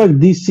a I white feel guy. like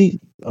DC.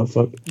 Oh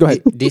fuck. Go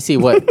ahead. DC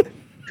what?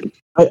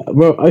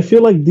 I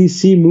feel like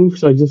DC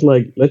movies are just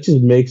like, let's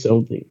just make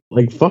something.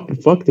 Like fuck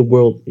the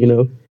world, you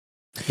know.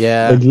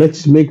 Yeah, Like let's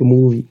just make a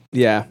movie.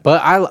 yeah.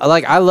 But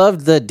I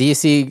loved the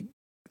DC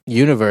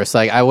universe.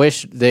 Like I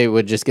wish they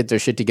would just get their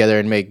shit together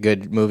and make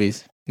good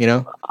movies. You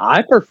know?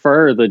 I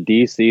prefer the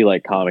DC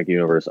like comic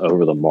universe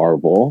over the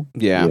Marvel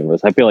Yeah.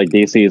 universe. I feel like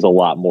DC is a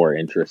lot more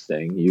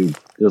interesting.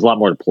 There's a lot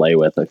more to play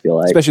with. I feel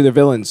like. Especially their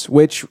villains,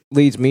 which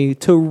leads me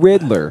to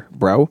Riddler,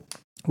 bro.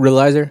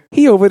 Realizer.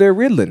 He over there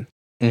riddling.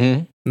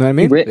 Mm-hmm. Know what I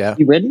mean? Yeah.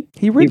 You ridden?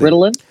 He You riddling.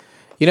 riddling?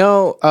 You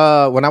know,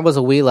 when I was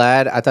a wee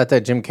lad, I thought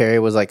that Jim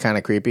Carrey was like kind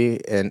of creepy,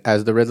 and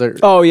as the Riddler.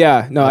 Oh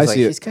yeah, no, I was see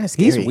like, it. he's kinda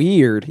scary. He's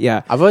weird.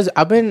 Yeah, I've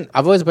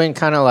always been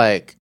kind of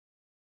like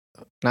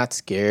not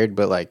scared,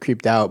 but like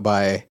creeped out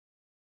by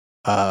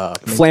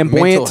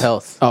Flamboyant? mental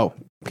health Oh,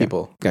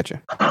 people,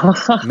 gotcha.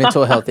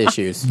 mental health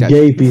issues.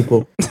 Gay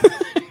people.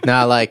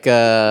 Not like who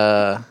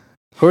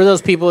are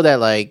those people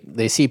that like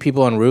they see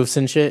people on roofs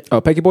and shit?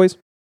 Oh, Pecky Boys.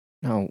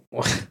 No.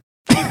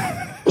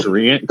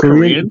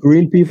 Korean.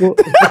 Green people.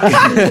 You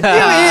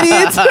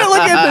idiots! Look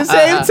at the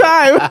same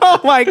time. Oh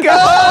my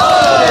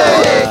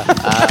god!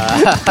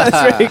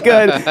 That's very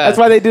good. That's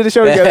why they did the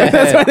show together.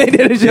 That's why they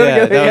did the show Yeah,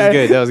 together. that was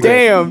good. That was good.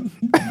 Damn.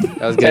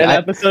 That was good. 10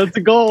 episodes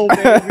to go,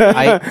 baby.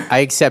 I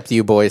accept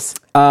you boys.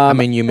 I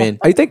mean you men.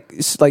 I think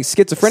it's like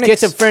schizophrenics.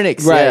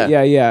 Schizophrenics, Right?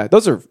 Yeah.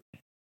 Those are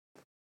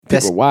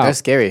people. Wow, That's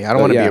scary. I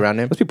don't want to Yeah. be around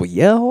them. Those people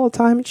yell all the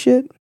time and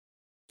shit.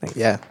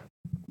 Yeah.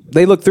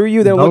 They look through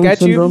you. They'll Down look at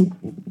syndrome.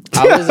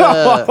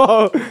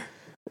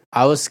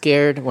 I was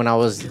scared when I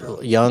was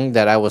young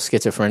that I was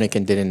schizophrenic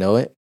and didn't know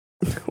it.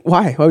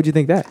 Why? Why would you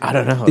think that? I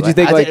don't know. Did you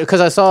think, like- because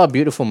I saw A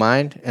Beautiful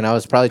Mind and I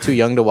was probably too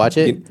young to watch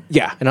it,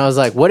 Yeah. and I was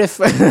like, what if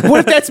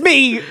What if that's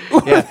me?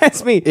 What if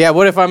that's me? yeah,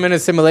 what if I'm in a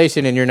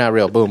simulation and you're not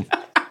real? Boom.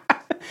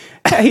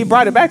 He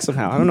brought it back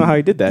somehow. I don't know how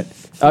he did that.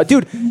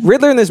 Dude,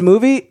 Riddler in this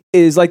movie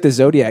is like the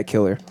Zodiac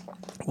killer.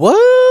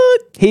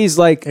 What? He's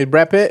like Hey,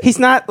 Brad Pitt? he's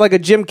not like a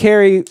Jim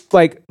Carrey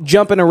like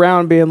jumping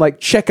around being like,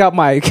 check out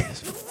my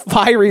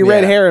fiery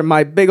red Yeah. hair and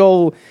my big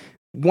old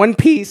one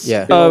piece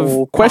Yeah. of Big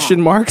ol'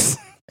 question marks.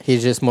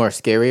 He's just more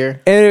scarier.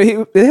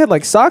 And they had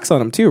like socks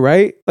on him too,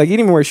 right? Like he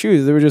didn't even wear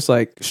shoes. They were just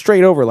like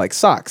straight over like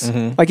socks.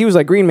 Mm-hmm. Like he was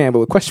like Green Man but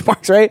with question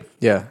marks, right?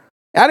 Yeah.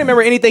 I didn't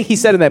remember anything he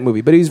said in that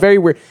movie, but he was very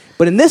weird.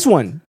 But in this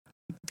one,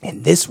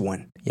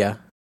 Yeah.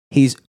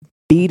 he's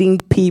beating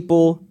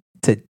people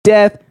to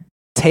death,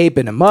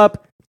 taping them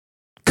up,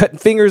 cutting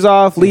fingers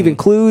off, leaving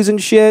clues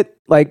and shit,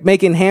 like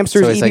making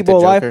hamsters So he's eat like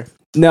people the alive. Joker?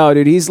 No,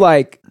 dude, he's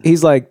like,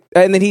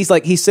 and then he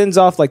sends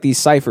off like these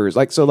ciphers,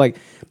 like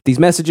these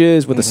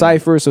messages with a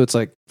cipher. So it's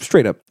like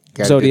straight up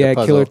Gotta do the Zodiac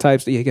puzzle. killer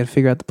types. You got to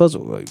figure out the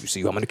puzzle. Well, you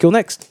see who I'm going to kill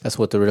next. That's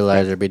what the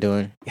Riddleizer be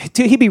doing.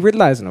 Dude, he'd be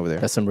riddleizing over there.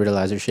 That's some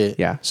Riddleizer shit.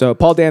 Yeah. So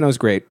Paul Dano's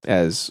great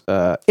as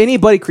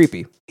anybody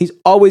creepy. He's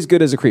always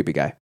good as a creepy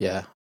guy,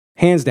 Yeah.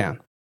 hands down.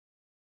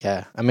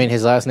 Yeah. I mean,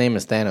 his last name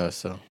is Thanos,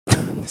 so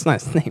It's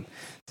not his name.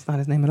 It's not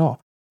his name at all.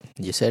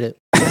 you said it.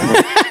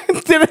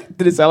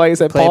 Did it sound like I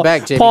said Play it Paul,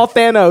 back, Jamie. Paul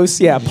Thanos?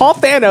 Yeah, Paul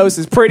Thanos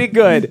is pretty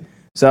good.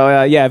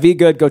 So yeah, V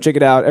good. Go check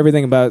it out.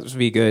 Everything about it was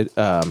V good.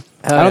 I don't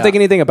yeah. think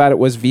anything about it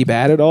was V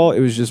bad at all. It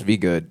was just V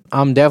good.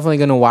 I'm definitely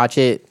going to watch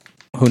it.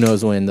 Who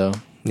knows when, though?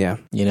 Yeah,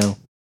 You know?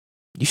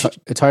 you should.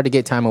 It's hard to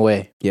get time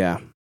away. Yeah,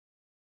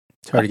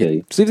 It's hard to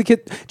get. just leave the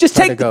kid. Just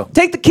Hard take to go.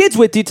 take the kids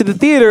with you to the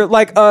theater.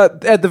 Like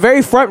at the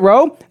very front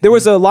row, there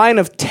was a line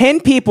of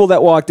 10 people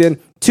that walked in.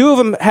 2 of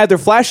them had their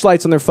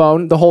flashlights on their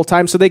phone the whole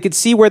time so they could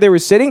see where they were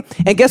sitting.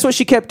 And guess what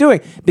she kept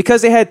doing?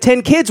 Because they had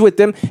 10 kids with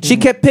them, she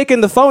kept picking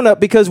the phone up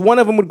because one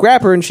of them would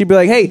grab her and she'd be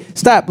like, hey,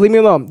 stop, leave me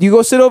alone. You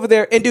go sit over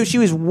there. And dude, she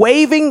was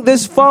waving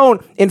this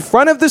phone in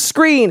front of the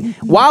screen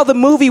while the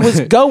movie was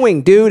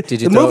going, dude.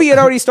 Did you The throw- movie had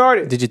already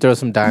started. Did you throw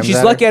some dimes She's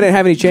at lucky her? I didn't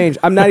have any change.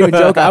 I'm not even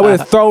joking. I would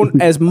have thrown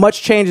as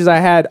much change as I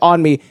had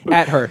on me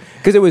at her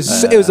because it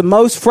was the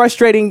most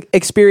frustrating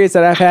experience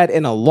that I've had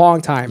in a long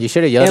time. You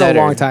should have yelled in at a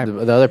her. long time.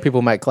 The other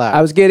people might clap.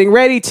 I was getting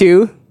ready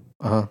to,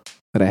 Uh-huh.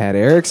 but I had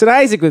Erics and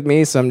Isaac with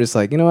me, so I'm just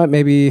like, you know what?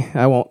 Maybe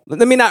I won't.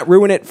 Let me not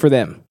ruin it for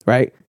them,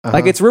 right?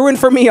 Like it's ruined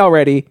for me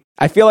already.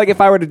 I feel like if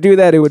I were to do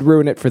that, it would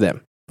ruin it for them.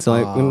 So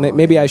like,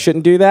 maybe I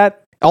shouldn't do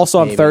that.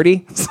 Also, I'm Maybe.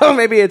 30, so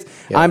maybe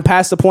I'm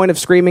past the point of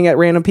screaming at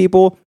random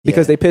people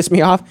because they piss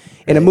me off.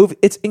 In a movie,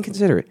 it's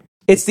inconsiderate.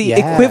 It's the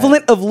Yeah.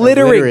 equivalent of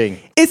littering.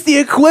 It's the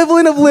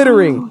equivalent of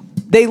littering.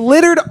 They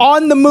littered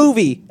on the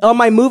movie, on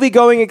my movie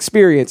going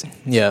experience.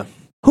 Yeah.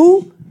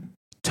 Who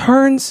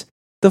turns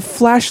the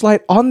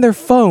flashlight on their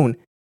phone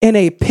in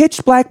a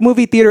pitch black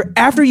movie theater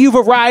after you've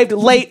arrived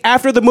late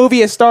after the movie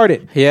has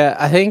started? Yeah,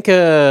 I think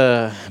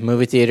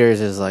movie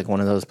theaters is like one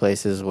of those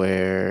places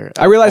where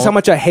I realize how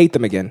much I hate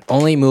them again.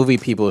 only movie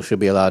people should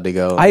be allowed to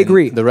go. I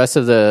agree. And the rest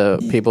of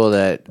the people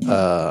that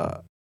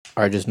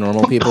are just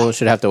normal people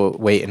should have to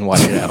wait and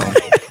watch it at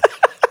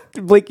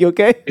home. Blake, you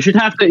okay? You should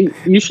have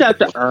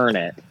to earn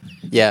it.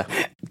 Yeah.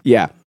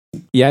 Yeah.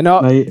 Yeah,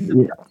 no.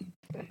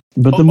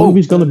 But the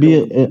movie's gonna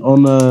be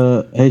on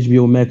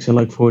HBO Max in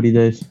like 40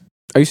 days.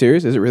 Are you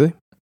serious? Is it really?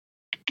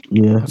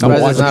 Yeah,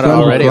 Surprised it's not kind of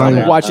already a on crime.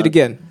 there. Watch it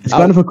again. It's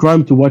kind of a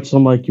crime to watch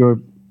on like your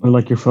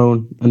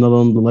phone and not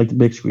on the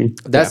big screen.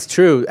 That's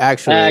true,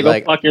 actually. Go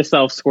Like fuck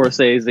yourself,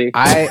 Scorsese.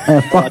 I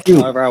Fuck Watch you.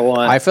 whatever I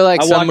want. I feel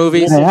like I some watched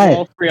movies Wolf of Hey.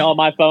 Wall Street on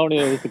my phone,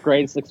 and it was the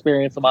greatest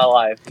experience of my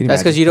life. Can you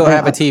that's because imagine? you don't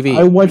have a TV.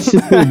 I watched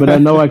it too, but I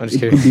know just it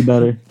kidding. could be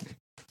better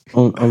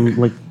on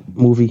like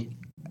movie.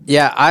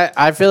 Yeah,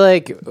 I feel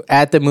like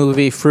at the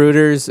movie,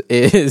 Fruiters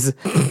is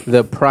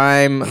the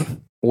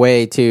prime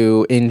way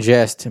to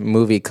ingest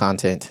movie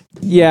content.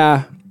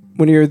 Yeah,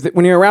 when you're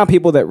around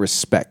people that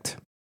respect.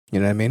 You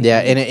know what I mean?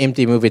 Yeah, in an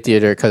empty movie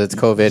theater because it's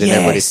COVID and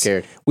everybody's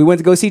scared. We went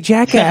to go see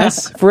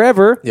Jackass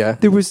Forever. Yeah.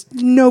 There was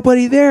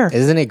nobody there.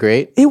 Isn't it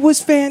great? It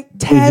was Wait, you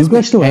fantastic.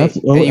 guys still have?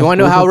 Hey, you want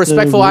to know how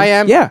respectful I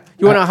am? Yeah.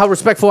 You want to know how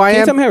respectful I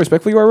Can you tell am? me how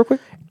respectful you are real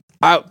quick?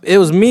 It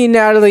was me,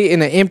 Natalie,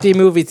 in an empty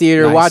movie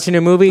theater watching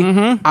a movie.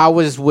 I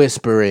was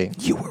whispering.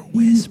 You were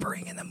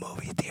whispering in the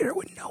movie theater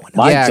with no one else.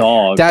 My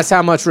dog. That's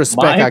how much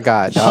respect My I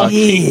got, dog,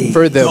 Jeez.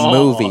 for the dog.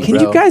 movie. Can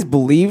bro. you guys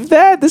believe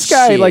that? This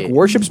guy Shit. like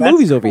worships That's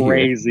movies over here.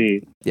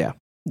 crazy. Yeah.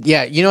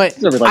 Yeah, you know what?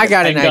 Deserve, like, I a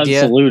got an 10-gun idea.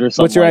 salute or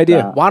something What's your like idea?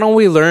 that. Why don't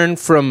we learn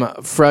from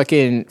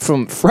Frickin'?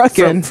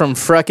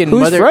 frickin'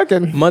 Who's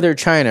frickin'? Mother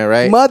China,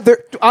 right?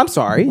 Mother, I'm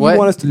sorry. What? You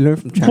want us to learn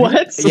from China?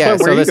 What? So Yeah, where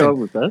so are you listen. going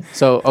with this?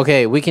 So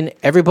okay, we can.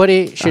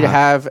 Everybody should Uh-huh.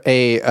 have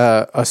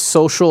a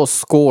social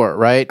score,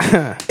 right?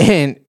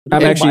 And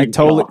I'm Oh actually my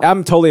totally, God.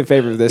 I'm totally in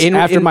favor of this.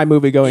 After my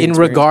movie going in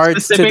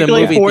regards to the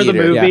Specifically movie for the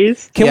theater.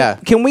 movies.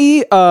 Can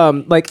we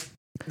like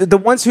the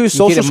ones whose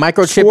You get social a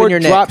microchip score in your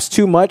neck. drops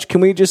too much?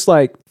 Can we just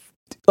like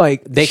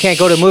They can't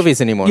go to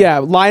movies anymore. Yeah,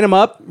 line them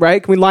up,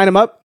 right? Can we line them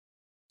up?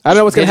 I don't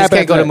know what's They gonna just happen.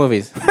 can't go to after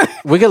movies.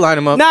 We could line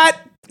them up.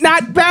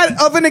 Not bad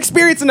of an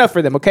experience enough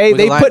for them. Okay, We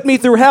they can line- put me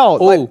through hell.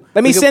 Ooh,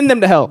 Let me we could- send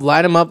them to hell.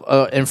 Line them up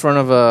in front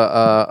of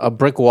a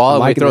brick wall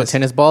and we liking throw this.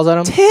 tennis balls at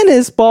them.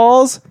 Tennis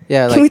balls.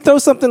 Yeah, Can like- we throw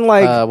something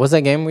like? What's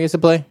that game we used to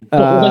play?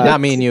 Not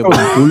me and you.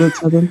 But,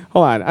 bullets at them?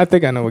 Hold on, I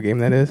think I know what game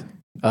that is.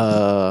 We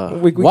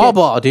wall can't-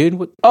 ball,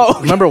 dude. Oh,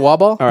 okay. Remember wall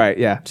ball? All right,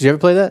 yeah, Did you ever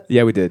play that?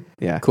 yeah, we did.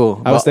 Yeah,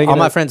 Cool. I was thinking all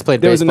my of- friends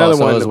played there was baseball, another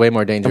so one it was that- way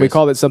more dangerous. and we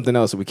called it something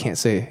else that we can't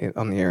say it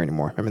on the air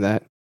anymore. Remember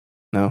that?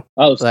 No,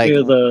 Oh, so Like-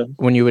 the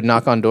when you would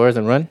knock on doors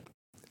and run.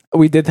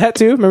 we did that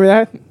too. Remember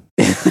that?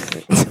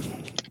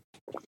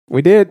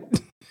 We did.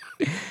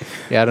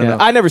 Yeah, I don't Yeah.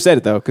 I never said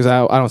it though because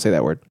I don't say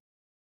that word.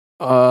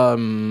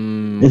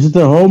 know. Is it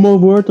the homo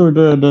word or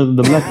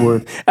the black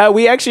word?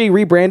 We actually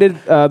rebranded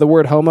the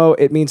word homo.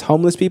 It means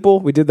homeless people.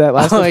 We did that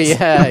last Oh time.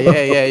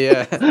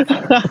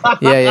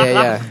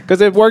 yeah.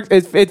 Because it worked.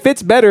 It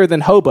fits better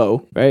than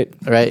hobo, right?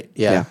 Right.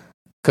 Yeah. Yeah.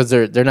 Because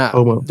they're not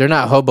Homo. they're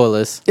not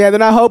hoboless. Yeah, they're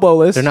not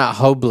hoboless. They're not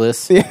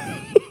hobless.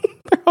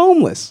 They're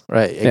homeless.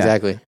 Right.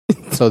 Exactly.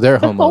 So they're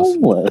homos.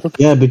 homeless.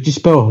 Yeah, but you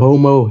spell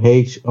homo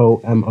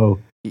Homo.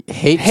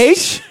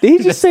 H. Did he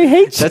just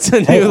say H? That's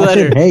a Hey, new I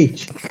letter. said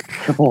H.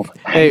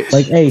 Hey,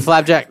 Like H.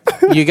 Flapjack,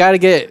 you got to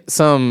get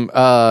some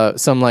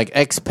like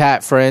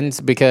expat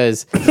friends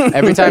because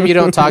every time you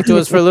don't talk to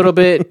us for a little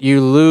bit, you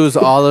lose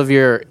all of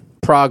your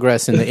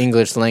progress in the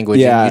English language.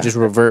 Yeah. And you just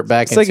revert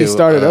back It's into like you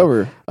started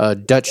over. a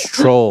Dutch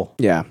troll.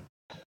 Yeah.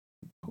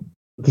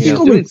 He's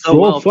You're doing so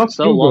well for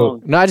so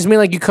long. No, I just mean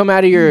like you come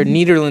out of your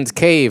Netherlands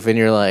cave and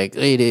you're like,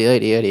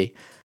 Eddie.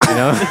 You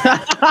know?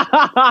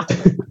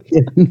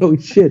 Yeah, no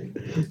shit.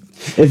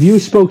 If you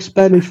spoke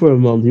Spanish for a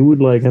month, you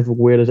would like have a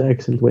weirdest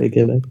accent when you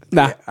came back.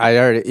 Nah.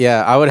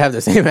 I would have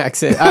the same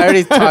accent. I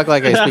already talk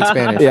like I speak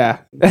Spanish. Yeah,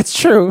 that's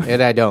true.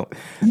 And I don't.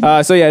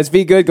 So yeah, it's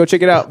V Good. Go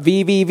check it out.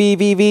 V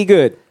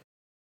Good.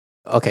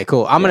 Okay,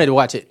 cool. I'm gonna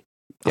watch it.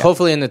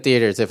 Hopefully in the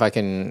theaters if I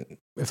can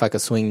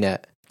swing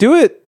that. Do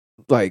it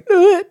like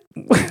do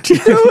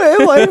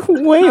it like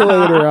way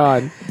later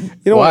on.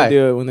 You don't want Why? to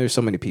do it when there's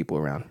so many people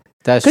around.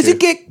 That's Because true. you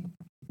get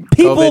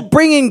people COVID.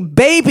 bringing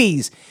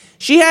babies.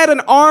 She had an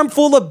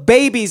armful of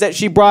babies that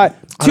she brought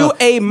to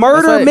a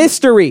murder That's right.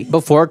 mystery.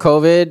 Before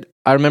COVID,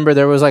 I remember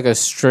there was like a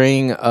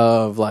string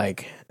of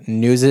like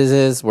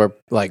newses where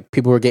like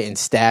people were getting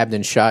stabbed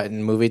and shot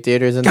in movie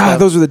theaters and God, stuff.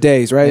 those were the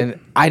days, right? And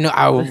I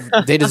know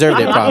they deserved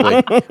it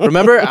probably.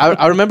 Remember,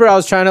 I remember I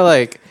was trying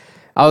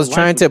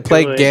to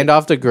play good.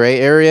 Gandalf the Grey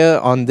area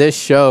on this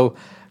show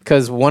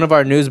because one of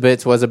our news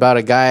bits was about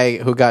a guy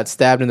who got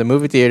stabbed in the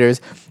movie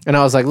theaters, and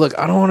I was like, look,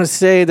 I don't want to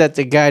say that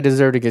the guy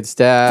deserved to get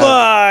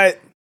stabbed.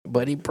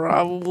 But he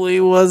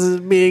probably was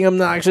being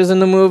obnoxious in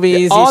the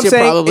movies. All He I'm should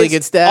saying probably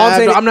is- get all I'm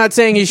stabbed. saying I'm not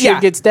saying he should Yeah.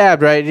 get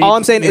stabbed, right? All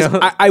I'm saying You is, know?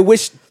 I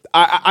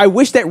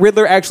wish that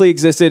Riddler actually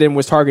existed and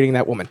was targeting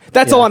that woman.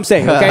 That's all I'm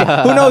saying. Okay,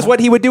 who knows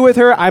what he would do with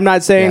her? I'm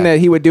not saying Yeah. that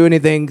he would do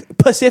anything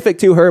specific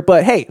to her,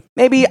 but hey,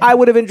 maybe I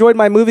would have enjoyed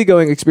my movie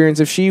going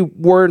experience if she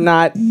were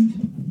not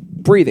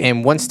breathing.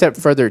 And one step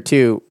further,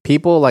 too,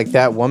 people like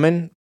that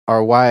woman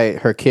are why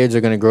her kids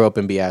are going to grow up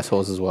and be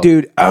assholes as well.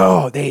 Dude,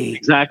 they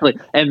Exactly.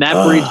 And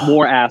that breeds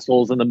more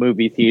assholes in the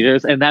movie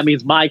theaters. And that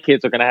means my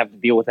kids are going to have to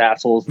deal with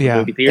assholes in Yeah, the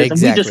movie theaters.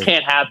 And we just exactly.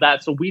 can't have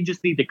that. So we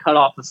just need to cut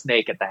off the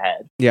snake at the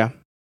head. yeah,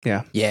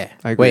 Yeah.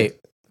 I agree. Wait,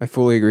 I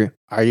fully agree.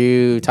 are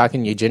you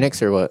talking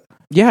eugenics or what?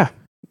 Yeah.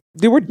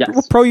 Dude, we're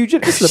Yes. pro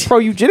eugenics. This is a pro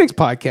eugenics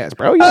podcast,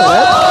 bro. You know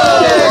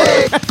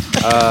that?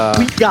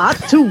 We got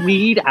to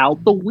weed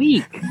out the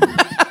weak.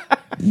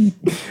 All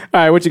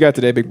right, what you got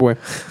today, big boy?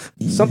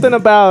 Something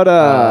about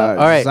all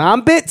right.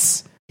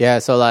 Zombits? Yeah,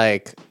 so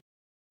like,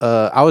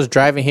 I was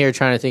driving here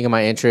trying to think of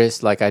my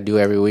interests like I do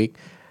every week.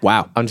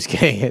 Wow. I'm just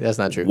kidding. That's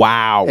not true.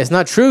 Wow. It's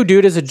not true,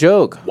 dude. It's a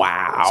joke.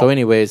 Wow. So,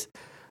 anyways,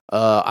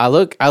 I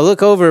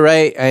look over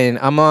right, and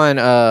I'm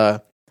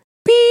on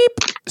Beep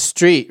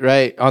Street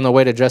right on the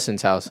way to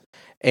Justin's house,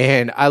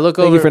 and I look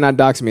Thank over. you for not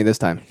doxing me this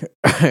time.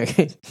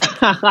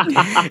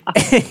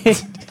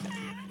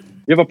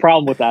 You have a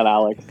problem with that,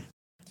 Alex.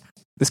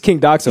 This King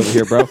Doc's over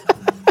here, bro.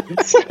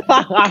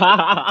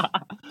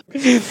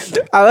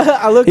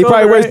 I look. He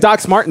probably over, wears right?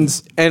 Doc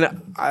Martens.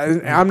 And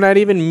I'm not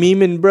even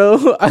memeing,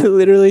 bro. I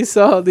literally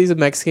saw these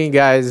Mexican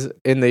guys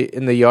in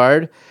the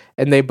yard,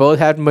 and they both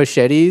had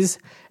machetes,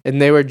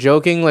 and they were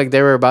joking like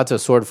they were about to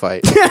sword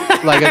fight,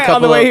 like a couple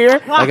On the way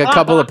here? like a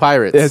couple of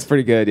pirates. That's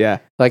pretty good. Yeah.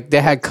 Like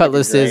they had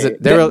cutlasses.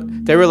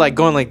 Great. They were like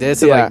going like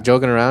this and Yeah. like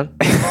joking around.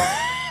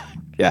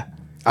 Yeah.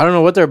 I don't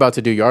know what they're about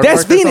to do. Yard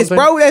That's work or Venus, something?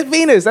 bro. That's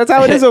Venus. That's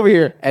how it is over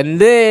here. And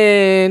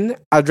then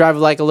I'll drive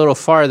like a little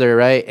farther,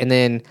 right? And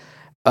then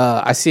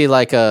I see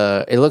like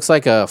it looks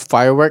like a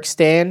fireworks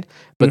stand,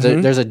 but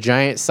there's a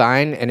giant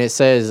sign and it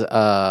says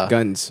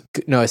Guns.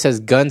 no, it says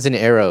guns and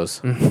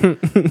arrows.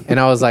 And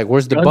I was like,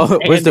 where's the Guns bow?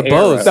 Where's the and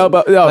bows?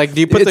 arrows. No. Like, do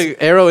you put the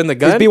arrow in the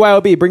It's gun?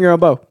 BYOB. Bring your own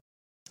bow.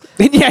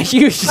 Yeah,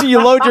 you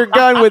load your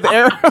gun with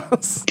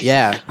arrows.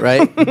 Yeah,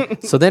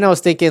 right. So then I was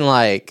thinking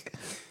like,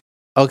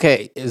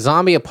 okay,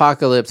 zombie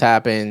apocalypse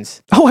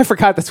happens. Oh, I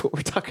forgot that's what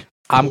we're talking.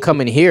 I'm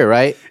coming here,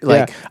 right?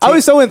 Like, Yeah. I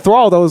was so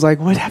enthralled. I was like,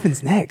 what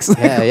happens next? Like,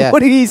 Yeah. What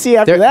did he see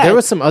after that? there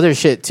was some other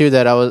shit too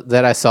that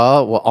I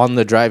saw on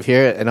the drive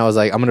here, and I was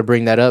like, I'm gonna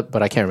bring that up,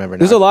 but I can't remember.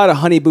 There's now. a lot of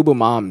honey boo boo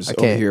moms over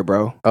Okay. here,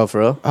 bro. Oh, for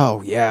real?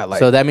 Oh yeah, like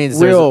So that means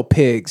there's real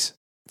pigs.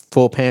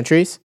 full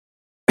pantries,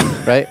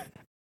 right?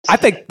 I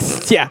think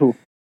yeah. Cool.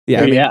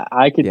 Yeah. Yeah,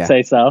 I could Yeah.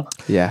 say so.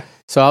 Yeah.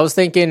 So I was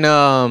thinking,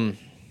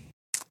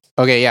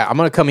 okay, yeah, I'm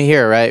gonna come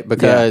here, right?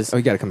 Because Oh,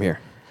 you got to come here.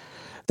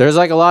 there's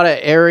like a lot of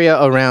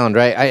area around,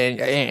 right?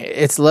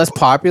 It's less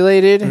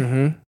populated,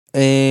 Mm-hmm.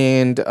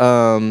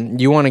 and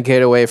you want to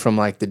get away from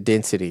like the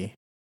density,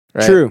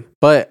 right? True.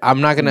 But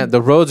I'm not gonna.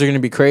 The roads are gonna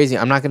be crazy.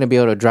 I'm not gonna be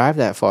able to drive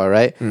that far,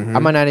 right? Mhm. I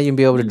might not even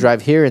be able to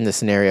drive here in this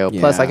scenario.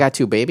 Plus, Yeah. I got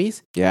 2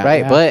 babies, Yeah.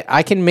 right? Yeah. But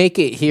I can make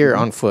it here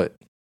on foot.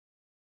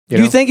 You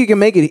know? think you can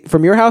make it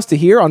from your house to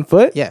here on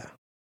foot? Yeah.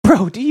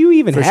 Bro, do you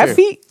even For have sure.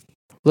 feet?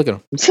 Look at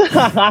them.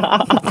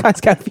 Guys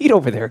got feet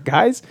over there,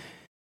 guys.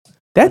 The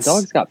That's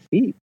dog's got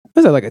feet.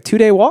 was it like a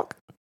 2-day walk?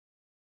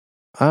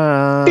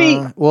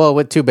 Feet. Well,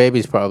 with 2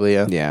 babies, probably.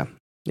 Yeah. Yeah.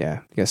 Yeah.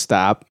 You gotta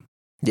stop.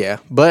 Yeah.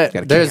 But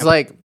Gotta there's camp.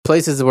 like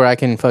places where I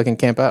can fucking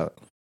camp out.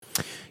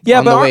 Yeah,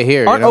 On but the aren't, way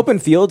here, you aren't know? open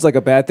fields like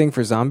a bad thing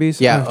for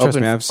zombies? Yeah, Trust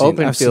open- me, I've seen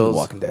open The fields.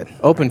 Walking Dead.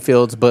 Open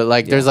fields, but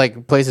like there's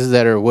like places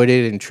that are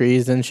wooded and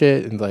trees and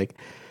shit, and like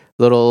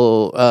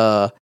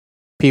little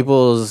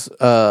people's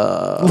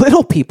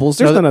Little peoples.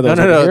 There's none of those.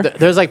 No. over here.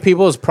 There's like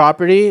people's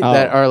property Oh.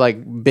 that are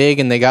like big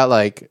and they got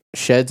like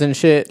sheds and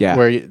shit. Yeah.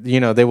 Where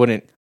they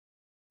wouldn't.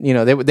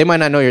 They might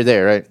not know you're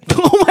there, right?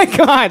 Oh my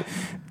god,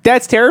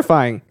 that's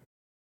terrifying.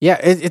 Yeah,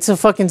 it's a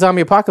fucking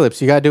zombie apocalypse.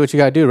 You gotta do what you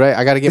gotta do, right?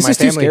 I gotta get This my is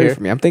too family scary here.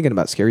 for me. I'm thinking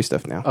about scary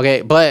stuff now.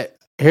 Okay, but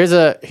here's You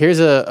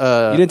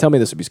a didn't tell me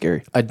this would be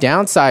scary.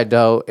 downside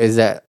though is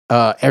that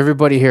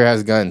everybody here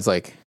has guns.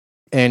 Like,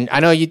 and I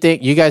know you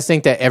guys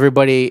think that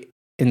everybody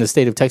in the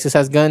state of Texas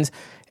has guns.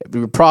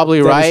 You're probably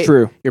That is right.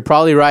 true. You're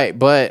probably right,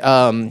 but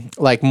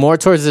like more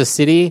towards the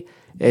city,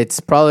 it's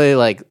probably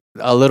like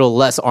a little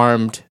less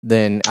armed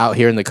than out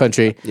here in the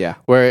country, Yeah.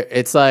 where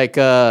it's like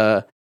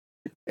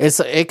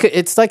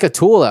it's like a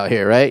tool out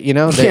here, right? They,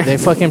 Yeah. they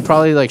fucking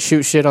probably like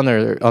shoot shit on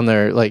their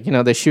like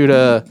they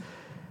shoot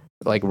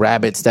like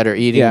rabbits that are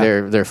eating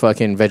Yeah. their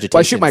fucking vegetation. Well,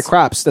 I shoot my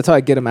crops. That's how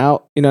I get them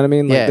out. You know what I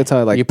mean? Like, Yeah. That's how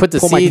I like you put the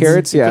pull seeds, my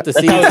carrots. you Yeah. put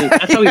the That's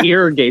seeds. how he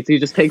irrigates. He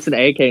just takes an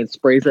AK and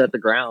sprays it at the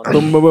ground.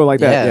 boom, boom, boom, like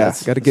that. Yeah, Yeah.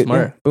 that's Got to get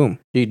smart. yeah, boom.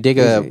 You dig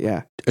Easy,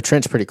 yeah. a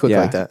trench pretty quick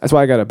Yeah. like that. That's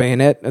why I got a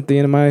bayonet at the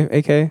end of my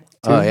AK. too.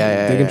 Oh,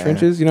 yeah, Digging yeah.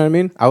 trenches. You know what I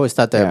mean? I always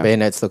thought that Yeah.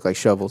 bayonets look like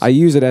shovels. I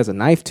use it as a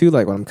knife too,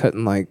 like when I'm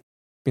cutting like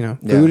food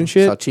Yeah, and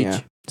shit. salchicha. Yeah.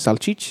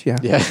 Salchich. Yeah.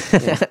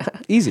 yeah.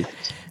 Easy.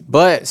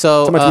 But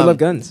so So much we love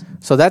guns.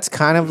 So that's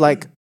kind of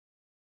like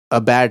a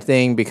bad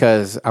thing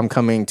because I'm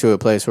coming to a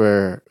place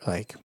where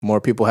like more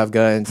people have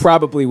guns.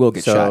 Probably will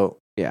get shot. So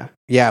Yeah.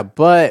 yeah,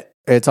 but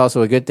it's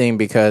also a good thing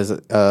because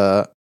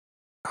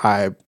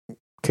I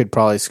could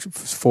probably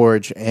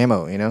forge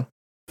ammo.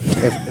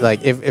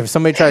 If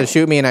somebody tries to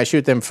shoot me and I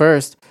shoot them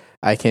first,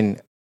 I can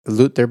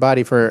loot their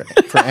body for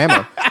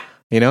ammo.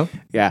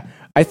 Yeah.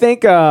 I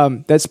think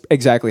that's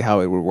exactly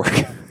how it would work.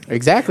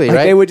 Exactly, Like,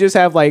 right? They would just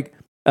have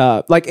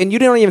and you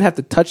don't even have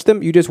to touch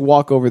them. You just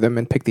walk over them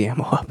and pick the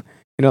ammo up.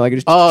 Like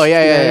just Oh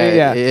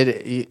yeah.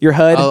 Your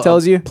HUD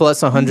tells you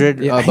plus 100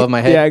 Yeah. above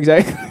my head, Yeah,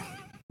 exactly.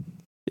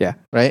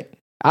 right?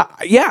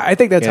 I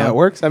think that's Yeah. how it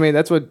works. I mean,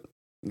 that's what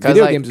Because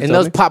video like, games. in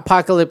those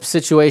apocalypse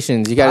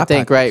situations, you got to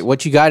think, right?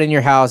 What you got in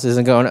your house is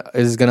going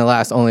to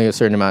last only a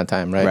certain amount of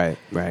time, right?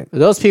 right.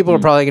 Those people are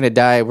probably going to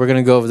die. We're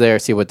going to go over there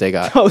see what they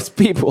got. Those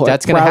people.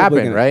 That's going to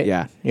happen, right?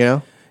 Yeah.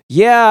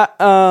 Yeah.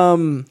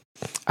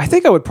 I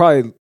think I would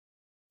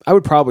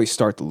probably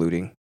start the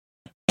looting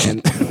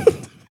and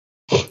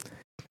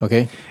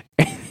Okay.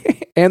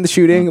 and the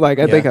shooting. Like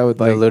I think I would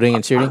the like looting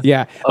and shooting.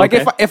 Yeah. Like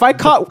Okay. if I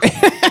caught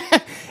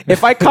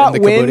if I caught The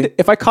wind kabuti.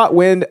 if I caught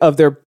wind of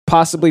there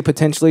possibly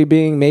potentially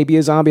being maybe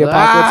a zombie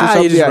apocalypse or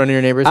something. You just yeah, run to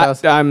your neighbor's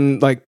house. I'm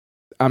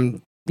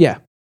yeah.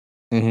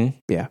 Mm-hmm.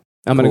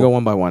 I'm gonna Cool. go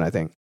one by one. I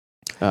think.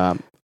 I'm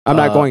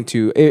not going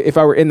to. If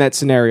I were in that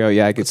scenario,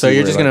 yeah, I could. So see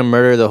you're where, just going to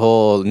murder the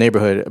whole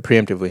neighborhood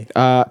preemptively.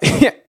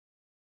 yeah.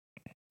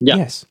 Yeah.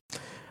 Yes.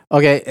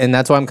 Okay, and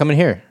that's why I'm coming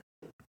here.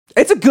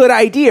 It's a good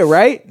idea,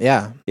 right?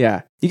 Yeah,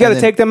 Yeah. You got to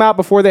then- take them out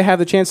before they have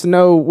the chance to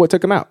know what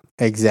took them out.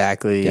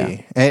 exactly.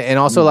 Yeah. And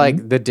also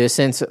like the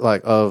distance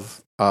like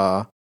of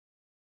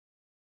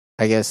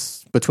I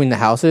guess between the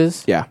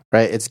houses. Yeah.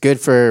 Right. It's good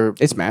for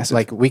It's massive.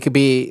 like we could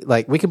be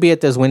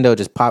at this window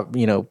just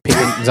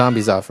picking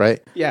zombies off,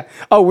 right? yeah.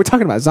 Oh, we're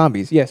talking about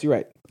zombies. Yes, you're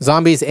right.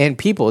 Zombies and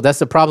people. That's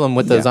the problem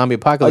with the Yeah. zombie Oh,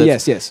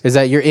 apocalypse. yes. Is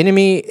that your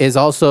enemy is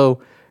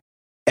also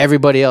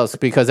everybody else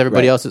because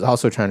everybody Right. else is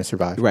also trying to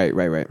survive. Right.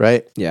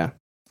 Right? Yeah.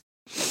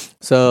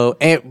 So,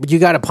 and you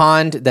got a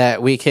pond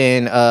that we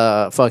can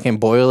fucking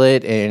boil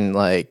it and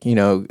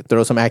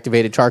throw some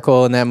activated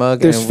charcoal in that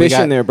mug. There's and fish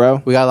in there,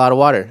 bro. We got a lot of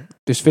water.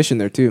 There's fish in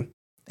there too.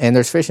 And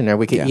there's fish in there.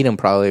 We could Yeah. eat them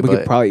probably, We but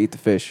could probably eat the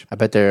fish. I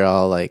bet they're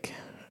all like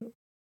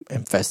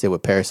infested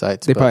with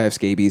parasites. They but, probably have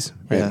scabies,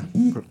 right? yeah.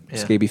 Yeah.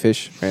 Scaby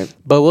fish, right?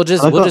 But we'll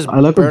just I like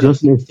what burn 'em.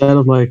 Justin, instead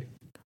of like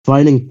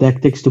finding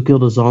tactics to kill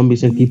the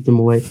zombies and keep them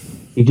away,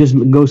 he just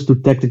goes to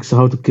tactics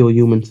how to kill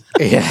humans.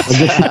 Yeah. I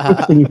guess the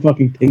first thing he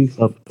fucking thinks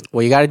up.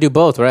 Well, you got to do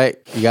both, right?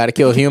 You got to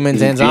kill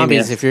humans and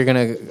zombies Genius. if you're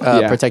gonna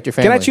Yeah. protect your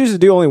family. Can I choose to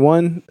do only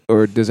one,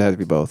 or does it have to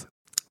be both?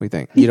 What do you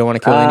think? You don't want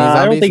to kill any I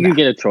zombies. don't think you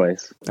get a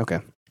choice. Okay,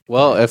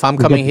 Well, if I'm You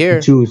coming get to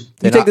here, choose. you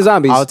then take the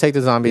zombies. I'll take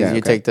the zombies. Yeah, You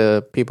okay. take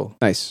the people.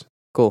 Nice,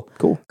 Cool.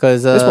 cool.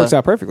 Because This works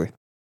out perfectly.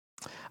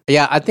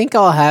 yeah, I think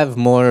I'll have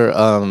more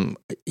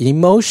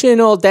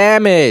emotional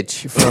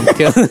damage from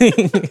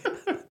killing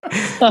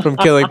from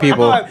killing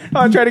people.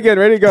 I'll try it again.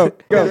 Ready to go.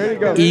 Go. Ready to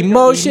go.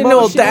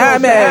 Emotional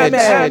damage.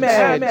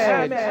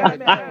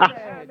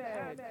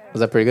 Was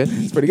that pretty good?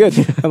 It's pretty good.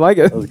 I like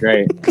it. That was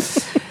great.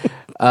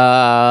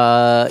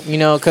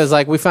 Because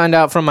like we found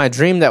out from my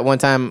dream that one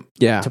time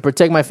Yeah. to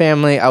protect my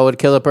family, I would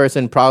kill a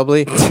person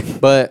probably,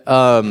 but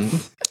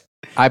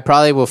I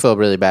probably will feel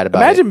really bad about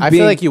Imagine it. I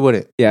being- feel like you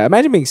wouldn't. Yeah.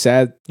 Imagine being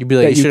sad You'd be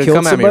like, that you should have killed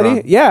come at me somebody.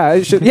 wrong. Yeah.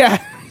 It should.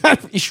 Yeah.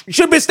 You should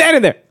have been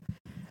standing there.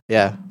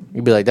 Yeah,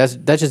 you'd be like, that's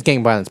just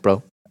gang violence,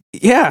 bro.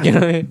 Yeah. You know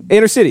what I mean?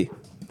 Inner city.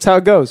 That's how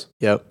it goes.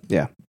 Yep.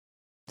 Yeah.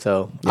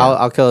 So Yeah.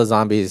 I'll kill the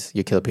zombies.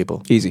 You kill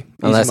people. Easy.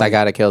 Unless Easy I money.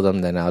 gotta kill them,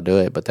 then I'll do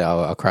it. But then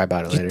I'll cry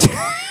about it later.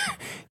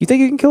 You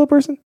think you can kill a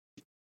person?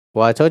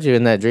 Well, I told you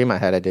in that dream I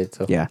had, I did.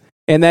 So Yeah.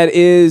 And that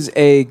is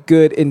a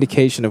good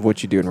indication of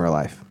what you do in real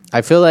life.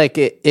 I feel like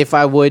if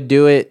I would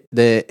do it,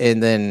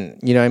 and then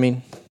you know what I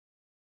mean.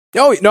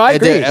 Oh no, I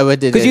agree. I would-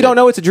 Because you don't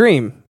know it's a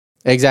dream.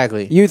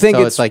 Exactly. You think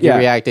so it's- like yeah. you're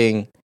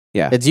reacting.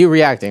 Yeah. It's you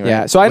reacting, right?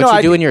 Yeah, so I know what you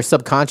I do could- in your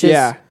subconscious.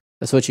 Yeah.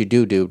 That's what you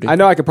do, dude. I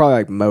know I could probably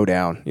like mow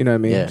down. You know what I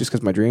mean? Yeah. Just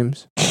because my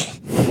dreams.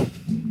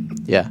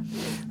 Yeah.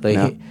 Like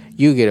Yeah.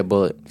 you get a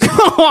bullet.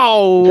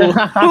 Oh,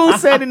 who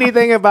said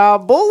anything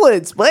about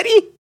bullets,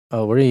 buddy?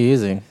 Oh, what are you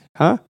using?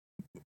 Huh?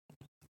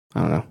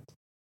 I don't know.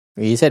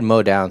 You said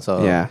mow down,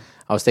 so Yeah.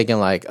 I was thinking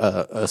like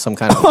some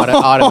kind of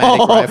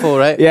automatic rifle,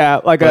 right?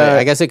 Yeah, like But a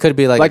I guess it could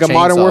be like a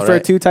Modern chainsaw, Warfare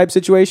right? 2 type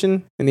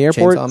situation in the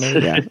airport. Chainsaw,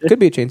 maybe? Yeah, could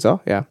be a chainsaw.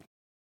 Yeah.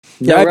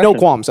 Yeah, I have no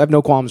qualms. I have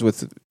no qualms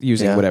with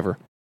using Yeah. whatever.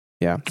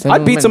 Yeah, Send I'd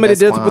them beat in somebody to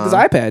this death with his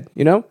one. iPad.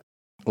 You know,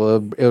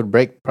 Well, it would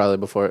break probably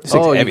before. It's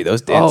heavy,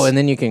 those dents. Oh, and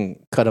then you can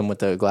cut them with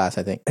the glass.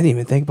 I think. I didn't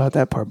even think about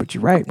that part, but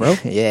you're right, bro.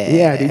 Yeah.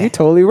 Yeah, dude, you're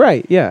totally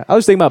right. Yeah, I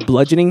was thinking about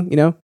bludgeoning. You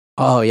know,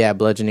 Oh yeah,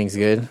 bludgeoning's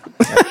good.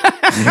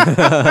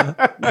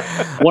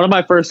 One of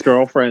my first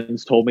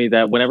girlfriends told me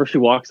that whenever she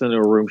walks into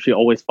a room, she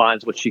always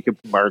finds what she could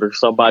murder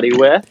somebody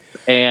with.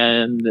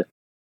 And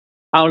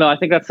I don't know. I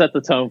think that set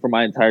the tone for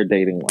my entire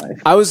dating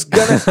life. I was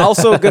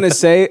also gonna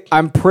say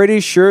I'm pretty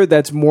sure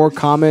that's more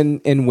common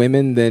in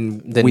women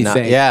than we not-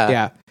 think. yeah.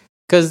 yeah.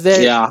 Because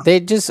Yeah. they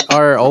just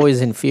are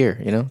always in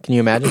fear. You know? Can you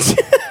imagine?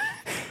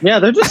 Yeah,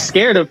 they're just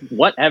scared of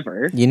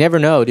whatever. You never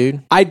know,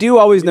 dude. I do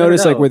always never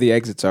notice like know. where the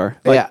exits are.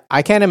 Like, Yeah,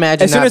 I can't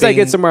imagine. as soon not as I being-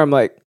 get somewhere, I'm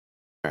like,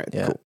 all right,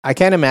 yeah, cool. I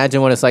can't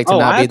imagine what it's like to Oh, I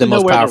not be have the to know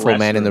most where the powerful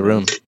man in the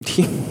room.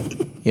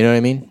 restroom You know what I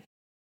mean?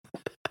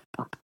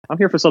 I'm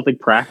here for something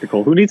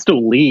practical. Who needs to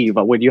leave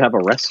when you have a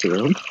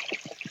restroom?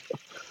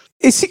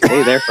 Is he,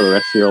 Stay there for the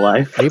rest of your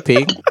life. Are you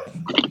peeing?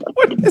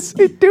 what is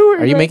he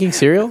doing? Are you man? making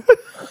cereal?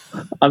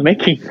 I'm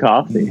making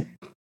coffee.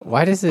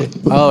 Why does it?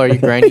 Oh, are you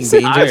grinding beans or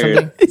tired.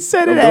 something? He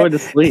said I'm it. going to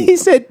sleep. He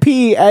said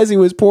pee as he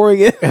was pouring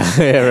it.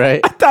 Yeah,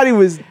 right. I thought he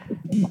was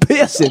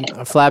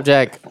pissing.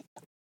 Flapjack,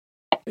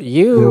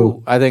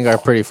 you I think are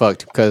pretty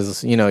fucked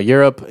because you know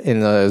Europe in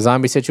the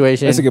zombie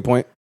situation. That's a good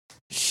point.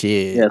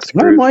 Shit. Yes,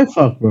 Why am I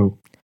fucked, bro?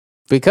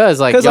 Because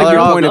like 'Cause, y'all like, are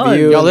your all point of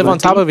view y'all and, live on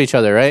like, top of each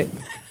other, right?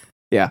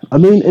 I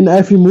mean, in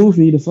every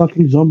movie, the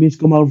fucking zombies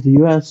come out of the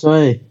US, so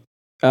hey.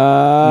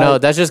 No,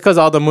 that's just because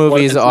all the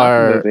movies it's not a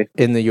are movie.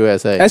 in the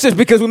USA. that's just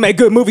because we make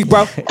good movies,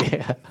 bro.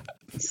 Yeah.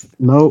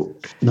 No.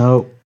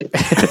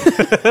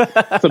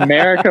 It's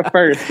America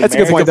first. That's a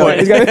good point, though.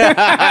 He's got-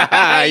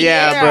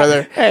 yeah,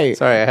 brother. Hey,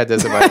 Sorry, I had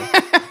this in mind.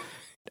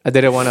 I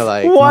didn't want to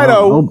like. what a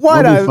I'll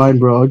what be a. fine,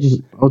 bro.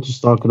 I'll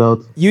just talk it out.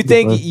 You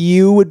think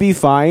you would be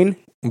fine?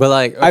 But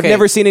like, I've okay,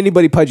 never seen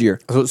anybody pudgier.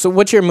 So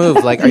what's your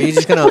move? Like, are you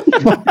just gonna?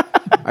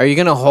 Are you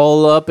gonna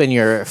hole up in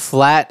your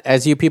flat,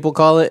 as you people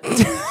call it?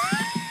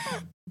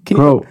 Can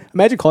Bro. you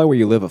imagine calling where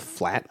you live a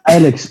flat?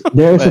 Alex,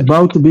 there's What?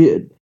 about to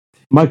be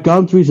My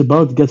country is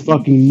about to get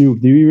fucking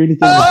nuked. Do you really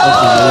think?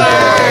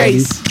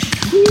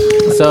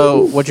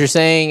 So what you're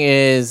saying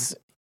is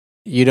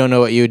you don't know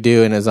what you would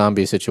do in a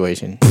zombie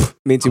situation.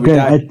 Means you would Okay,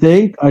 die. I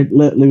think.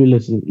 Let me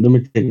listen. Let me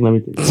think.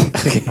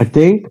 I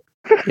think.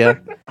 Yeah.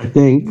 I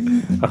think.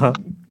 Uh-huh.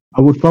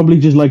 I would probably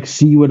just like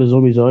see where the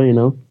zombies are. You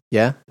know,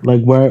 Yeah.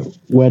 like where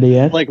they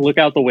at. Like look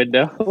out the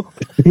window.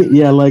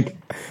 Yeah, like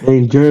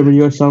in Germany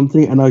or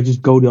something, and I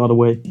just go the other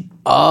way.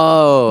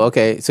 Oh,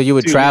 okay. So you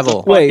would Dude, travel.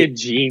 Fucking Wait.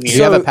 genius. Do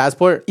you have a So-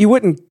 passport? You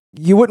wouldn't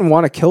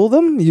want to kill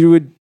them? You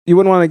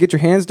wouldn't want to get your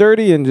hands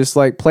dirty and just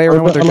like play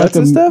around with their guts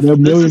and stuff?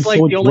 This is like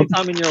the only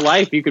time in your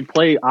life you could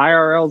play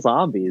IRL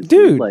zombies,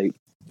 Dude. Like,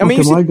 I mean,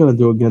 what you am I see- gonna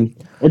do again?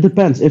 It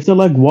depends. If they're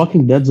like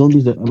Walking Dead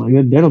zombies, they're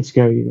not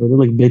scary. You know? They're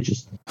like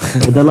bitches.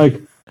 But they're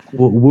like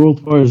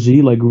World War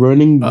Z, like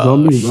running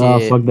zombies. shit. Ah,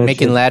 fuck that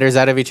Making shit. ladders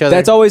out of each other.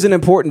 that's always an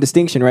important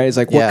distinction, right? It's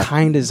like, Yeah. what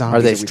kind of zombies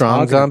Are they we strong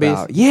talking zombies?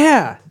 about? Yeah.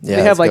 Yeah, They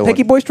that's have a like good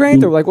Picky one. Boy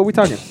strength, or like what are we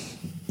talking?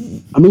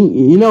 I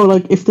mean, you know,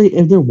 like if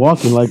they're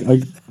walking, like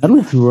I don't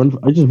have to run.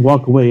 I just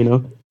walk away. You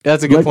know,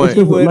 That's a good like point. if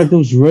they're, like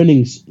those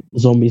running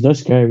zombies, they're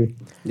scary.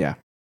 Yeah.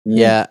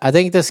 Yeah, I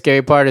think the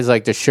scary part is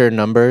like the sheer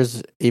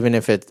numbers, even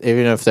if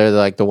they're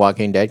like the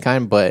Walking Dead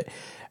kind. But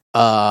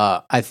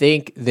I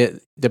think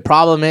the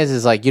problem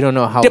is like you don't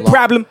know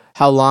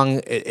how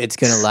long it's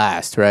gonna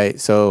last, right?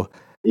 So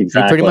you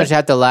pretty much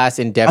have to last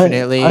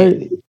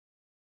indefinitely.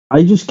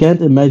 I just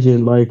can't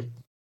imagine like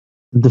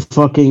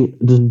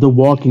the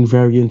walking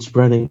variant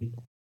spreading.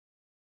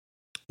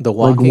 The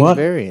walking what?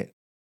 variant.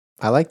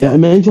 I like Yeah, that.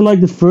 imagine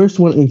like the first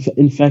one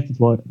infected,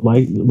 like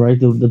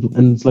right,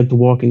 and it's like the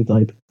walking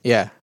type.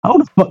 Yeah. How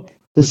the fuck?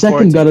 The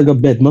second guy quarantine. that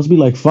got bit must be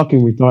like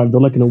fucking retarded.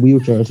 They're like in a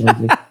wheelchair or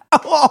something.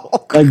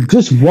 Like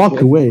just walk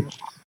away.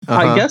 Uh-huh.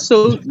 I guess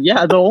so.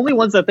 Yeah, the only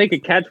ones that they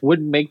could catch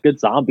wouldn't make good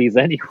zombies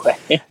anyway.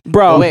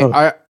 Bro, Oh,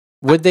 wait,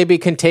 would they be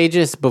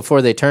contagious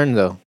before they turn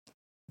though?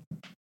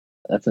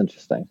 That's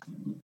interesting.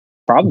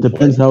 Probably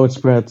Depends how it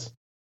spreads.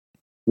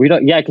 We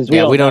don't. Yeah, because We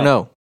don't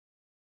know.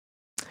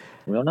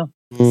 We don't know.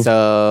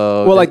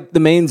 So well, like the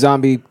main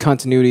zombie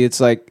continuity, it's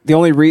like the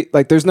only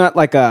like there's not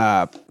like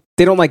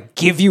they don't like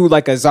give you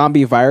like a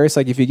zombie virus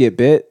like if you get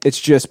bit. It's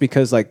just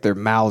because like their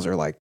mouths are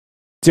like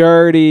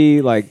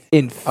dirty, like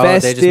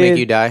infested. they just make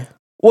you die.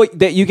 Well,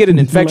 that you get an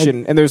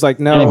infection and there's like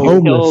And if no,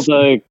 you kill homeless.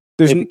 the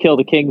there's if you kill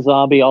the king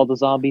zombie, all the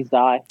zombies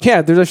die.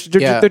 yeah, they're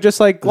just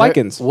like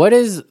lichens. What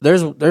is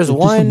there's It's just a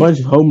one bunch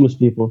of homeless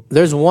people.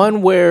 there's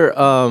one where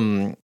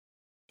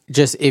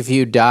just if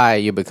you die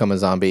you become a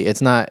zombie.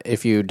 It's not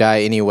if you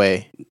die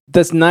anyway.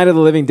 That's Night of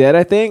the Living Dead,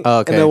 I think. Oh,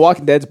 okay. And The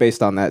Walking Dead's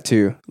based on that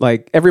too.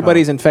 Like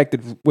everybody's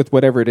infected with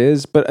whatever it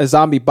is, but a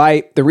zombie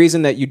bite. The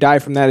reason that you die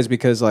from that is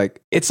because like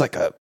it's like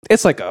a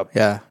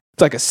Yeah.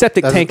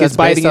 septic tank That's is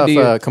biting based into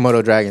you. off,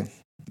 Komodo dragon.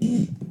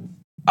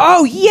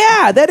 Oh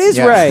yeah, that is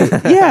Yeah. right.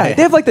 Yeah,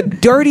 they have like the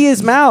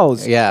dirtiest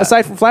mouths. Yeah.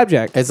 aside from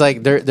Flapjack. It's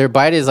like their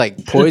bite is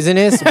like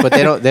poisonous, but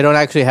they don't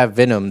actually have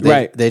venom.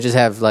 Right. They just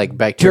have like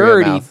bacteria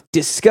Dirty, mouth.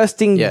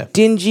 disgusting, Yeah.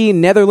 dingy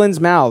Netherlands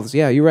mouths.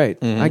 Yeah, you're right.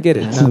 I get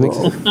it. That makes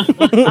sense.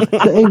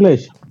 The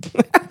English.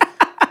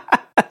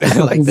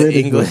 like the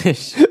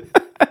British English.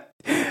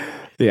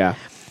 Yeah,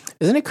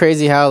 Isn't it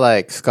crazy how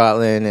like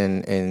Scotland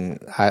and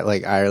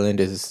like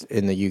Ireland is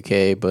in the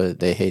UK, but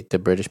they hate the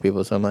British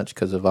people so much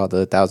because of all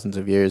the thousands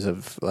of years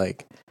of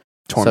like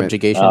Torment.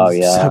 subjugation? Oh,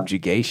 yeah.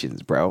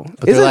 Subjugations, bro.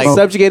 But Isn't they're like-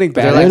 subjugating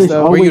They're bad? like, British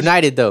though? we're always-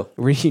 united though.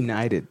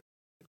 Reunited.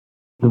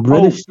 The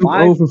British took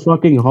my- over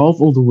fucking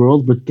half of the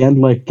world, but can't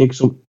like kick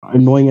some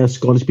annoying ass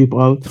Scottish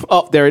people out.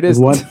 Oh, there it is.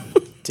 What?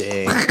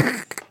 Dang.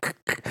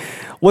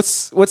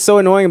 What's so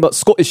annoying about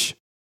Scottish?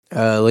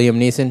 Liam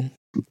Neeson.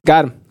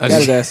 Got him. Got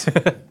his ass.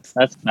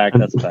 That's fact.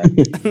 That's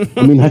fact.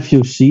 I mean, have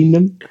you seen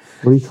them?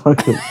 What are you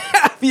talking about?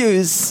 Have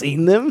you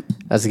seen them?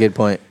 That's a good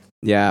point.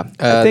 Yeah,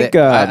 I think.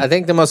 I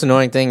think the most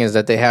annoying thing is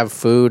that they have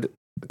food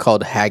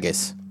called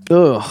haggis.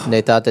 Ugh. And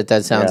they thought that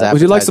sounds. Yeah.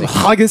 Would you like some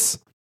appetizing. haggis?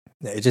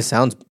 It just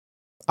sounds.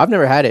 I've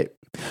never had it.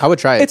 I would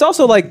try it. It's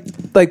also like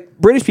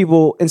British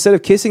people instead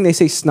of kissing they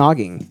say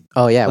snogging.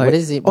 Oh yeah, Like, what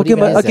is it? I'll give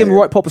him a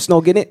right pop of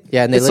snog in it.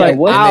 Yeah, and they It's live,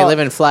 like, and they wow. live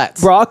in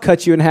flats. Bro, I'll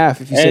cut you in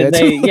half if you say And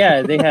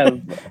that. they have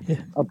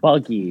a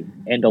buggy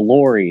and a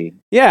lorry.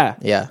 Yeah,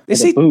 Yeah, they And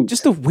say a boot.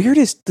 just the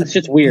weirdest, It's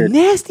just weird.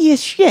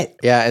 nastiest shit.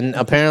 yeah, and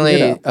apparently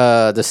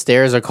Weirdo. the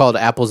stairs are called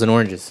apples and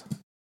oranges.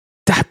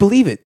 I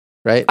believe it.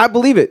 Right? I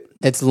believe it.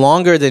 It's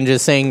longer than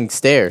just saying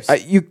stairs.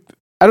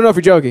 I don't know if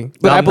you're joking,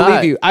 but No, I I'm believe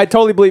not. you. I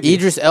totally believe you.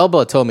 Idris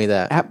Elba told me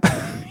that.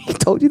 He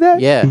told you that?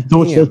 Yeah,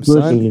 Don't say Damn,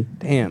 son. personally.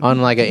 Damn.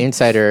 on like an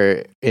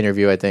insider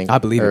interview, I think. I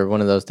believe or it. one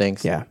of those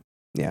things. Yeah.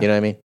 You know what I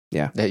mean?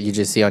 Yeah. That you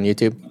just see on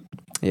YouTube.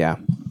 Yeah.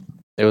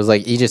 It was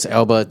like Idris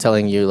Elba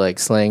telling you like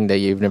slang that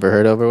you've never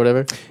heard of or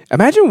whatever.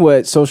 Imagine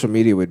what social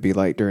media would be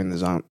like during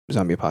the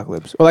zombie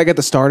apocalypse, or like at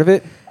the start of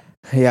it.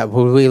 Yeah,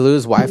 would we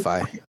lose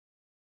Wi-Fi?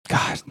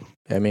 God,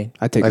 I mean,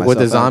 I take like would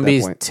the myself out at that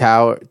zombies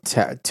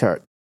point.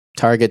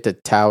 target the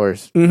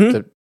towers? Mhm.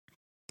 The-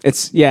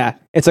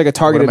 It's like a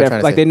targeted What am I effort. trying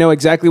to Like say? they know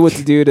exactly what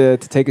to do to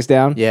take us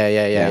down. Yeah.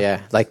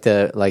 Yeah. Like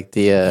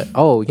the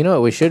oh, you know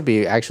what we should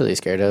be actually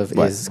scared of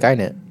What? is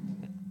Skynet.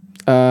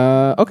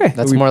 Okay.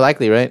 That's more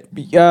likely, right?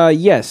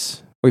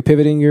 Yes. Are we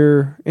pivoting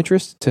your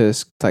interest to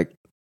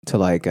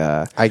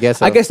I guess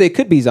so. I guess they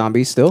could be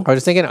zombies still. I was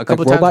just thinking a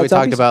couple times robot we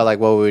zombies? talked about like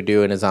what we would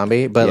do in a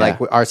zombie, but Yeah.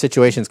 like our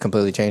situation's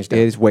completely changed now.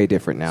 It is way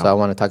different now. So I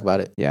want to talk about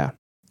it. Yeah.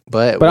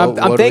 But But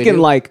I'm thinking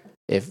like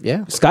if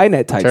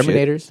Skynet type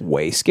Terminators. shit,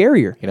 way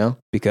scarier, you know,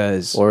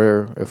 because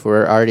or if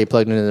we're already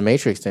plugged into the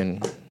Matrix,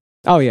 then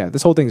oh yeah,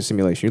 this whole thing's a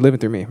simulation. You're living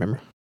through me, remember?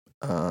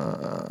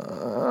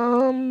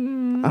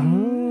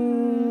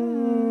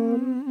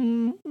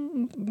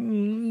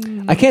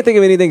 I can't think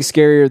of anything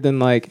scarier than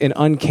like an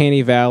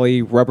uncanny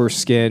valley, rubber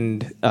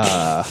skinned,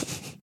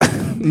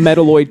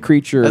 metalloid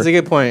creature. That's a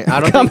good point. I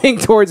don't coming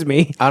towards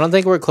me. I don't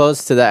think we're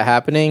close to that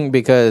happening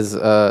because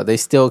they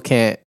still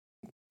can't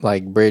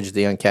like bridge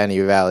the uncanny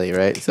valley,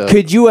 right? So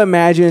Could you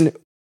imagine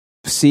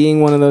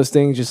seeing one of those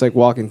things just like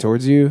walking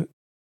towards you?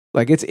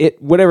 Like it's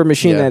it, whatever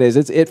machine Yeah. that is,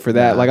 it's it for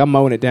that. Yeah. Like I'm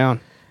mowing it down.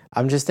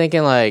 I'm just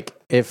thinking like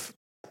if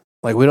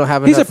like we don't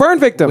have He's a enough, burn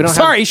victim. we don't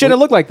Sorry, he shouldn't have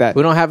looked like that.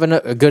 we don't have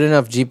a good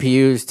enough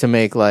GPUs to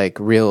make like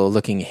real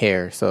looking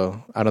hair.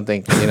 So I don't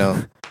think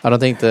I don't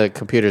think the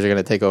computers are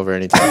gonna take over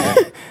anytime.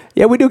 soon.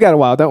 Yeah, we do got a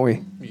while, don't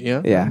we?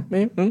 Yeah, Yeah.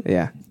 maybe.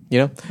 Yeah. You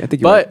know, I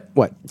think you're but right.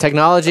 What?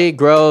 technology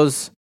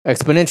grows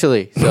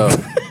exponentially. So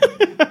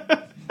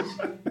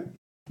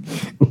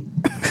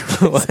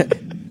What?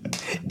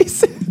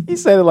 He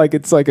said it like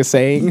it's like a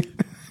saying.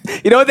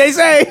 You know what they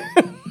say?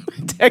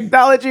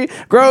 Technology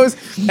grows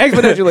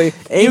exponentially.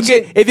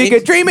 If you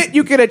can dream it,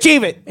 you can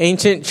achieve it.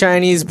 Ancient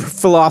Chinese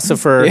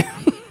philosopher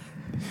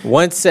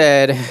once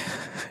said,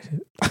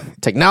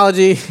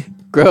 technology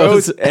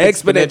grows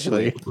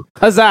exponentially.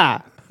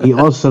 Huzzah! He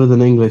also said it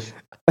in English.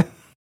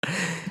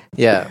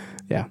 Yeah.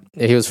 Yeah.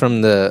 He was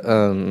from the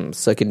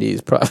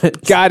Succanese province.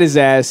 Got his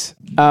ass.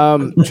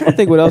 I'm trying to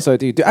think what else I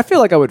do. Dude, I feel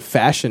like I would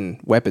fashion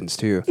weapons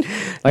too.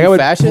 Like I would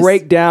fascist?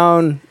 break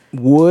down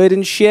wood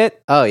and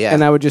shit. Oh, yeah.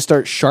 And I would just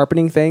start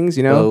sharpening things,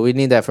 you know? Well, we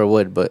need that for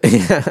wood, but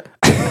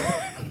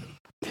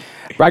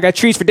I got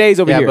trees for days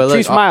over here. but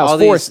Trees for miles,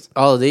 forest.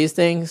 all of these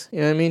things, you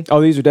know what I mean?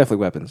 Oh, these are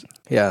definitely weapons.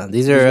 Yeah,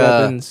 these These are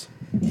weapons.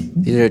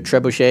 these are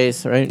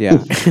trebuchets, right? Yeah.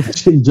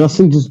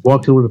 Justin just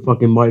walked in with a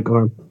fucking mic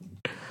arm.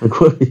 Like,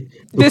 what?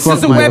 This Fuck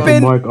is a my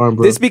weapon. mic arm,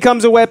 bro. This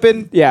becomes a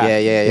weapon. Yeah.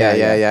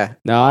 Yeah.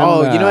 No, I'm,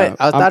 Oh, you know what?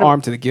 I'm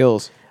armed to the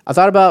gills. I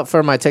thought about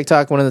for my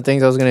TikTok, one of the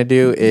things I was gonna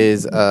do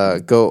is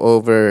go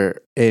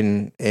over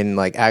in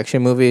like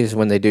action movies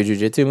when they do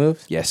jujitsu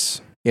moves.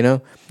 Yes. You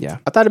know? Yeah.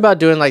 I thought about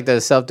doing like the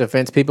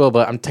self-defense people,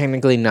 but I'm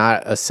technically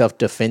not a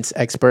self-defense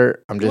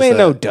expert. I'm You just ain't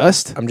no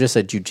dust. I'm just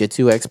a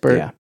jujitsu expert.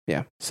 Yeah.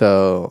 Yeah.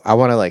 So I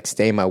want to like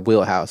stay in my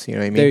wheelhouse. You know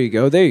what I There mean? you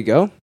go. There you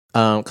go.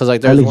 Because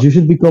like there's Alex, one, you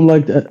should become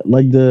like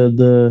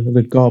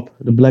the cop,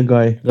 the black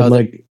guy that Oh,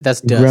 like that's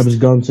grabs Dust.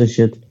 guns and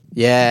shit.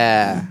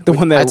 Yeah, The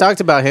one that I talked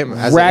about him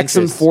as an Racks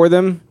them interest for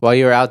them. while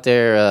you were out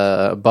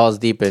there balls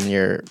deep in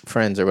your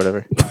friends or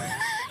whatever.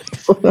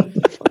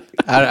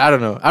 I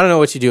don't know. I don't know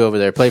what you do over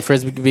there. Play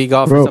frisbee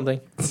golf or Bro.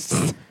 something.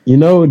 You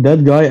know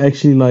that guy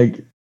actually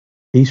like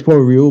he's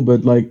for real,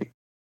 but like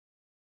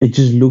it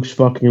just looks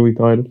fucking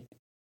retarded.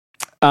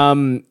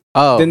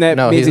 Oh, Then that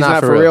no, means he's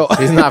not for real.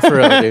 He's not for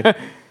real, dude.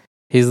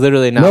 He's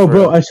literally not. No, for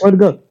bro, real. I swear to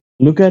God.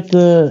 Look at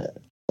the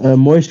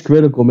Moist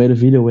Critical made a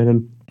video with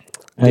him,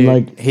 and Dude,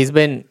 like he's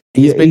been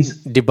yeah, debunked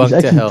he's to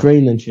actually hell.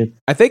 trained and shit.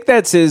 I think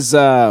that's his.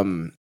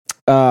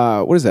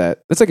 What is that?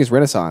 That's like his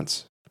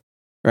Renaissance,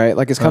 right?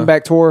 Like his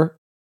comeback tour.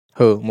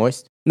 Who?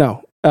 Moist?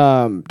 No,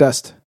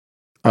 Dust.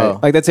 Right? Oh.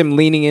 Like that's him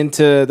leaning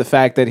into the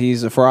fact that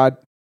he's a fraud.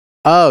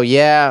 Oh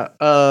yeah.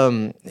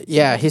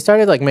 Yeah. He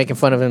started like making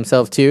fun of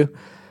himself too,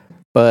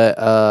 but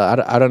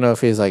I don't know if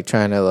he's like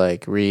trying to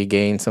like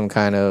regain some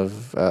kind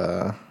of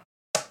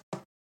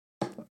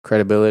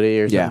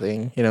credibility or Yeah.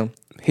 something. You know.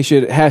 He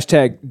should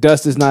hashtag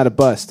Dust is not a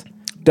bust.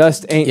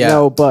 Dust ain't Yeah.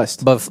 no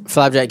bust. But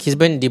Flapjack, he's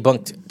been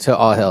debunked to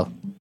all hell.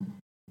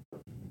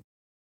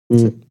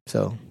 Mm.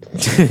 So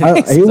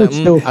He would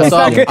still. I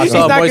saw He's not, I he's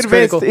saw not Moist convinced.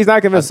 Critical. He's not I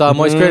convinced. saw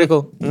Moist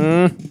Critical.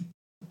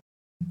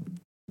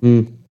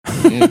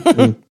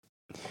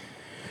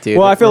 Dude,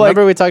 Well, I feel like-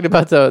 remember we talked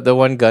about the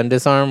one gun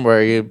disarm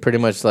where you pretty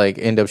much like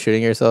end up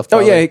shooting yourself. Oh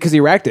probably? yeah, because he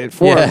racked it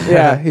for Yeah. him.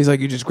 Yeah, he's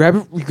like, you just grab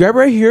it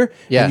right here,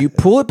 Yeah. and you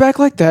pull it back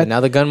like that, And now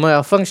the gun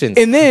malfunctions.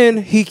 and then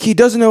he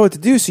doesn't know what to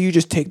do, so you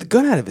just take the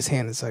gun out of his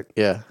hand. It's like,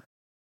 yeah.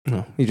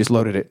 no, he just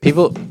loaded it.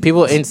 People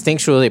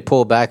instinctually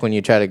pull back when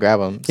you try to grab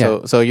them.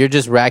 So you're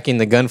just racking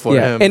the gun for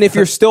Yeah, him. and if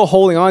you're still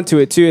holding on to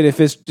it too, and if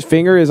his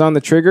finger is on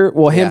the trigger,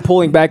 well, him Yeah.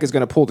 pulling back is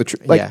going to pull the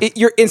trigger. Like Yeah.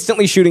 you're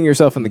instantly shooting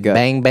yourself in the gut.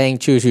 bang bang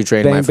choo choo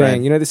train, bang, my bang.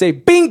 friend. You know they say,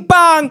 bing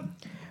bong.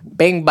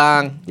 Bang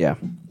bang. Yeah.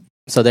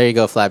 So there you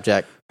go,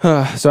 Flapjack.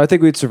 So I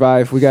think we'd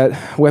survive. We got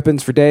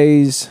weapons for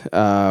days.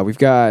 We've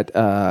got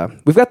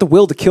the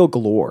will to kill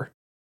galore.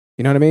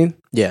 You know what I mean?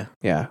 Yeah.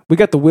 Yeah, we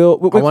got the will.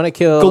 I want to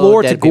kill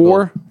galore to dead people.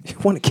 gore. You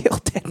want to kill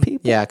dead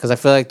people? Yeah, because I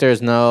feel like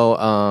there's no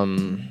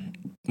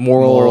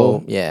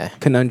Moral yeah.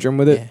 conundrum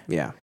with it.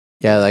 Yeah.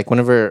 Yeah, like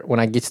when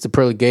I get to the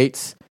pearly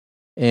gates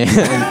and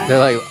they're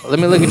like, let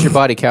me look at your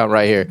body count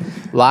right here.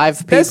 Live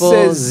That people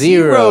says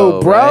 0,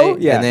 zero, bro. right?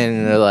 Yeah. And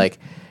then they're like,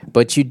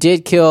 but you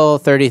did kill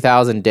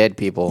 30,000 dead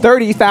people.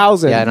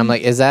 30,000. Yeah, and I'm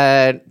like, is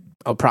that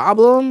a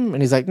problem?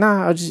 And he's like,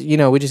 nah, I'll just,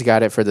 we just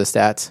got it for the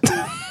stats.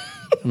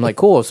 I'm like,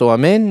 cool. So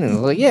I'm in. And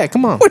I'm like, yeah,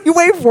 come on. What are you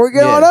waiting for?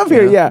 Get on up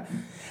here. Yeah.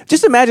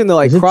 Just imagine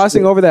the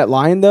crossing over that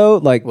line though,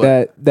 like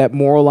that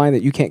moral line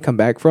that you can't come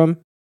back from.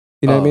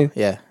 You know what I mean?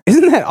 Yeah.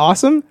 Isn't that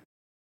awesome?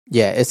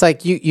 Yeah, it's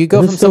like you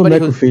go from somebody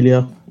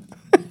necrophilia.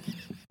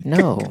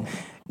 No.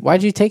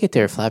 Why'd you take it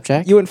there,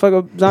 Flapjack? You wouldn't fuck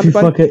a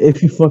zombie?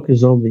 If you fuck a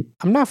zombie.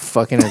 I'm not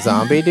fucking a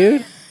zombie,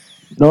 dude.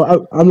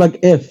 No, I'm like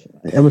if.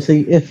 I'm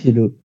saying if you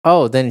do.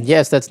 Oh, then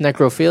yes, that's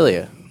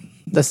necrophilia.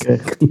 That's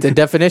the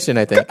definition,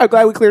 I think. I'm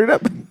glad we cleared it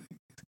up.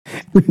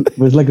 But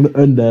it's like an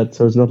undead,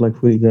 so it's not like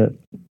fully dead.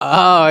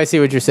 Oh, I see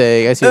what you're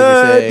saying.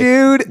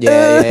 Dude.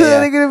 Yeah.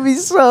 They're going to be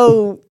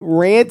so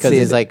rancid. Because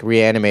he's like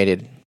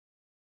reanimated.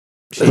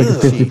 Like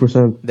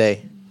 50%.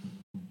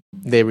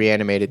 They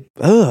reanimated.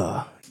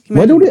 Ugh.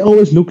 Why do they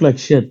always look like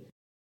shit?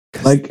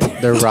 Like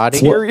they're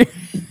rotting.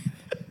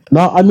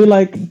 No, I mean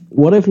like,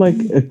 what if like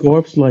a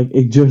corpse, like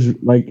it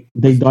just like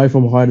they die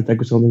from a heart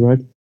attack or something, right?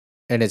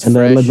 And it's and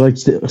fresh. then like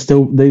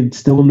they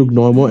still look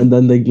normal, and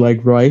then they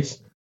like rise.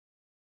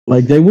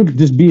 Like they would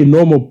just be a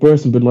normal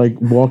person, but like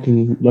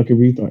walking like a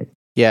retard.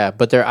 Yeah,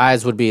 but their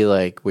eyes would be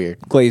like weird,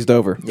 glazed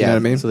over. You know what I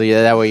mean? So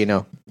that way you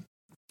know.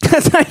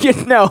 That's how you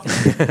know.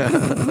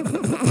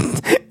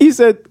 You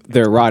said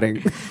they're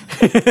rotting.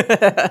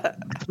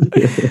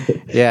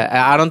 Yeah,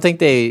 I don't think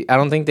they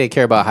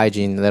care about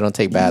hygiene. They don't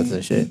take baths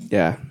and shit.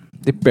 Yeah,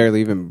 they barely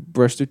even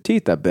brush their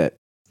teeth. I bet.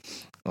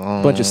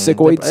 Bunch of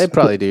sickoids. They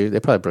probably do. They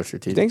probably brush their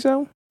teeth. You think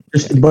so?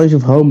 Just a bunch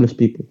of homeless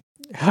people.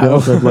 They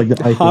also have like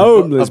the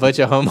homeless. A bunch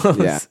of homos.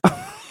 Yeah.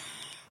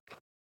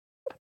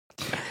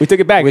 We took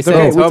it back. We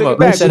said it's homo.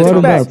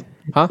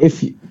 Huh?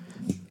 If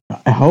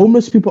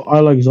homeless people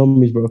are like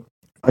zombies, bro.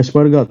 I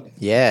swear to God.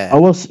 Yeah.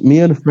 Me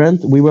and a friend,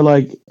 we were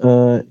like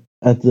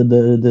at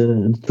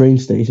the train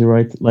station,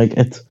 right? Like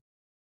at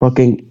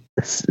fucking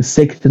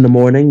 6 in the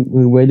morning.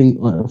 We were waiting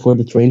for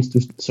the trains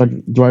to start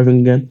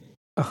driving again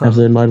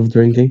after a night of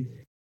drinking.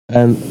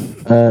 And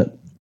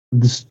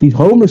these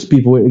homeless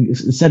people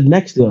sat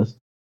next to us.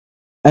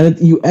 And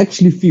you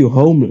actually feel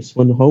homeless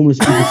when the homeless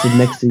people sit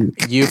next to you.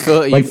 You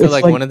feel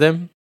like one of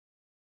them?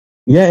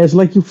 Yeah, it's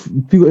like you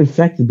feel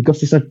infected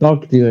because they start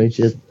talking to you and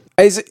shit.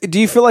 Do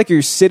you feel like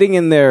you're sitting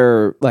in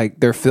their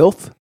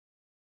filth?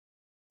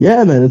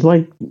 Yeah, man. It's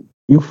like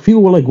you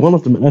feel like one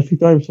of them. Every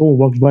time someone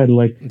walks by, they're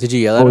like, "Did you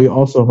yell at him? You're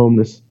also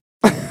homeless."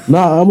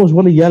 Nah, I almost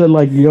want to yell at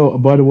like, "Yo,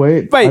 by the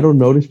way, I don't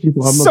know these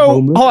people. I'm not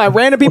homeless." Hold on,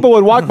 random people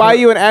would walk by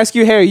you and ask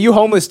you, "Hey, are you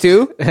homeless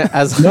too?"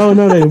 No,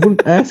 they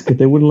wouldn't ask it.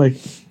 They wouldn't like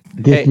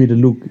give me the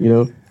look, you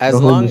know. As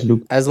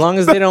long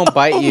as they don't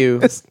bite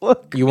you,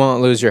 you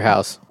won't lose your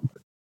house.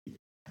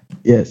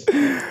 Yes.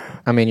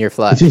 I mean, you're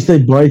flat. It's just they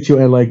bite you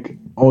and like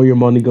all your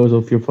money goes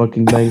off your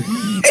fucking bank.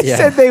 They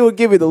said they would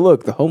give you the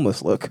look, the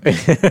homeless look. Like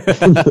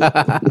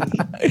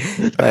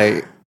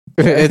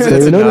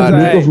it's you know the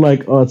look of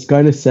like, oh, it's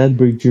kind of sad,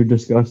 but you're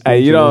disgusting. Hey,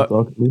 you don't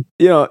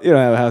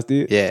have a house, do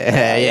you?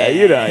 Yeah,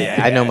 you know.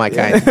 I know my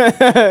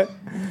kind.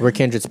 We're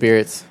kindred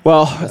spirits.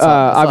 Well, that's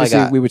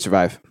obviously we would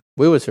survive.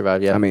 We would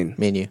survive. Yeah, I mean,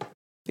 me and you,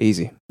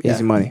 easy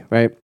money,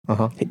 right?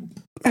 Hey,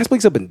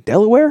 Mass up in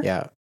Delaware.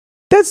 Yeah.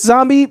 That's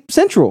Zombie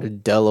Central.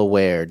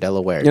 Delaware. You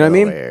know what I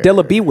mean?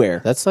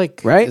 Delaware. That's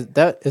like right.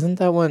 Isn't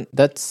that one?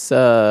 That's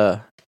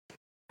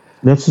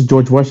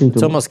George Washington.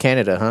 It's almost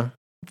Canada, huh?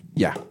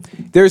 Yeah.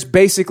 There's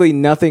basically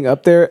nothing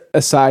up there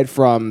aside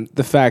from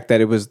the fact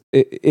that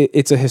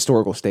it's a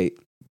historical state.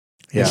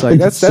 Yeah. It's like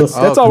that's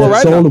all we're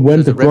right now. Someone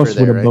went across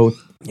with a boat.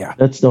 Yeah.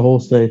 That's the whole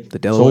state. The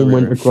Delaware River.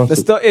 Went across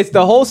it's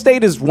the whole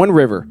state is one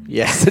river.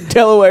 Yes. The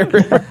Delaware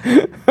River.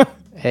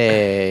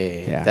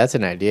 Hey, that's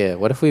an idea.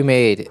 What if we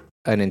made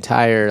an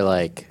entire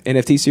like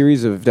NFT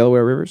series of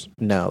Delaware rivers?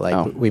 No,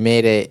 like we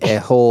made a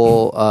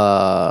whole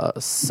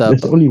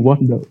There's only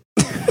one though.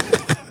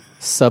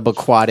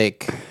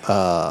 Subaquatic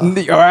all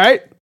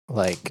right.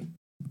 Like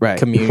You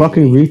community.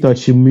 fucking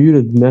retard, she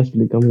muted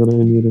Mesblick. I'm gonna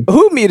unmute him.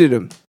 Who muted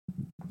him?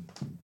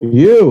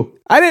 You.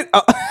 I didn't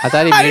I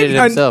thought he muted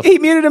himself. He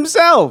muted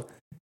himself.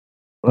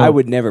 I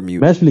would never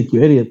mute. Mesblick,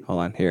 you idiot. Hold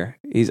on here.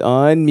 He's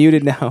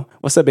unmuted now.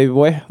 What's up, baby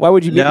boy? Why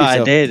would you mute yourself?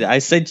 I did. I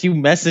sent you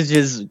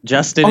messages,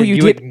 Justin, and you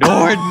did?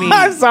 ignored me.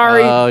 I'm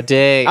sorry. Oh,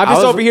 dang. I'm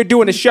just over here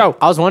doing a show.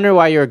 I was wondering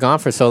why you were gone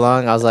for so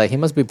long. I was like, he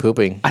must be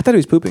pooping. I thought he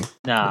was pooping.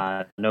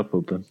 Nah, no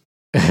pooping.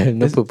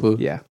 No poo-poo.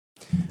 Yeah.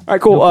 All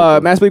right, cool.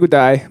 Mesblick would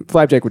die.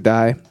 Flapjack would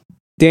die.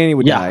 Danny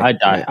would die. Yeah, I'd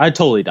die. I'd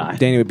totally die.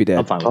 Danny would be dead.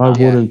 I'm fine with I that.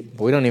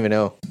 wouldn't. We don't even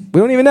know. We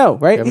don't even know,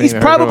 right? He's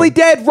probably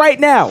dead right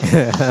now.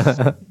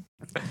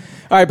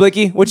 All right,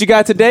 Blicky, what you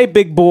got today,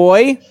 big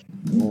boy?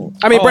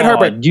 I mean, Brett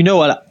Herbert. You know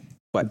what?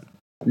 What?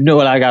 You know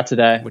what I got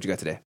today? What you got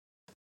today?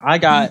 I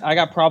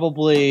got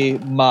probably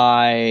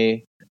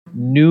my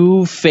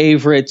new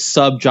favorite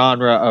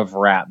subgenre of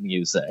rap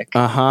music.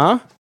 Uh-huh.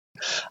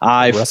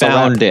 I Russell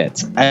found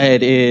it.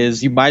 It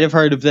is, you might have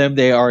heard of them.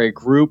 They are a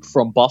group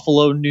from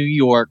Buffalo, New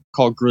York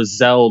called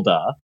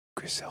Griselda.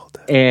 Griselda.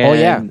 And, oh,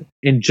 yeah.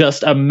 And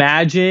just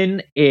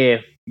imagine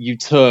if you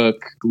took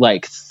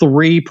like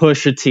 3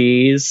 Pusha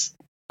T's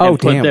and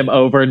put them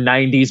over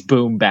 90s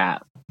boom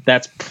bap.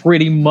 That's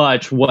pretty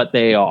much what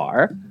they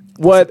are.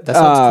 What That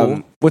sounds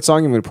cool. what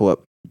song you gonna pull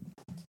up?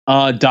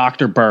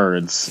 Dr.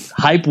 Birds.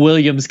 Hype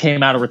Williams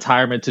came out of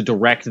retirement to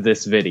direct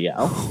this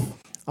video.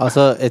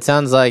 Also, it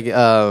sounds like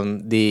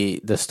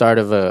the start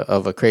of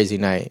a crazy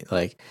night.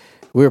 Like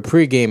we were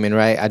pre-gaming,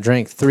 right? I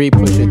drank 3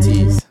 Pusha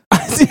T's.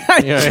 I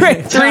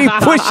drank 3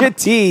 Pusha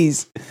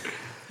T's.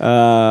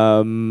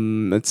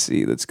 Let's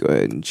see. Let's go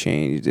ahead and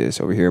change this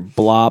over here.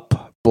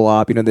 Blop,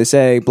 blop. You know they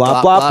say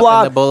blop, blop,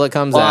 blop. And the bullet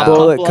comes Blop, out.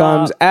 Bullet blop.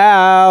 comes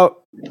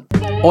out.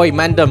 Oi,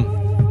 mandem.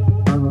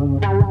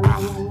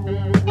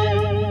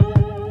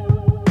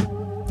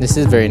 This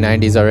is very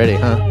 90s already,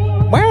 huh?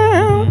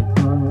 Wow.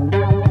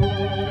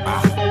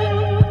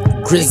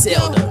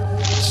 Griselda.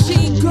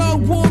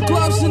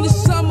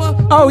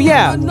 Oh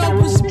yeah. You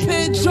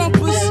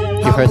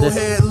heard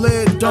this?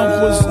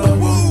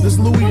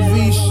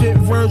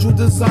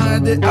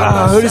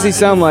 Who does he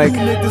sound like?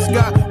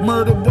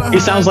 He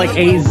sounds like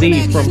AZ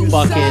from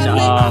fucking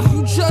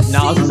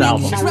Nas's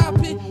album.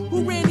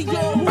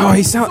 Oh,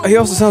 he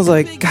also sounds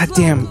like,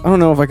 goddamn, I don't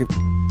know if I could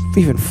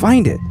even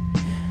find it.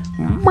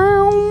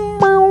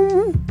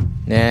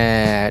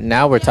 Nah,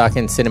 now we're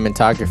talking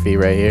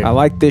cinematography right here. I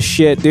like this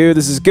shit, dude.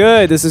 This is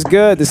good. This is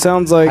good. This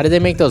sounds like How did they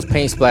make those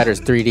paint splatters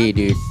 3D,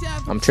 dude?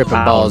 I'm tripping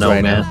I balls don't know,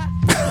 right man. now.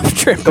 I'm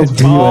tripping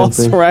That's balls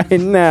beautiful. right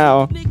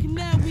now.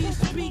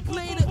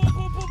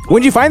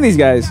 When'd you find these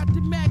guys?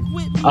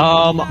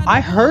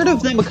 I heard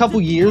of them a couple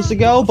years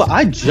ago, but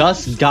I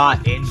just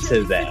got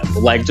into them.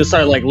 Like, just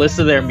started like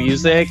listening to their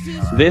music.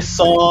 This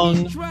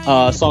song,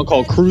 a song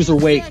called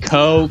Cruiserweight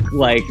Coke.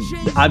 Like,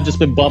 I've just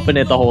been bumping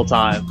it the whole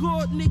time.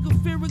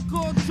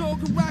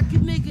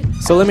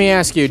 So let me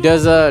ask you,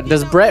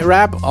 does Brett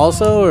rap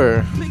also,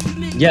 or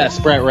Yes,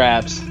 Brett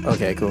raps.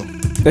 okay, cool.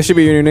 That should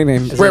be your new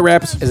nickname. Brett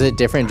Raps. Is it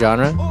different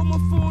genre?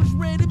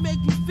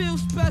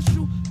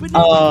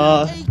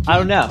 I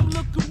don't know.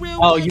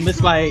 Oh, you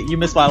missed my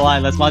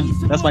line. That's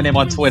my name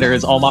on Twitter.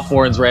 Is all my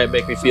foreigns red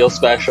make me feel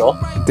special.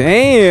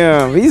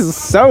 Damn, he's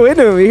so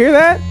into him. You hear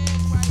that?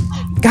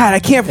 God, I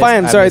can't find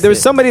him. I Sorry, missed there was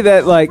it. somebody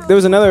that like there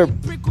was another.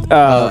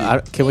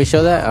 Can we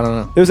show that? I don't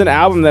know. There was an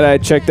album that I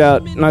checked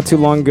out not too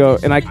long ago,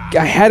 and I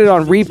had it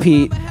on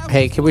repeat.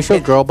 Hey, can we show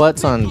girl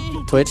butts on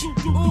Twitch?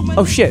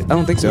 Oh shit, I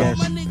don't think so.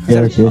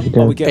 Yes, you Oh,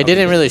 can. we can. It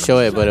didn't really show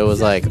it, but it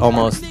was like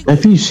almost.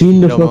 Have you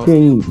seen the No, no.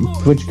 fucking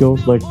Twitch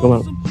girls? Like, come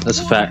on. That's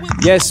a fact.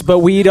 Yes, but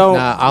we don't.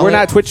 Nah, I we're only-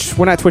 not Twitch.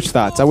 We're not Twitch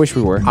thoughts. I wish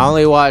we were. I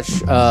only watch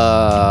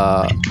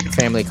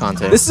family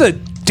content. This is a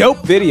dope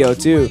video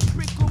too.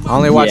 I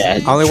only watch. Yeah.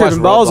 I only watch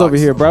Tripping balls Roblox. over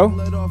here, bro.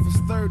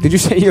 Did you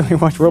say you only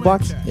watch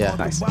Roblox? Yeah.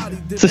 Nice.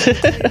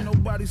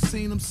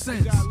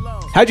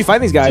 How'd you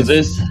find these So guys?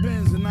 this,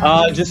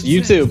 just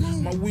YouTube.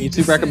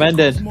 YouTube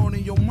recommended.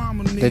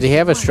 Did he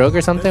have a stroke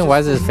or something? Why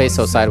is his face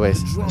so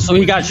sideways? So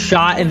he got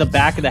shot in the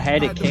back of the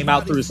head. It came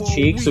out through his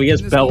cheek. So he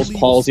has Bell's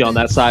palsy on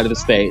that side of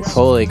his face.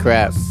 Holy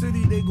crap!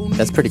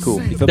 That's pretty cool.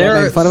 Feel bad They're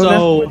making fun of them now?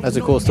 so That's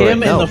a cool story. him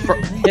No.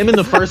 and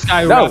the first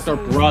guy who No. rapped are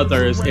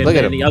brothers, and Look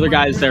at then him. the other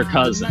guy is their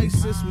cousin.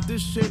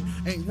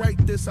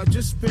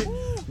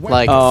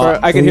 Like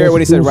I can hear it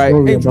when he said, right.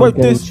 Hey, work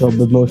this.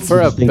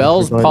 for a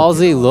Bell's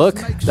palsy look,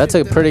 that's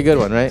a pretty good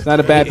one, right? Not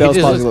a bad He Bell's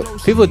just palsy looks-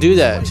 look. People do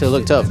that to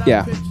look tough.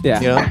 Yeah,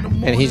 yeah, You know,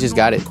 and he just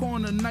got it.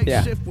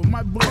 yeah.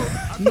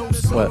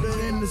 What?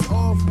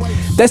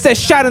 That's that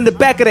shot in the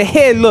back of the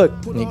head. Look,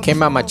 It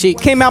came out my cheek.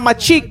 came out my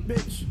cheek.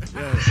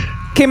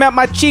 Came out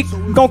my cheek.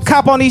 Gonna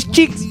cop on these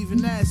cheeks.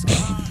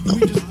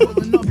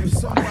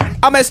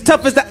 I'm as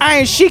tough as the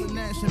Iron Sheik.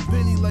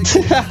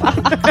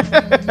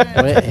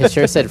 What? His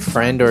shirt said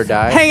 "friend or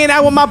die." Hanging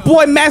out with my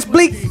boy Mass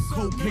Bleak.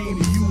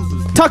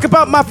 Talk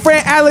about my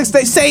friend Alex.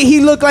 They say he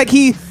look like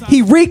he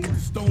reek.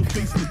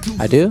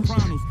 I do.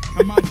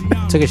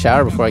 Took a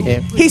shower before I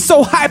came. He's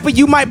so hyper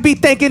you might be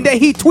thinking that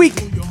he tweak.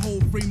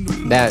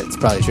 That's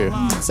probably true.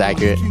 It's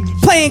accurate.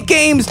 Playing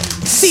games,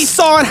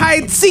 seesaw and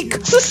hide and seek.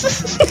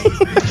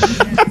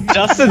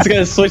 Justin's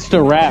gonna switch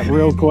to rap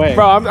real quick.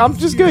 Bro, I'm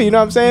just good. You know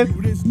what I'm saying?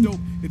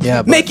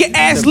 Yeah. But Make your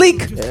ass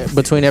leak.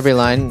 between every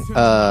line,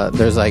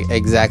 there's like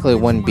exactly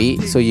one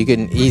beat, so you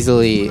can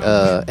easily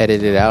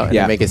edit it out and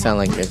Yeah. make it sound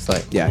like it's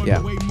like Yeah,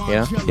 yeah, you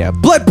know. yeah.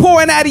 Blood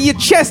pouring out of your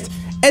chest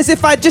as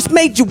if I just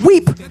made you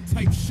weep.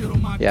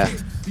 Yeah.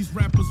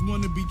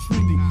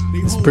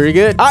 It's pretty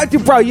good.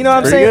 Bro, you know what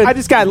I'm Pretty saying? good. I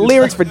just got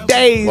lyrics for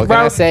days, What bro.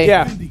 can I say?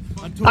 Yeah.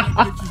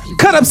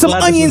 Cut up some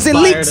Glad this onions and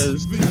inspired leeks.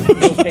 us.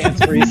 No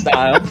pants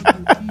freestyle.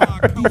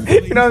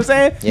 You know what I'm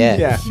saying? Yeah.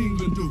 Yeah.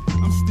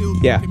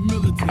 Yeah.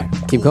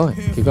 Keep going.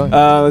 Keep going.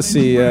 Let's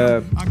see.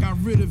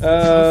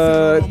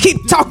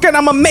 Keep talking,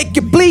 I'ma make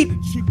you bleed.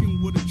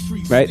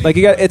 Right? Like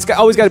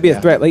always got to be a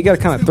threat. Like you got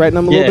to kind of threaten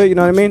them a little Yeah. bit. You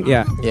know what I mean?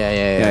 Yeah.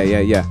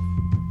 yeah.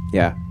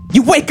 Yeah.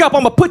 You wake up,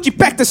 I'ma put you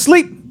back to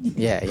sleep.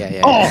 Yeah.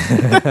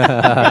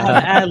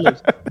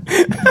 Ad-libs.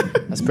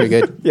 That's pretty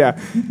good. Yeah.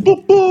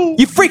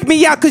 You freak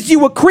me out because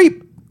you a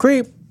creep.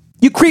 Creep.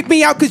 You creep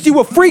me out because you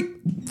a freak.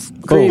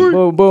 Boom,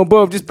 boom, boom,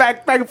 boom. Just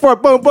back and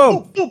forth. Boom,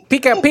 boom.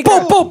 Pika,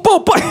 pika. Boom, boom,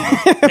 boom,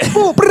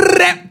 boom.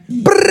 Brrrap,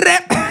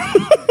 brrrap.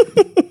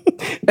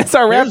 That's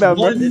our rap now,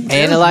 bro.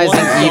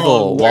 Analyzing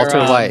Evil, where, Walter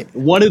White.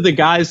 One of the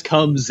guys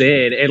comes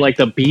in and like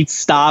the beat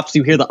stops.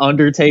 You hear the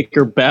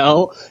Undertaker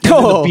bell. And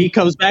then the beat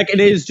comes back and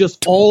it is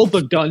just all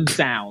the gun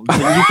sounds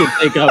that you can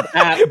think of.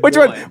 At Which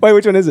one? Wait,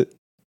 which one is it?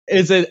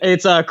 It's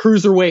a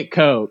Cruiserweight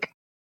Coke.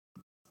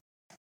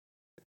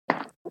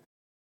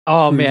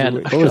 Oh man,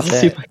 What was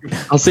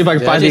that? I'll see if I can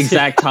Did I find the just-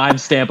 exact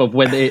timestamp of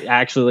when it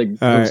actually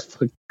All was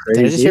fucking Did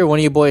I just crazy. hear one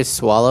of you boys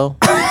swallow?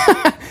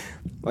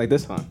 Like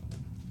this one.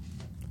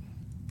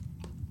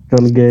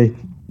 I'm gay.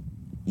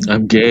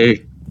 I'm gay.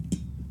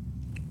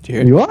 Did you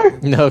hear it? You are?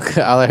 No,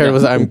 all I heard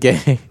was I'm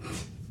gay.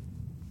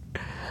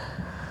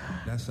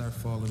 That's our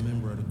fallen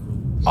member of the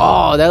group.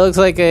 Oh, that looks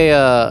like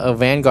a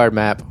Vanguard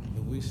map.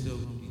 If we still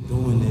gonna be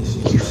doing this,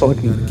 You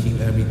fucking- gotta keep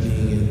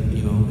everything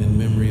in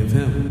memory of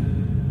him.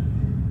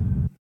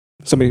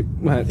 Somebody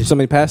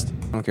passed?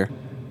 I don't care.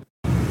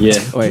 Yeah.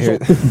 Oh, wait, here.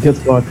 Get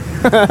fucked.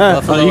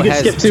 Buffalo You can has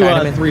skip to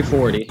Chinaman.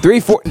 340. 3,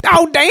 4.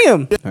 Oh,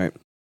 damn. All right.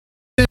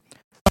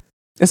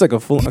 It's like a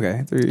full.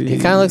 Okay. 3.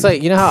 It kind of looks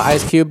like, you know how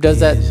Ice Cube does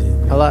that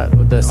a lot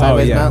with the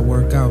sideways yeah. I mouth?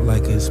 work out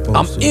like it's supposed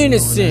I'm to.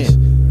 innocent.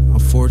 That's-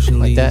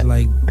 Unfortunately, Like that.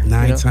 like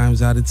 9 know?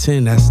 times out of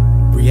 10, that's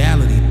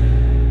reality.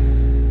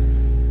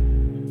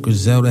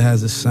 Griselda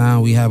has a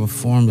sound, we have a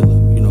formula.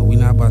 We're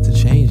not about to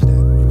change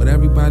that. What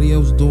everybody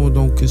else doing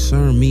don't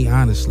concern me,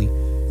 honestly.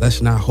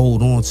 Let's not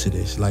hold on to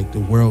this. Like, the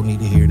world need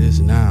to hear this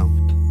now.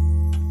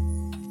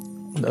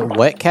 The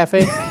Wet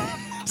Cafe?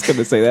 I was going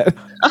to say that.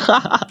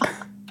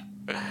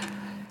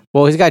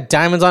 Well, he's got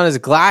diamonds on his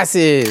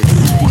glasses.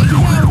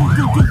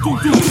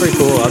 That's pretty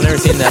cool. I've never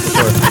seen that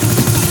before.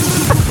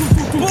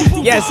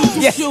 Yes.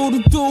 Yes.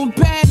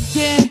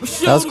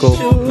 That was cool.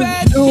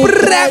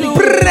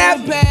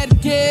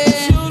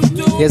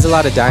 He has a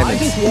lot of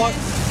diamonds.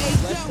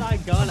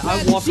 Westside Gunn,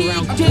 I walk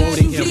around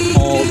quoting him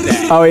all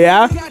day. Oh,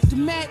 yeah?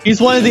 He's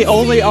one of the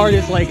only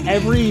artists, like,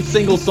 every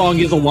single song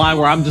is a line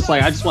where I'm just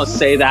like, I just want to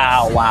say that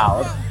out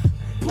loud.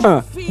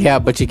 Yeah,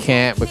 but you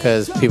can't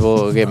because people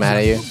will get mad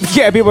at you.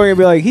 Yeah, people are going to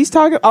be like, he's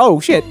talking. Oh,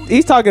 shit.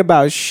 He's talking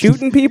about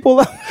shooting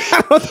people.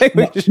 I don't think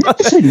we should.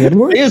 Say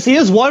Edward? He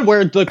is one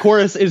where the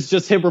chorus is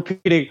just him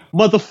repeating,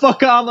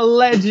 "Motherfucker, I'm a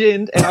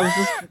legend," and I was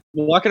just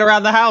walking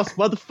around the house,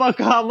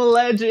 "Motherfucker, I'm a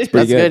legend."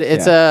 That's good, good.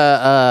 It's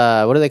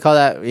a what do they call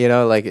that?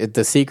 Like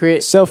the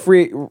secret Self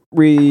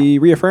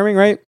reaffirming,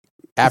 right?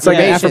 It's like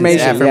an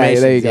affirmations. affirmation. Yeah,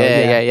 there you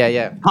go.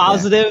 Yeah.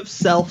 Positive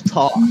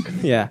self-talk.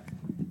 Yeah.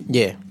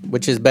 Yeah,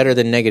 which is better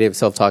than negative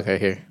self-talk right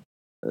here.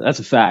 That's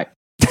a fact.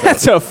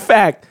 That's a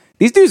fact.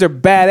 These dudes are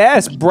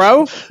badass,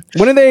 bro.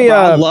 When are they?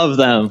 I love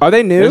them. Are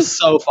they new? They're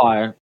so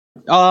fire.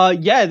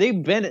 Yeah,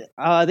 they've been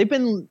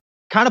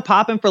kind of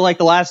popping for like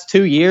the last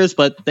 2 years,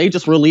 but they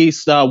just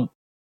released the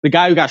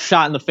guy who got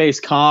shot in the face,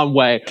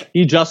 Conway.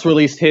 He just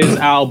released his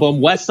album.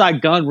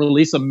 Westside Gunn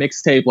released a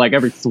mixtape like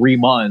every 3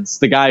 months.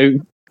 The guy who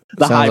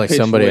the Sounds like high-pitched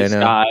somebody I voice know.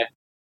 guy.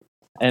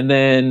 And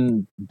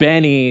then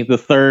Benny, the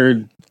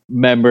third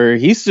member,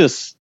 he's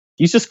just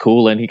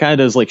cool, and he kind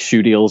of does like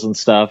shoe deals and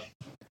stuff.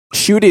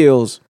 Shoe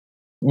deals.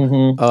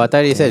 Mm-hmm. Oh, I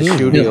thought he said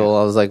shoe deal.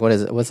 I was like, what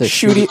is it? What's a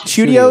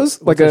Shootio's?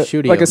 Like a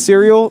shootio? like a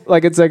cereal?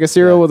 Like it's like a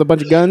cereal with a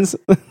bunch of guns?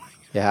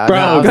 Yeah, Bro,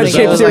 I was gotta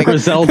thinking it shape was it like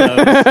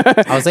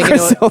Griselda. I was thinking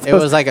it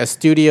was like a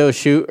studio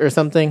shoot or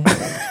something.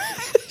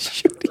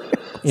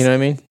 You know what I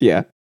mean?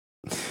 Yeah.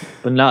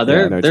 But no, Yeah, I know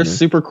they're what you they're mean.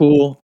 super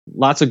cool.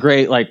 Lots of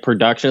great like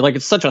production. Like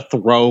it's such a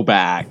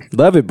throwback.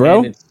 Love it,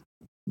 bro. And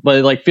but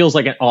it like feels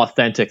like an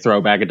authentic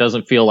throwback. It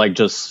doesn't feel like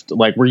just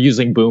like we're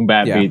using boom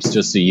bap Yeah. beats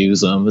just to use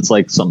them. It's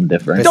like something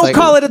different. It's Don't like-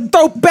 call it a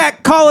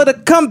throwback, call it a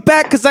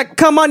comeback, because I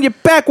come on your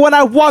back when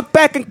I walk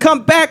back and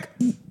come back.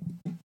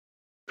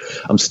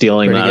 I'm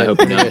stealing Pretty that.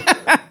 good. I hope you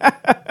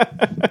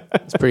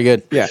know. It's pretty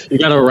good. Yeah. You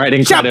got a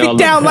writing Chop credit it on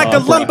down the, like a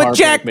Bret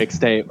lumberjack. Hart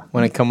mixtape.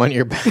 When I come on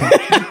your back,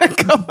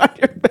 Come on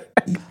your back.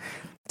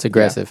 it's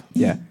aggressive.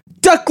 Yeah.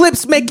 Duck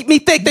lips make me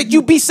think that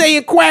you be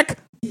saying quack.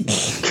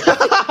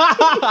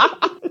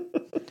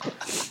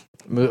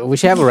 We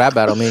should have a rap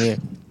battle, me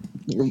and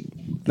you.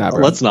 Nah,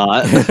 bro. Let's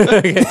not. he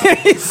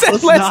said,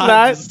 let's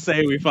not. just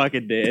say we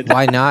fucking did.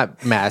 Why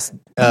not, Mass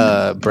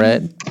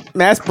Brett?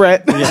 Mass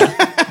Brett.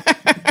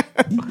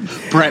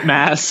 Brett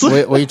Mass.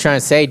 What are you trying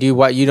to say, dude?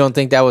 What, you don't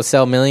think that would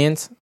sell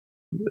millions?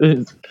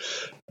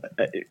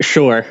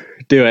 Sure,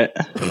 do it.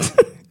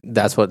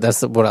 That's what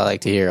I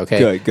like to hear.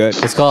 Okay, Good.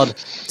 It's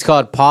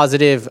called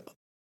positive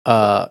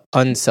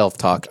unself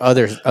talk,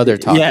 other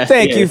talk. Yeah.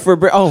 Thank you for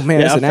oh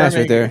man, that's an ass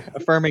right affirming- there.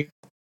 Affirming.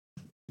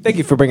 Thank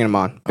you for bringing him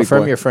on. Big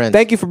Affirm boy. your friends.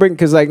 Thank you for bringing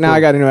because like now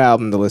I got a new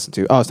album to listen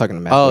to. Oh, I was talking to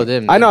Matt. Oh,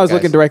 them I know I was guys.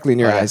 looking directly in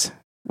your Oh, yeah. eyes.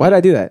 Why did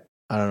I do that?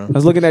 I don't I know.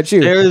 was looking at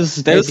you. There's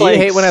Do you like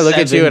hate when I look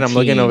at you and I'm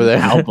looking over there?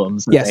 17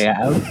 albums that Yes. they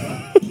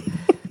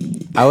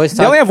have. I always They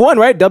talk. only have one,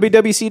 right?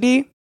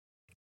 WWCD.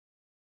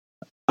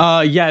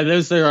 Yeah,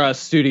 there's their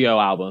studio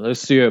album. Their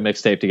studio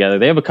mixtape together.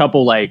 They have a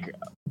couple like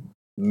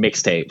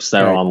mixtapes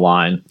that are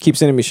online. Keep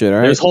sending me shit. All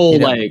right.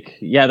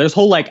 There's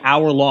whole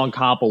hour-long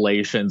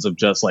compilations of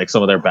just like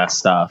some of their best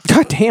stuff.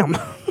 God damn.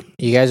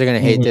 You guys are gonna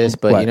hate this,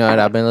 but What? you know what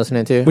I've been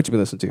listening to? What you been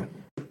listening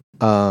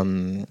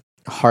to?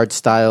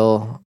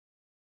 Hardstyle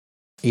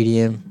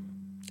EDM.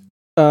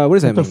 What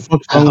does that What the mean?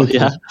 fuck's wrong Oh with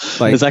yeah,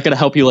 Like- is that going to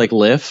help you like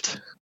lift?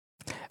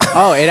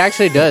 Oh, it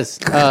actually does.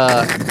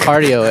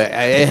 Cardio.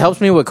 It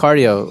helps me with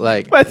cardio.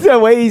 Like, That's the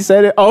way he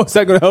said it. Oh, is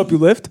that going to help you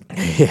lift?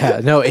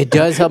 yeah, no, it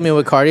does help me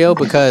with cardio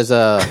because,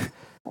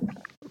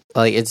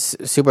 like, it's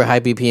super high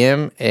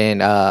BPM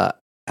and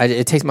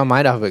it takes my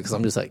mind off of it because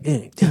I'm just like,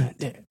 you?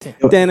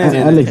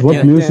 Alex,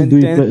 what music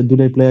do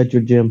they play at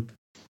your gym?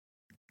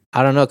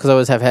 I don't know because I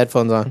always have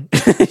headphones on.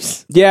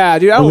 Yeah,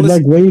 dude. I But don't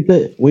like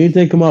listen. when you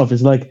take them off,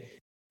 it's like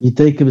you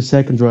take them a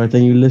second, right?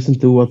 And you listen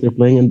to what they're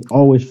playing, and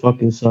always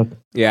fucking suck.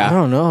 Yeah, I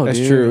don't know. that's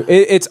dude. true.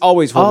 It's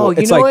always Oh,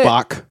 it's you know like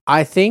what? Bach.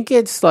 I think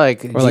it's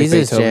like Or like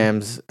Jesus Beethoven.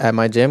 jams at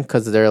my gym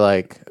because they're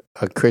like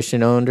a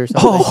Christian owned or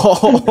something.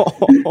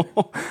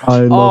 Oh, I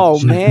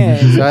love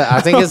man. So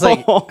I think it's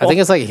like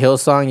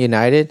Hillsong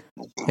United.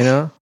 You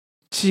know,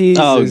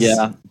 Jesus. Oh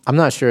yeah. I'm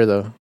not sure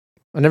though.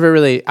 I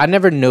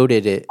never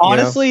noted it.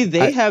 Honestly,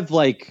 they have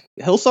like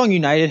Hillsong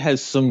United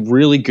has some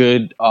really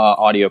good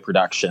audio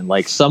production.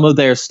 Like some of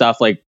their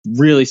stuff, like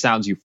really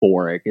sounds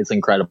euphoric. It's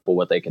incredible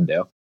what they can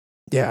do.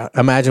 Yeah.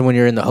 Imagine when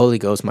you're in the Holy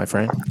Ghost, my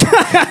friend.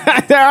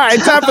 All right,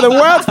 time for the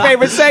world's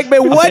favorite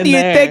segment. What Been do you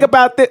there. think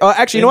about this? Oh,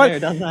 actually, you know Been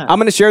what? there, done that. I'm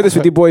going to share this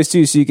with you boys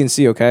too, so you can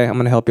see. Okay, I'm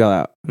going to help y'all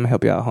out.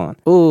 Hold on.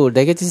 Ooh,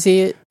 they get to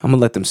see it. I'm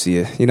gonna let them see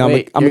it. You know,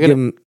 Wait, I'm you're gonna give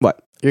them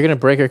what? You're gonna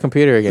break your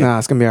computer again. Nah,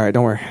 it's gonna be all right.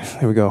 Don't worry.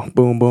 Here we go.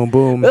 Boom, boom,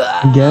 boom.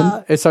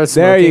 Again? It starts.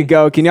 There you smoking.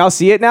 go. Can y'all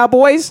see it now,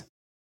 boys?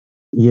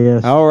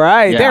 Yes. All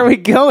right, Yeah. there we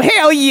go.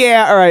 Hell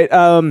yeah! All right.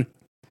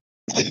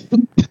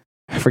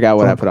 I forgot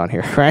what I put on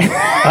here. Right?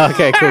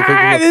 Okay, cool.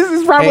 This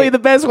is probably Hey, the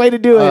best way to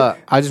do it.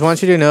 I just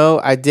want you to know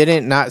I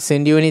didn't not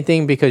send you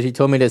anything because you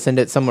told me to send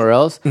it somewhere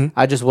else.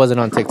 I just wasn't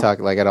on TikTok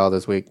like at all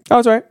this week. Oh,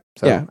 it's all right.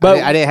 So yeah, but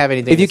I didn't have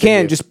anything. if you to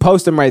send can, just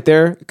post them right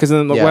there because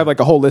then we'll Yeah. have like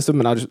a whole list of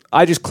them, and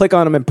I just click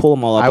on them and pull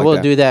them all up. I like will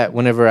that. do that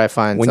whenever I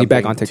find when you're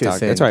back on something to TikTok.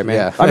 send. That's right, man.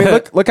 Yeah. I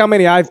mean, look how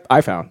many I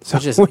found. So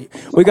Just-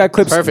 we got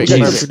clips. Perfect. We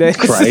got clips Jesus for days.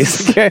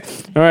 Christ. Okay.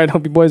 All right.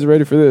 Hope you boys are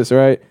ready for this. All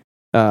right.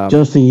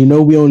 Justin, you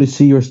know we only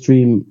see your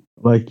stream,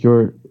 like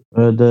your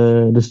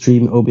the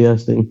stream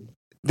OBS thing.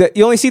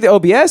 You only see the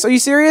OBS? Are you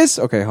serious?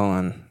 Okay, hold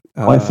on.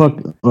 I fuck.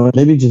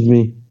 Maybe just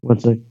me. One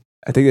sec.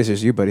 I think that's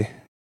just you, buddy.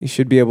 You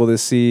should be able to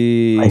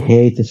see. I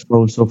hate this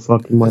phone so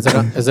fucking much.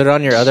 Is it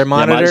on your other Yeah,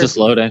 monitor? mine's just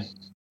loading.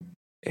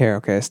 Here,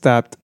 okay, I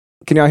stopped.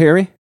 Can y'all hear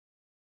me?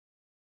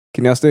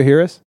 Can y'all still hear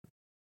us?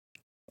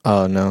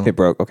 Oh no. It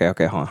broke.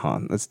 Okay, hold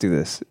on. Let's do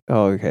this.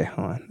 Oh, okay,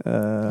 hold on.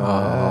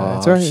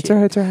 It's all right. shit.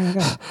 It's all right. I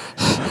got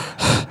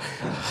it.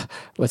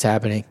 What's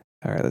happening?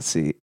 All right, let's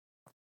see.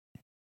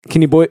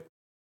 Can you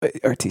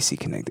RTC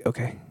connected?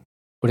 Okay.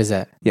 What is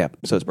that? Yeah.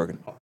 So it's broken.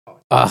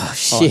 Oh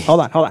shit. Hold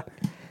on.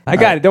 I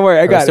got it. Don't worry.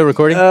 I Are we got it. still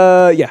recording?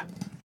 Yeah.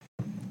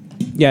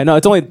 Yeah. No,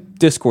 it's only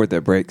Discord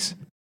that breaks.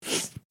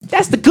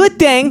 That's the good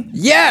thing.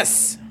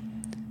 Yes.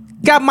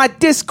 Got my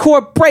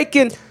Discord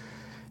breaking.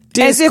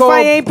 As if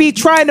I ain't be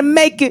trying to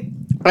make it.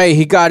 Hey,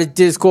 he got a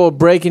Discord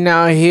breaking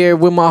out here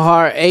with my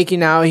heart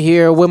aching out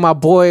here with my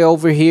boy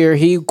over here.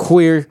 He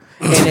queer.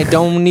 And it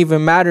don't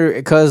even matter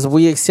because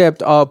we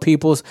accept all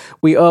peoples.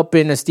 We up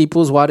in the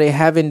steeples while they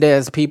having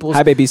theirs peoples.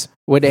 Hi, babies.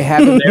 Where they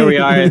having There we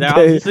are. Now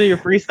Okay. I'm see your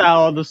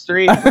freestyle on the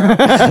street. All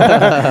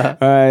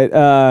right.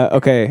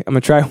 Okay. I'm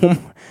gonna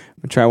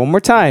try one more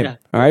time. Yeah.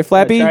 All right,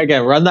 Flappy. Try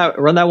again. Run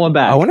that one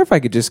back. I wonder if I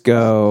could just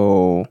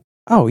go.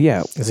 Oh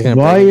yeah. Is he gonna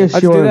Why break it? is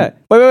I'll just do your that.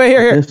 Wait.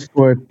 Here.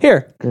 Discord?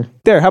 Here. Okay.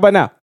 There. How about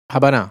now? How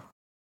about now?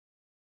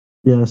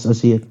 Yes, I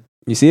see it.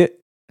 You see it?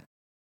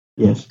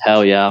 Yes.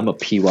 Hell yeah, I'm a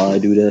pee while I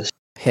do this.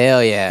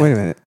 Hell yeah. Wait a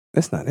minute.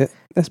 That's not it.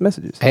 That's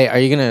messages. Hey, are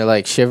you gonna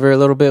like shiver a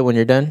little bit when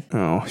you're done?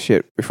 Oh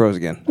shit. We froze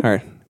again. All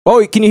right.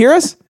 Oh, can you hear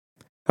us?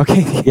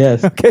 Okay.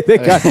 Yes. Okay. They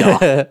got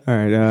it. All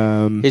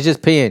right. He's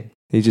just peeing.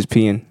 He's just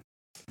peeing.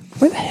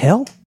 Where the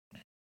hell?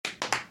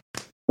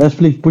 Let's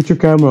please put your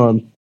camera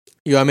on.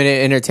 You want me to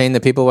entertain the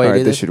people while All you right.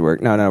 do This this? should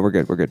work. No, we're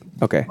good. We're good.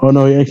 Okay. Oh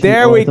no! You actually,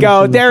 There we I thought go.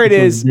 it was There it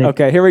a is. dick.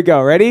 Okay. Here we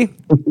go. Ready?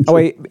 Oh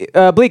wait.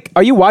 Bleak,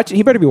 are you watching?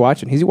 He better be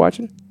watching. Is he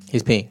watching?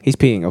 He's peeing. He's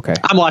peeing. Okay.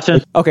 I'm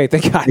watching. Okay.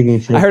 Thank God. Taking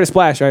shit. I heard a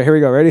splash. All right. Here we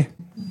go. Ready?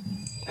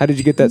 How did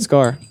you get that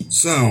scar?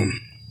 So,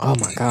 Oh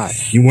my god.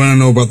 you want to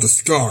know about the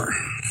scar?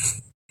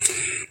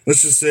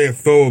 Let's just say a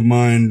foe of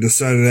mine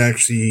decided to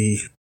actually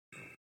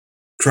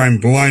try and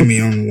blind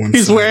me on one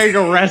He's side. wearing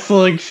a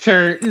wrestling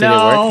shirt. it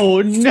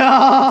No.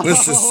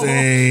 Let's just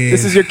say,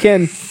 This is your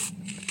kin.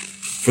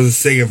 for the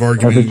sake of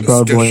argument and Epic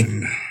scar boy.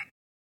 discussion,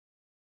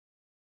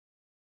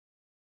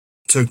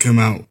 took him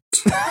out.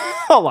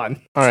 Hold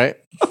on. All right.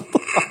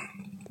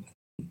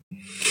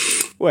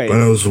 Wait.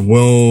 But it was a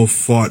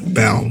well-fought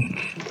battle.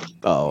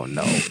 Oh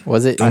no.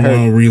 Was it? Don't want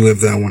to relive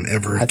that one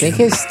ever again. I think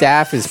his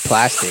staff is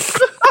plastic.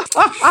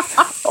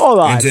 Hold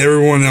on. And to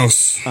everyone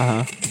else,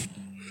 Uh huh.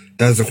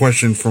 that's a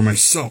question for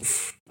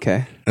myself,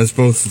 Okay. as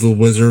both the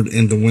wizard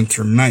and the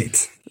winter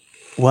knight.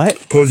 What?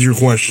 Pose your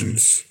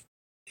questions.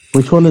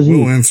 Which one is he?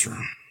 We'll answer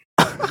them.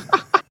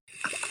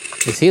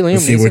 Is he Liam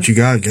Let's see Neeson? what you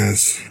got,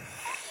 guys.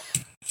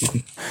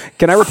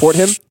 Can I report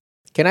him?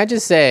 Can I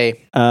just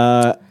say?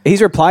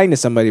 He's replying to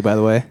somebody, by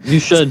the way. You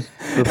should.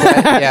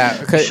 Yeah,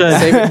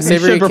 You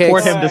should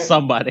report him to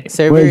somebody.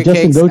 Savory Wait,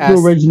 Justin, Cakes go to the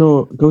asked-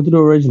 original. Go to the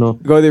original.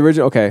 Go to the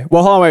original. Okay.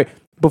 Well, hold on, wait.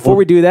 Before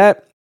we do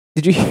that,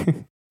 did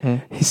you?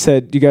 He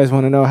said, "You guys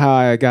want to know how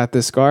I got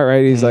this scar?"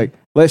 Right? He's like,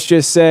 "Let's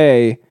just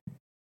say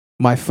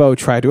my foe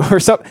tried to," or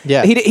something.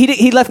 Yeah.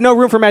 He left no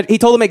room for magic. He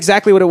told him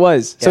exactly what it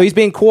was. So he's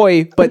being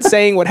coy, but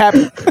saying what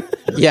happened.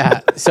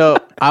 Yeah. So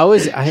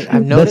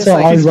I've noticed That's how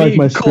I like write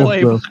my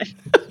script, bro.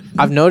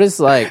 I've noticed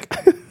like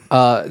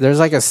there's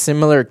like a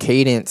similar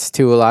cadence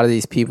to a lot of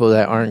these people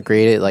that aren't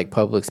great at like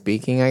public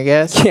speaking, I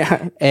guess.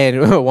 Yeah.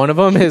 And one of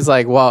them is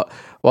like while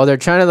they're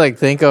trying to like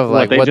think of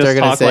like what they're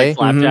gonna say, like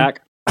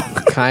Flapjack.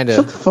 kind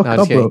of. Fuck No, I'm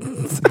up, just bro.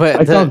 kidding. But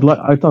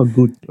I talk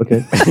good. Okay.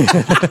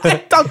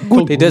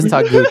 he does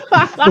talk good.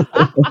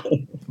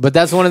 But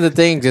that's one of the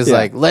things. Is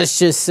like let's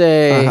just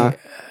say,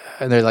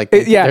 and they're like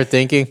they're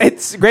thinking.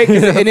 It's great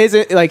because it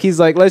isn't like he's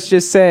like, let's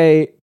just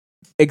say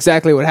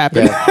exactly what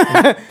happened.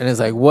 Yeah. And it's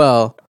like,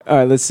 well, all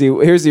right, let's see.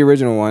 Here's the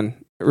original one.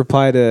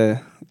 Reply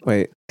to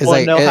wait. it's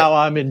Want like to know how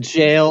I'm in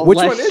jail? Which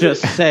one Let's is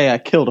just say I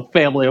killed a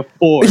family of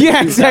 4 in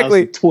Yeah,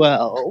 exactly.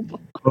 2012.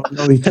 Oh,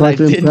 no, he And I tried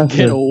to didn't impress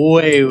get her.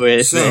 away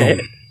with So,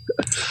 it.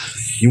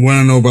 you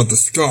want to know about the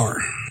scar?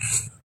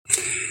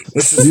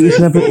 Let's just You say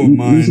should a have foe of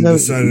mine you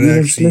decided to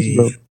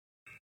actually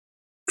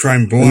try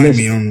and blind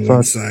me on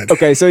one side.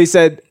 Okay, so he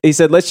said,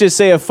 let's just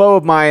say a foe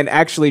of mine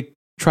actually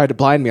tried to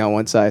blind me on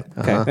one side.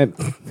 Okay,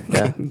 and,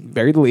 Yeah.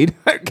 bury the lead.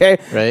 Okay,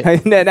 Right.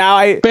 And then now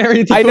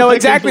Buried the I know lead.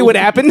 exactly what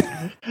happened.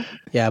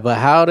 yeah, but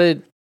how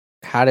did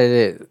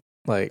it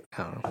like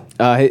I don't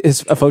know.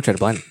 A foe tried to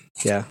blind him.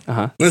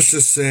 Yeah. Let's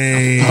just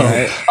say,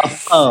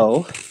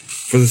 Oh.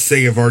 for the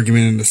sake of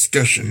argument and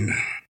discussion,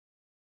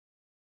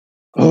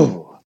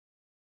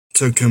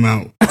 took him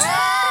out.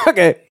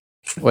 Okay,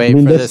 Wait, I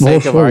mean, for the that's the whole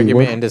sake of story.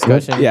 argument What- and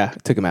discussion. yeah,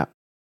 took him out.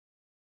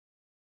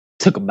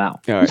 Took him out.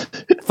 All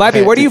right,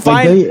 Flappy, where do you Like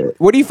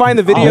find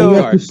the Oh, video?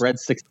 yeah. Just- Bread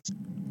 6.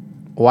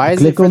 Why is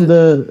Click it for on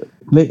the.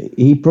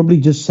 He probably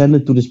just sent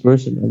it to this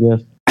person, I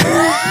guess.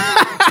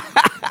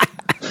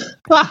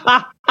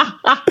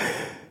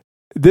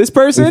 This He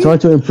person?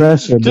 tried to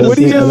impress her. but Just, What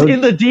do you- I don't-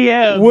 in the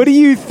DM. What do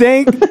you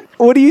think?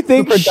 What do you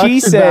think The she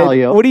production said?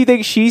 value. What do you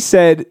think she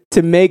said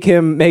to make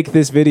him make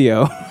this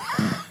video?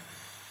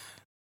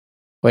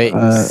 Wait,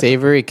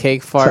 Savory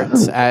Cake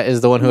Farts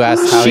is the one who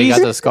asked how he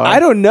got the scar. I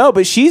don't know,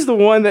 but she's the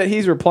one that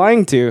he's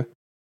replying to.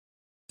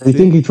 I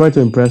think he tried to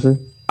impress her.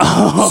 So,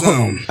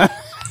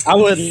 I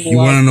would. you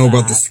want to know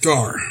about the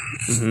scar?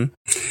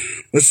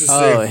 Let's just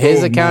say Oh, a his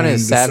foe of account mine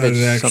is Savage decided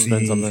to something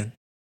actually something.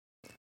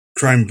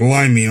 try and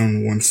blind me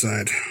on one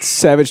side.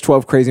 Savage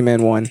 12 Crazy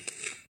Man 1.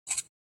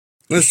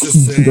 Let's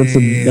just say, That's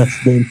the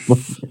best name.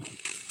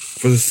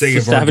 for the sake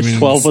of Savage argument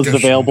 12 and was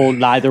discussion, available.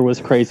 Neither was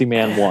Crazy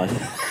Man 1.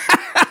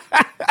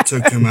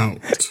 took him out.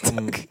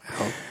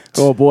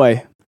 Oh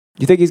boy.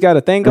 You think he's got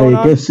a thing Hey, going you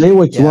on? can say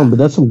what you Yeah. want, but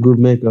that's some good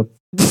makeup.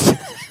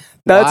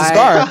 No, that's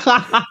a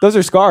scar. Those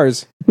are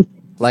scars.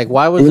 Like,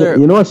 why was You there?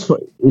 know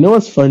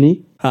what's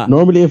funny? Huh.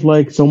 Normally, if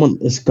like someone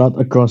is cut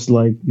across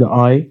like the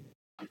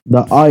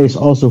eye is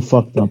also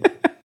fucked up.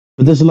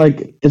 But there's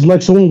like it's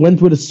like someone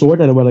went with a sword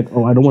and they were like,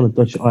 "Oh, I don't want to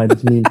touch your eye."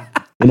 That's mean.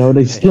 You know,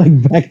 they just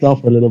like backed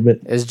off a little bit.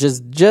 It's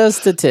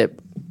just a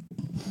tip.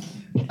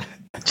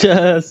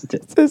 Just.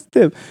 That's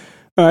tip.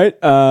 All right.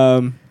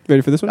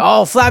 Ready for this one?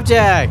 Oh,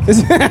 Flapjack!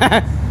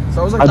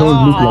 So I was like, I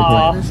don't look like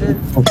 "Aw," him. and shit.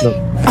 Fucked up.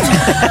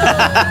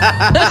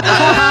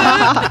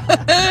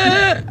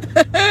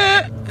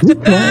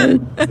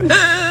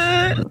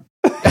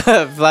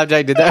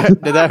 Flapjack, did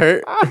that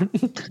hurt?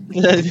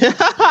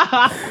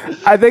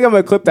 I think I'm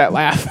gonna clip that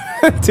laugh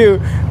too.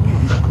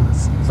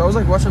 So I was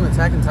like watching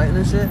Attack on Titan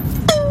and shit.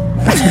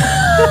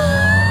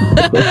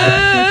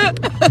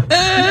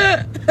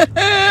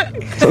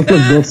 Sounds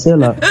like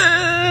Godzilla.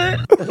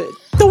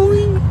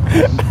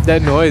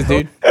 That noise,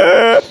 dude.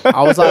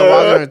 I was like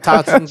walking and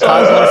talking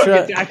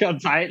shit. Attack on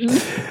Titan.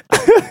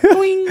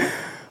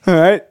 All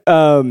right.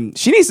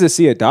 She needs to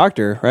see a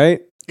doctor,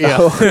 right? Yeah.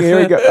 Oh, here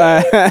we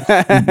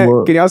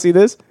go. Can y'all see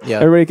this? Yeah.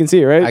 Everybody can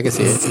see it, right? I can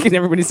see it. Can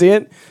everybody see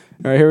it?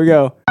 All right, here we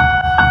go.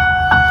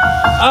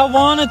 I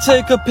wanna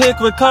take a pic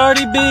with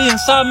Cardi B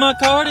inside my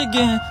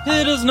cardigan.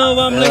 Hitters know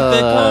I'm lit, they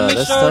call me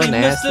that's so Shorty,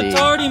 nasty. Mr.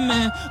 Tardy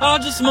Man. I'll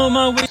just smoke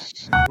my weed.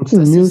 What's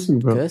his music,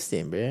 bro?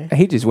 Disgusting, bro.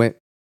 He just went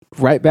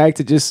right back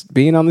to just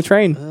being on the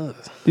train.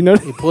 You know?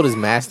 He pulled his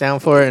mask down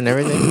for it and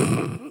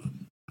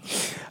everything.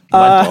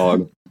 My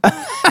dog.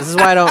 This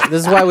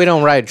is why we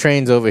don't ride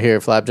trains over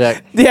here,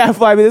 Flapjack. Yeah,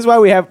 Flavie, this is why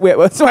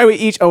that's why we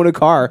each own a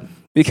car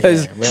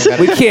because Yeah, we don't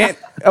gotta- we can't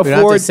We don't have to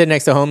afford sit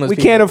next to homeless we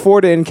people. can't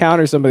afford to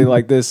encounter somebody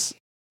like this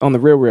on the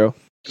real.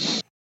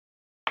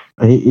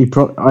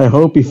 I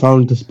hope he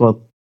found the spot.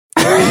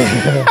 All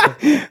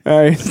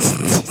right,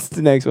 it's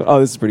the next one. Oh,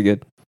 this is pretty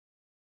good.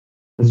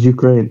 It's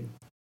Ukraine.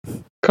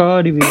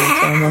 Cardi B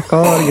inside my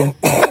cardigan.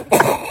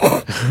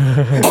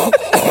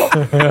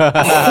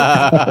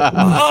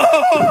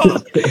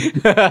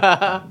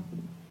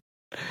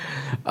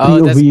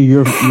 Oh, that's,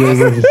 your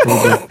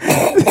registered.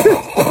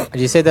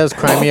 did you say that was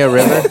Crimea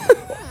River?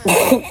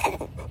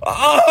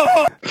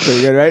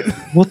 Pretty good, right?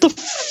 What the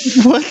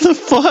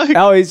fuck?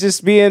 Oh, he's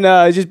just being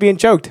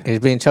choked. He's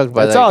being choked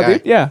by That's that all, guy.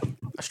 dude. Yeah.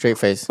 Straight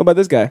face. What about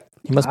this guy?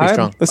 He must be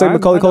strong. Looks like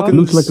Macaulay Culkin.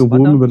 Looks like a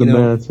woman with a You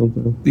know, mask.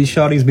 Something. These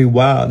shawties be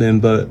wildin',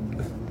 but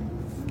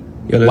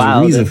there's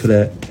a reason for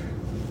that.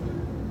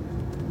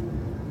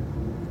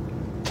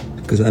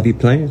 Because I be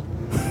playing.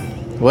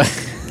 What?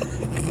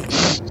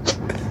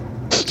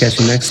 Catch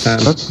you next time.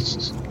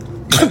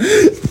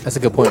 That's a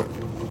good point.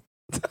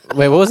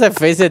 Wait, what was that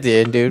face at the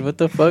end, dude? What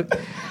the fuck?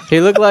 He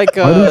looked like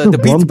the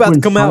beat's about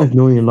to come out.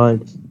 Million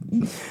likes.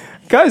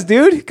 Cause,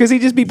 dude, because he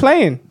just be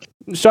playing.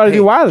 Shawty be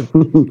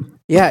wildin'.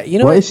 Yeah, you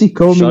know Why what? is he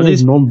calling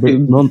his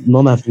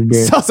non-ethnic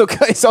bear?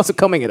 It's also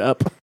coming it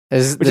up.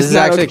 This Which is is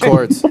not actually okay.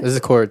 chords. This is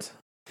chords.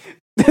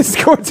 This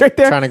chord's right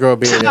there. Trying to grow a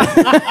beard.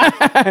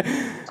 Yeah.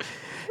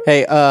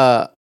 Hey,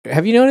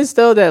 have you noticed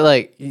though that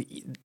like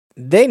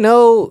they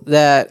know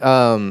that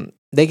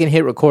they can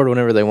hit record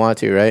whenever they want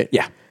to, right?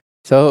 Yeah.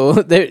 So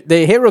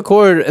they hit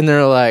record and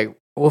they're like,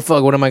 "Well,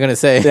 fuck, what am I gonna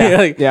say?" Yeah,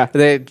 Like, yeah.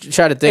 They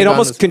try to think. It on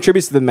almost this-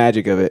 contributes to the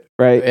magic of it,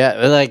 right?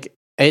 yeah, like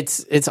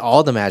it's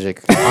all the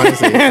magic.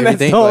 Honestly, if you That's the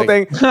think, whole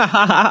like-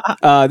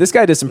 thing. This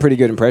guy does some pretty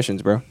good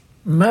impressions, bro.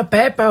 My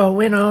papa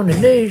went on the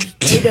news.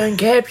 He done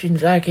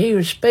captions like he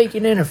was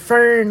speaking in a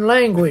foreign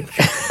language.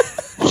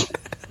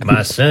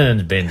 My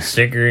son's been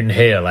sicker than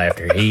hell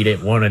after he'd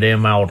at one of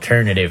them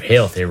alternative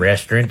healthy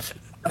restaurants.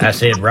 I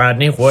said,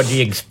 Rodney, what do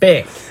you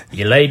expect?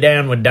 You lay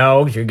down with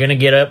dogs, you're gonna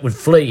get up with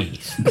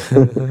fleas.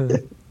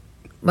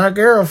 My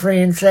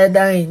girlfriend said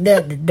there ain't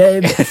nothing to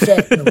do but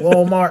sit in the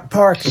Walmart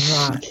parking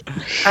lot.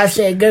 I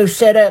said, go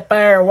sit up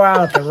there a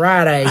while at the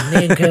Rite Aid and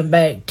then come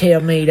back and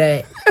tell me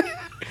that.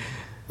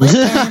 One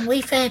time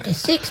we found a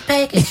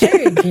 6-pack of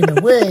syrups in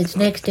the woods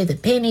next to the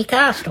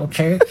Pentecostal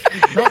church.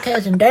 My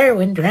cousin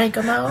Derwin drank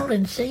them all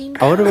and seemed...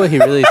 I wonder what he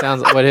really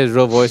sounds like, what his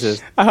real voice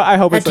is. I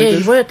hope I it's tell like you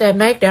this. what, that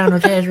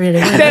McDonald's has really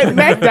good. That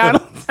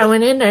McDonald's. I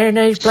went in there and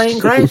they was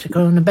playing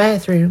classical in the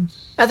bathroom.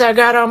 I thought,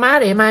 God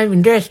almighty, am I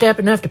even dressed up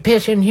enough to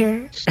piss in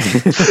here?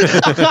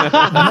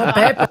 My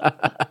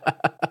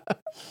papa.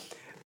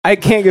 I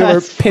can't get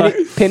over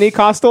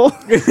Pentecostal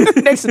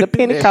next to the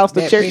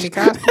Pentecostal That church.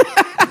 Pentecostal.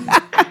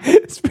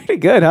 It's pretty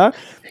good, huh?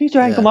 He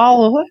drank them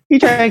all. He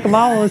drank them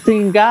all and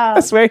seen I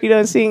God. swear he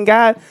doesn't seen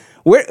God.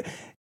 Where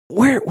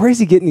is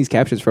he getting these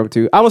captions from?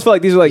 Too? I almost feel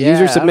like these are like Yeah,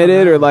 user I don't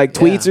submitted know. or like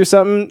tweets or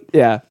something.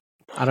 Yeah,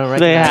 I don't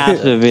They recognize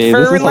have to it. be. This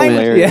is Foreign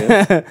language.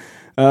 hilarious. Yeah.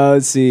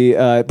 Let's see,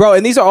 bro,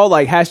 and these are all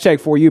like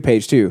hashtag for you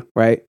page too,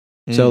 right?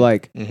 So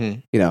like,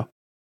 Mhm. you know,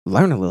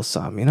 learn a little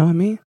something. You know what I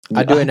mean?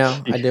 I do it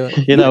now. I do it.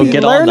 You know, Be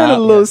get on learning that.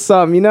 a little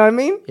something. You know what I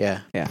mean? Yeah.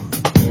 Yeah.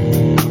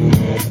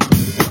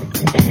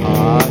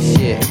 Oh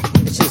shit!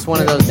 It's just one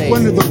of those days.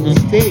 One of those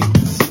days.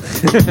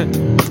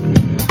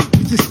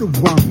 Just a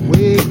one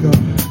wake up.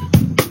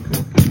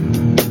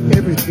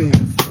 Everything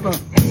fucks.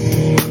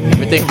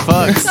 Everything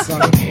fucks.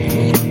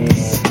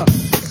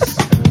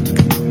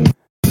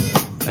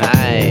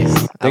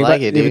 Nice. I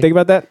like it, You dude. think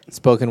about that?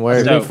 Spoken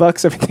word. Everything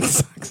fucks. Everything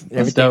sucks.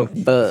 Everything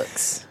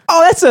fucks.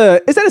 Oh, is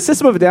that a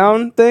System of a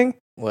Down thing?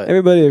 What?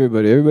 Everybody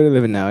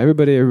living now.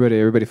 Everybody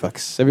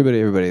fucks.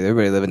 Everybody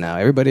living now.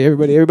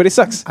 Everybody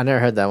sucks. I never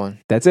heard that one.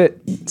 That's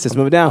it.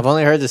 System of a Down. I've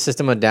only heard the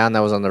System of Down that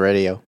was on the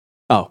radio.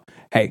 Oh,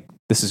 hey,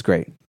 this is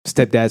great.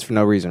 Stepdads for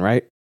no reason,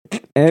 right?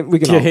 And we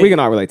can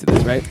all relate to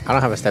this, right? I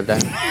don't have a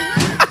stepdad.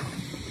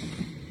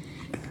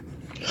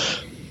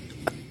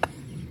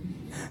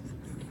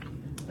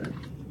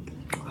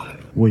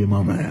 Where your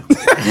mama at?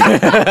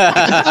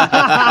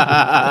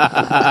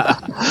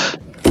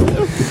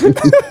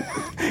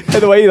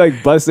 And the way you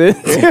like bust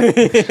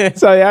it.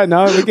 So yeah,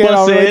 no, we can't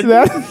all Bust relate it. to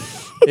that.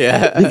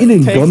 Yeah. They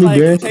eating gummy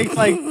bears. Takes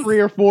like 3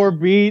 or 4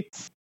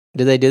 beats.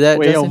 Did they do that?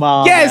 Where your Justin?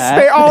 mom Yes, at?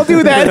 they all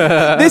do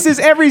that. This is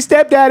every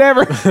stepdad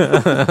ever.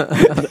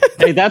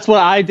 Hey, that's what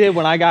I did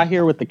when I got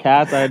here with the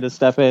cats. I had to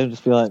step in and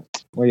just be like,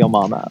 "Where your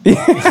mom at?" Where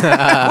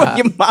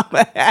your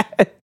mama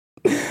at?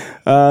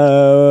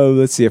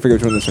 Let's see. I forget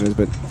which one this one is,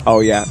 but oh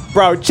yeah,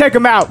 bro, check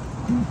him out.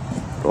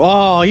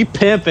 Oh, he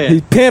pimping.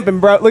 He's pimping,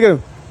 bro. Look at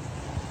him.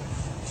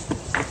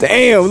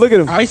 Damn, look at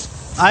him.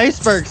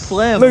 Iceberg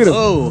Slim. Look at him.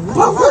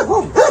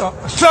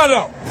 Oh, Shut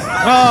up!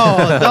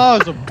 oh, the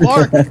dog's a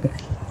bark.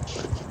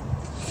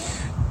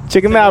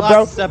 Check him out,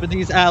 bro. Step in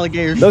these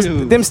alligator Those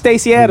shoes. them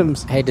Stacey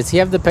Adams. Hey, does he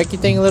have the pecky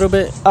thing a little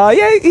bit?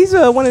 Yeah, he's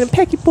one of them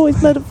pecky boys,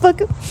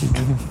 motherfucker.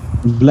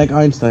 Black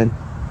Einstein.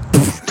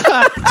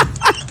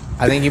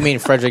 I think you mean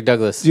Frederick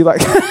Douglass. Do you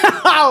like?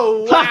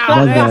 Oh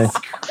wow, That guy.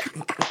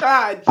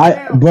 God,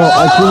 I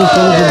couldn't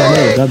tell his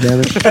name. God damn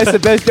it. that's the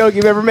best joke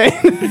you've ever made.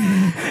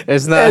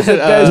 It's not. That's the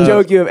best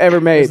joke you have ever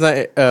made. It's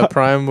not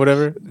Prime,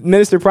 whatever.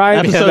 Minister Prime.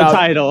 Episode about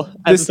title.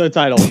 this- Episode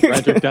title.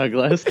 Frederick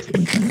Douglass.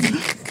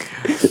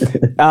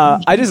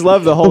 I just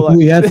love the whole.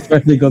 We had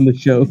Frederick on the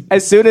show.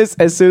 As soon as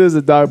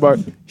the dog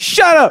barked,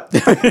 shut up.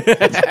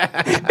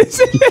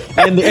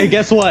 and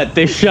guess what?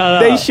 They shut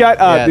up. They shut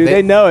up, Yeah, dude.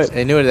 They know it.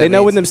 they knew what that They know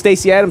means. when them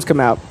Stacey Adams come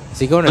out. Is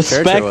he going to church or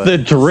Respect what? the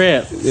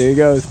drip. There he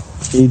goes.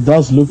 He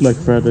does look like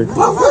Frederick.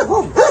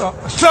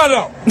 Shut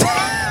up!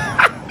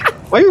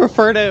 Why you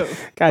refer to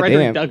God Frederick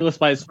damn. Douglass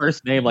by his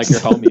first name like your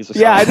homies? Or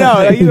Yeah, I something? know.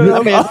 Like, you know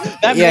That man,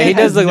 that Yeah, man he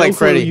does has look no like clue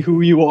Freddy.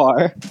 Who you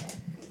are?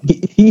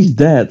 He's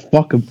dead.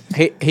 Fuck him.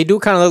 He do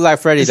kind of look like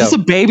Freddy Is though. this a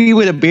baby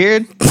with a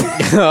beard?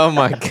 Oh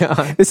my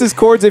god, This is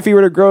Cords if he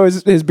were to grow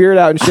his beard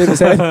out and shave his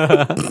head.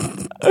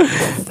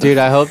 dude!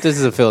 I hope this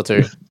is a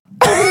filter.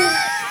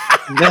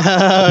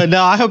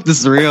 No, I hope this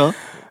is real.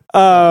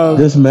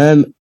 This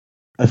man,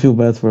 I feel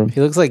bad for him. He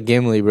looks like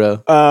Gimli,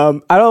 bro.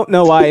 I don't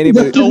know why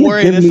anybody. Don't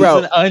worry, this is Bro.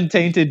 an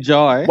untainted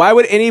jar. Why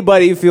would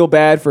anybody feel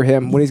bad for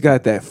him when he's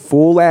got that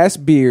full ass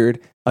beard,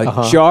 a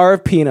jar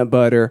of peanut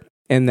butter,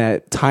 and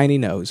that tiny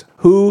nose?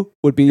 Who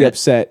would be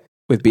upset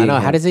with being? I know.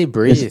 him? How does he His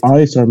breathe?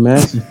 eyes are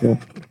massive, bro.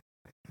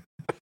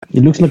 He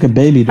looks like a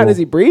baby How doll. does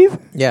he breathe?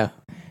 Yeah.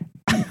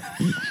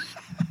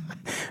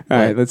 All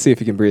right, let's see if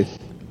he can breathe.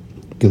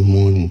 Good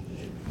morning.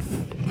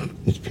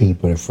 It's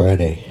Peanut Butter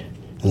Friday,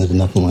 and there's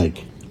nothing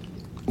like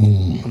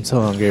I'm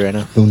so hungry right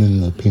now.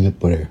 spooning the peanut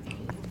butter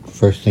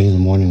first thing in the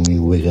morning when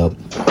you wake up.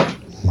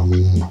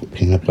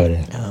 Peanut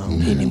butter. Oh,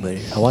 peanut butter.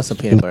 I want some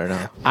peanut butter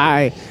now.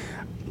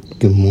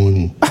 Good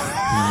morning.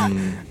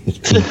 It's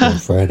Peanut Butter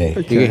Friday.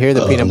 You can hear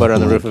the peanut butter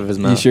on the roof of his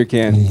mouth. You sure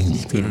can.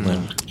 Peanut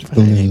butter.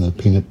 Spooning the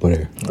peanut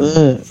butter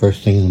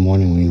first thing in the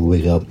morning when you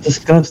wake up.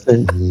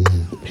 Disgusting.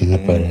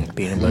 Peanut butter.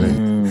 Peanut butter.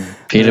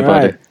 Peanut All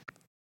butter. right.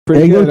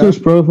 Pretty Hey, go good, to huh? his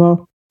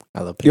profile.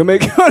 I love You'll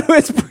peanut make go to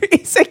his.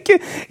 He said,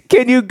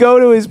 can you go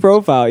to his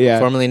profile? Yeah.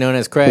 Formerly known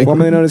as Craig.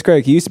 Formerly known as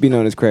Craig. He used to be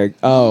known as Craig.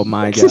 Oh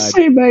my It's the god.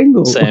 same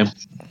angle. Same.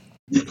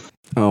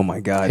 Oh my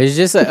god. It's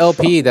just an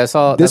LP. That's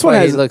all. This That's one why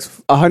has he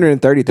looks.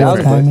 130,000.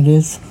 What time it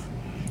is?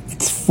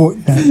 It's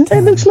Fortnite time.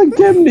 It looks like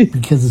Gemini.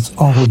 Because it's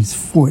always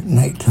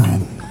Fortnite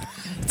time.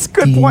 It's a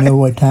good Do you point. know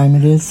what time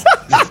it is?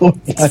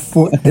 It's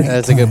Fortnite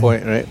That's a good time.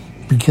 point, right?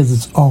 Because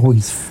it's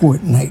always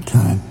Fortnite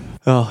time.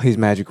 Oh, he's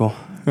magical.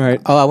 All right.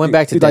 Oh, I went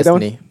back to You like that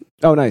one? Destiny.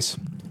 Oh, nice.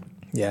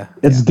 Yeah.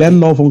 It's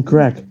Gandalf on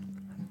crack.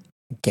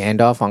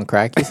 Gandalf on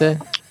crack, you said?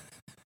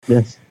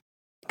 Yes.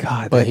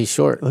 God, But he's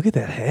short. look at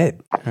that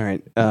head. All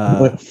right.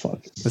 What fuck?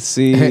 Let's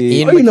see.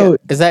 Ian Oh, you know-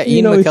 Is that you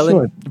Ian know he's McKellen?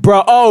 short.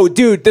 Bro, oh,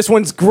 dude, this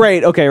one's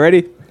great. Okay,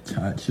 ready?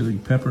 Hot chili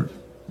pepper.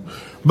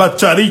 About to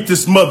try to eat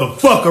this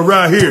motherfucker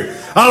right here.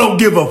 I don't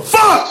give a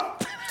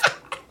fuck.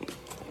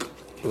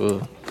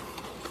 Ooh.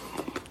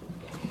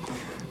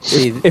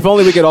 See, If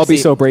only we could all be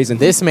so brazen.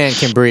 this man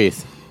can breathe.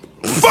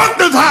 Fuck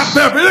this hot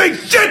pepper. It ain't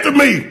shit to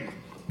me.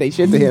 They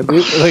shit to him,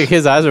 dude. Look,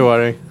 his eyes are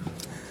watering.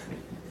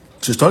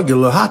 Just starting to get a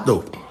little hot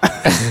though.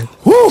 I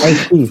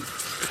see.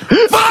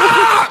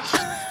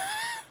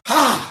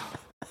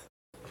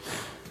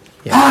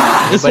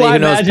 Yeah. This is Anybody why I who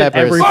knows imagine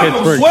peppers. every Fucking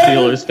Pittsburgh sweating.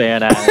 Steelers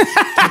fan has. You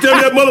tell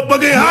me that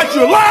motherfucker ain't hot,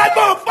 you a lying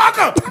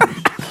motherfucker.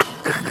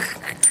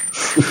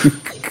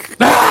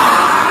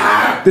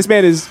 This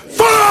man is.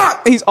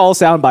 Fuck! He's all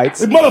sound bites.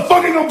 This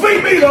motherfucker gonna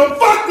beat me though.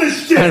 Fuck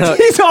this shit. know.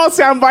 He's all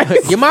sound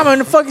bites. Your mama in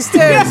the fucking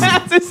stairs.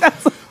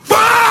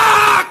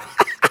 Fuck!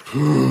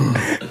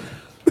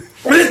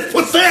 This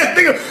pussy ass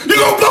nigga, you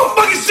gonna blow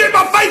fucking shit in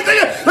my face,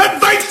 nigga?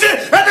 That fake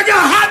shit, that nigga got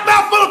a hot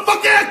mouth full of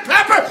fucking ass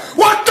pepper.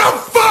 What the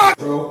fuck?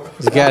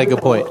 He's got a good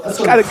point.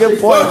 Got a good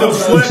point. Fuck them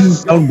sweat.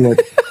 Soundboard.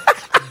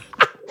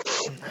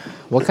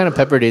 What kind of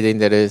pepper do you think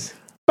that is?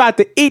 About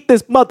to eat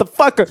this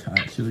motherfucker.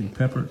 Hot chili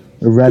pepper.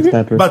 A red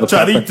pepper. About to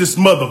try to eat this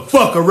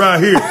motherfucker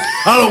right here.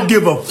 I don't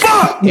give a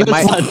fuck. It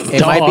might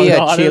be a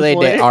dog, chile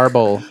de honestly.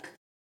 arbol.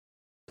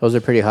 Those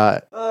are pretty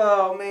hot.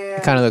 Oh man.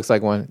 It kind of looks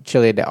like one.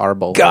 Chile de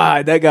arbol.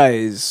 God, that guy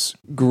is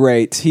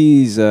great.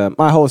 He's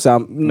my whole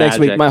sound next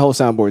week. Magic. My whole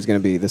soundboard is going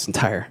to be this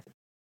entire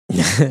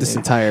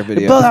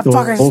video.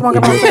 Motherfucker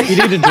smoking my You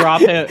need to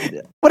drop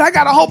it. But I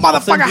got a whole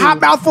motherfucking hot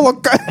mouthful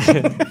of.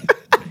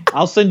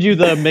 I'll send you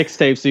the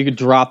mixtape so you can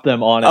drop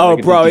them on it. Oh, like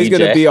it's a bro, he's DJ.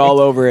 gonna be all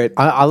over it.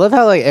 I love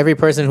how like every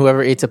person who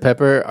ever eats a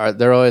pepper,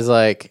 they're always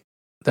like,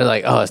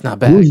 oh, it's not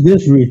bad. Who's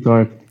this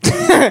retard?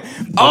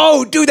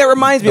 Oh, dude, that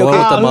reminds me. The one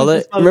Okay, with the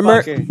mullet.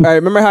 remember? I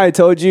remember how I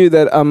told you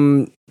that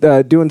I'm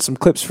doing some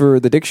clips for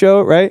the Dick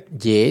Show, right?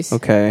 Yes.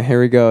 Okay, here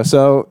we go.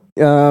 So,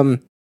 I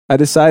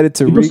decided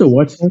to. People still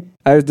watch that?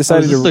 I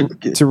decided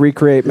to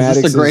recreate Is this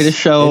Maddox's the greatest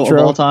show intro.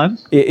 of all time?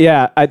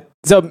 Yeah.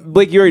 So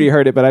Blake, you already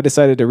heard it, but I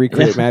decided to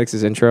recreate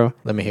Maddox's intro.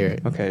 Let me hear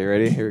it. Okay, you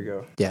ready? Here we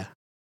go. Yeah.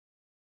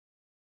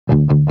 All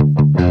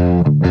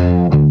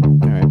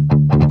right.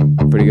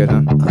 Pretty good,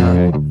 huh?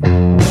 Okay.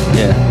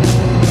 Yeah.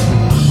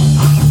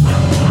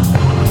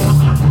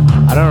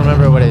 I don't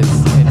remember what his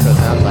intro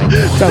sounds like.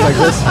 Sounds like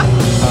this.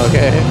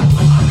 Okay.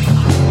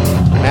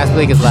 Mass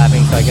Blake is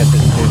laughing, so I guess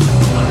it's good.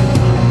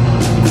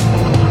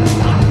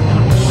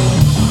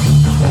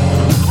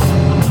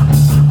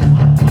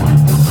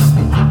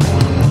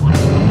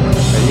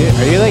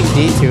 Are you like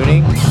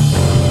detuning?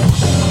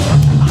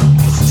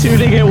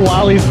 Tuning it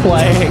while he's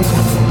playing.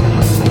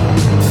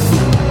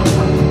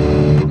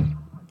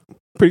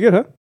 Pretty good,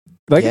 huh?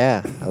 Like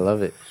yeah, I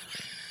love it.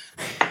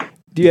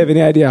 Do you have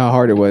any idea how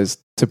hard it was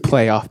to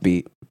play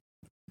offbeat?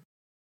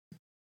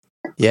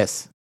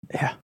 Yes.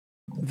 Yeah.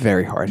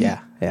 Very hard.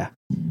 Yeah. Yeah.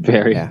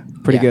 Very. Yeah.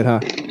 Pretty good,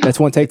 huh? That's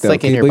one take, It's though. like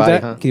Can in you your believe body,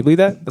 that? huh? Can you believe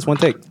that? That's one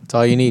take. That's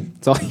all you need.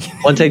 That's all.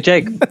 One take,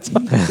 Jake. And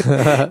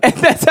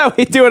that's how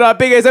we do it on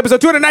Big A's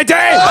episode 219.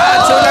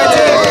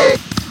 219.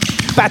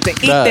 About to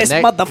eat this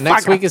motherfucker.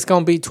 Next week it's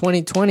gonna be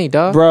 2020,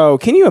 dog. Bro,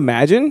 can you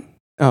imagine?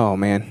 Oh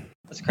man,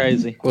 That's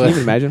crazy. can you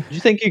even imagine? Did you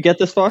think you'd get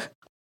this far?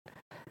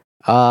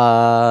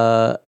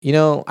 You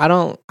know, I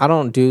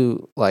don't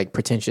do like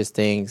pretentious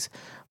things.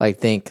 Like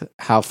think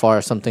how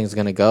far something's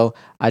gonna go.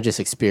 I just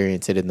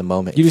experience it in the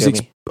moment. You You just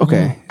feel me?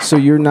 okay. So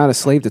you're not a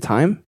slave to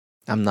time?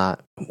 I'm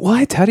not.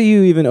 What? How do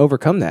you even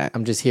overcome that?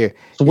 I'm just here.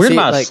 So You weird see,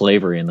 about like,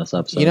 slavery in this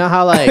episode. You know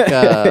how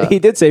like he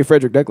did say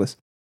Frederick Douglass.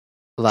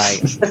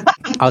 like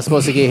I was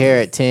supposed to get here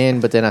at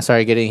 10, but then I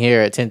started getting here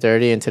at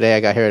 10:30, and today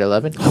I got here at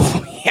 11.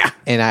 Yeah.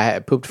 And I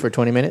had pooped for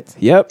 20 minutes.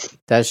 Yep.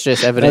 That's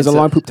just That evidence. was a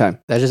long poop time.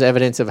 That's just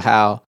evidence of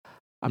how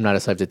I'm not a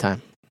slave to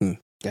time.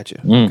 Gotcha.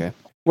 Okay.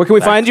 Where can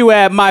we find you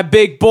at, my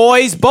big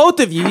boys?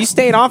 Both of you. You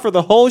staying on for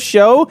the whole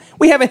show?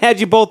 We haven't had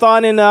you both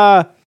on in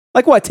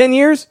like what, 10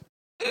 years?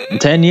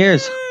 10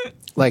 years.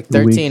 Like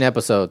 13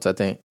 episodes, I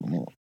think.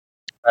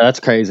 That's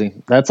crazy.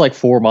 That's like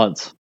 4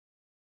 months.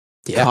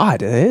 Yeah.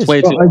 God, it is. It's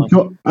way too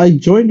long. I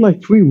joined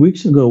like 3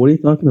 weeks ago. What are you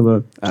talking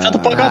about? Shut the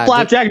fuck up,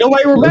 Flapjack.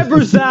 Nobody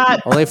remembers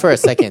that. Only for a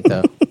second,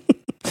 though.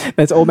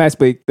 That's Old Mass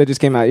Bleak that just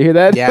came out. You hear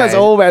that? Yeah, That's yeah.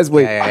 Old Mass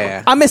Bleak.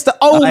 Yeah. I missed the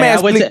Old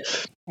Mass Bleak.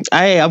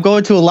 I'm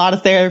going to a lot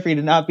of therapy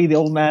to not be the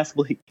old Mass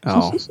Bleak.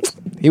 Oh,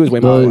 he was way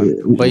more.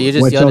 But you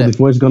just watch yelled out at-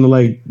 before it's gonna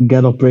like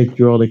get up right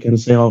through all they can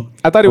say how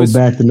I thought it was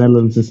bad the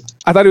Netherlands is.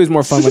 I thought it was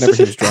more fun whenever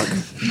he was drunk.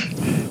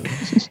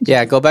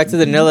 Yeah, go back to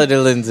the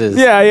Netherlands.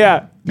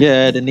 Yeah.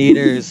 Yeah, the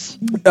Neaters.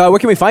 Where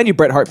can we find you,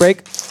 Brett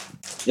Heartbreak?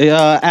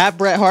 At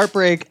Brett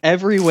Heartbreak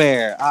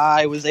everywhere.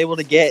 I was able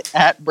to get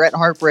at Brett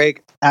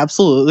Heartbreak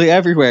absolutely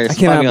everywhere. So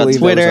cannot find me on believe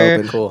that was Twitter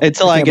open. Cool.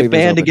 until I I can't get believe it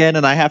was banned open. again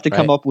and I have to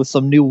come Right. up with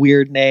some new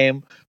weird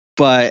name.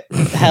 But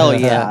hell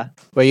yeah.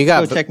 But you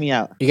got Go check me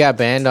out. You got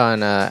banned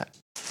on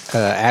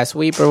Ass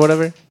Weep or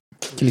whatever.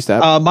 Can you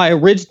stop?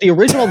 The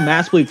original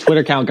Mass Bleak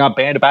Twitter account got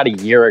banned about a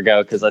year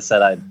ago because I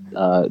said I'd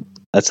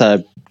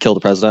kill the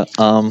president.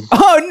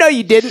 Oh no,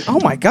 you didn't. Oh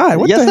my God,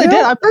 what yes, the I hell?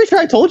 did. I'm pretty sure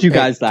I told you Hey,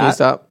 guys can you that.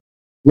 stop?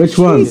 Which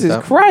one?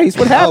 Jesus Christ,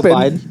 what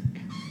happened?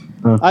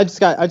 Biden. I just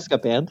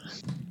got banned.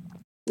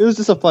 It was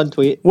just a fun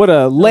tweet. What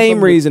a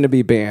lame reason to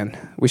be banned.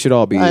 We should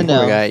all be I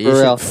know. guy. You For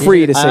should- real.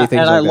 free to say things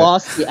and like I that.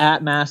 lost the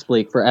at Mass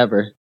Bleak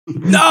forever.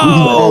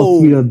 Oh,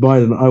 tweet at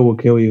Biden, I will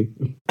kill you.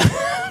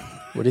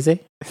 What did he say?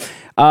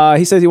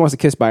 He says he wants to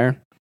kiss Byron.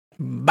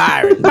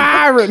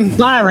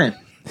 Byron.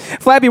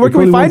 Flappy, where can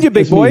we He find you, wants to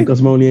big kiss me boy? Because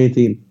I'm only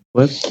 18.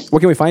 What? Where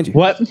can we find you?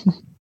 What?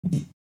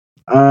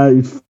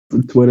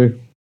 Twitter.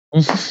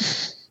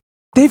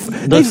 They've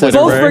both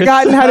Twitterverse.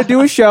 forgotten how to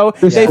do a show.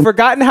 They've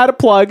forgotten how to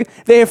plug.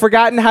 They have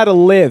forgotten how to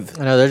live.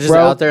 I know they're just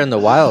Bro. out there in the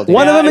wild.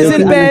 One of them is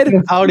in bed.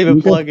 I don't even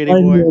You can plug find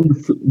anymore. me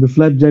on the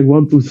Flapjack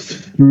 1, 2,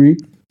 3.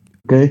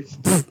 Okay.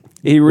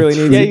 He really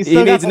needs. Yeah, you he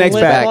still needs got an X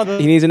the lip pack. on the-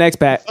 He needs an X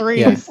pack.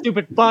 Three Yeah.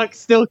 stupid fucks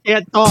still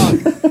can't talk.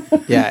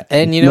 Yeah,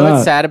 and you know Nah.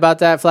 what's sad about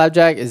that,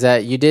 Flapjack, is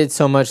that you did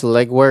so much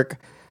legwork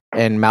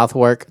and mouth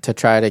work to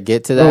try to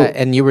get to that,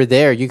 and you were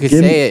there. You could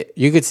Give me- say it.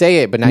 You could say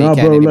it, but now Nah, you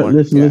can't bro, anymore.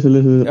 listen.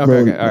 Okay, Bro,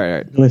 okay. All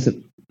right.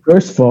 Listen.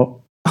 First of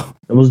all,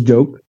 that was a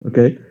joke,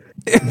 okay?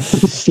 Did he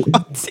just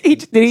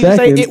say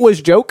Second. it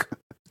was joke?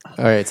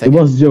 All right, It second.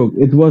 was a joke.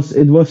 It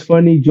was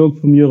funny joke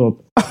from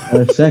Europe.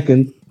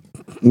 Second,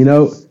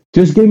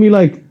 just give me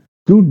like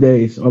 2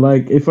 days, or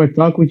like if I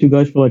talk with you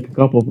guys for like a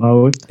couple of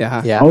hours,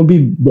 Yeah. Yeah. I'll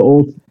be the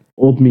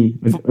old me.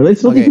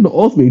 It's not Okay. even the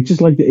old me. It's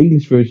just like the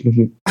English version of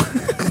me.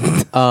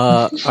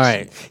 All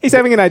right. He's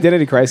having an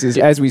identity crisis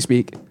as we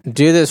speak.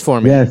 Do this for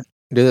me. Yes.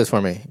 Do this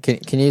for me. Can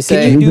you Can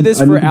say? you do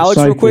this I for need to Alex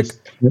real cite quick?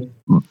 this.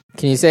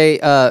 Can you say?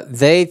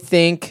 They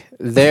think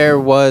there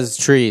was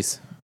trees.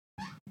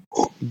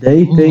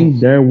 They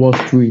think there was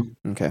tree.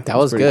 Okay. That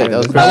was pretty good. good. That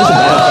was pretty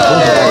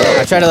good.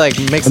 I try to like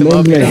mix them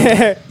up. You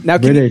know? Now,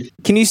 British.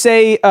 can you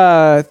say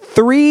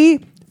 3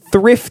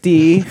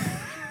 thrifty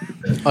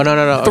Oh no.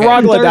 Okay.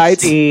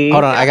 troglodytes?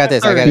 Hold on, I got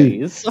this.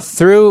 Thirties.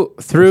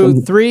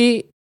 Through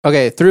three.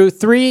 Okay, through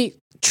 3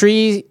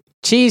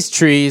 cheese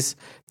trees,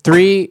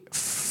 3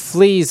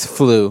 fleas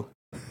flew.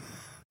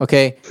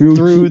 Okay. Through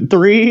 3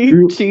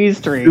 through- cheese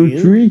Through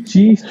trees. 3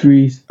 cheese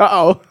trees,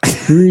 Uh-oh.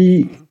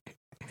 3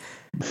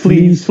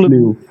 fleas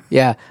flew.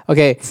 Yeah.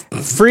 Okay.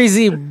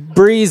 Freezy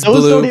breeze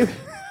blew.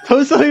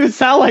 Those don't even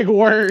sound like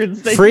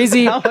words. They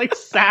Freezy- just sound like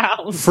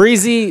sounds.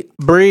 Freezy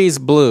breeze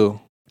blew.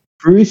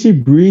 Breezy,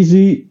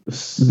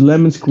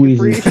 lemon squeezy.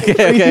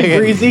 Breezy,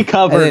 breezy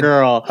cover And then-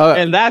 girl. oh.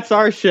 And that's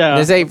our show.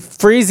 There's a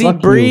freezy Fuck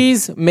you.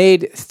 breeze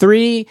made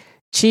 3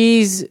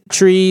 cheese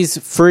trees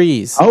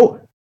freeze.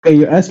 Oh, okay,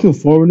 you're asking a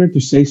foreigner to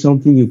say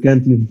something you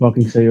can't even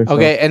fucking say yourself.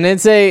 Okay, and then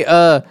say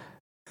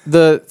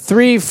the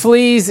 3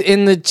 fleas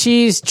in the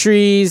cheese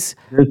trees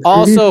The 3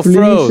 also fleas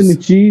froze. in the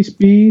cheese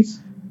peas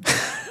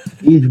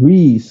eat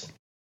rees.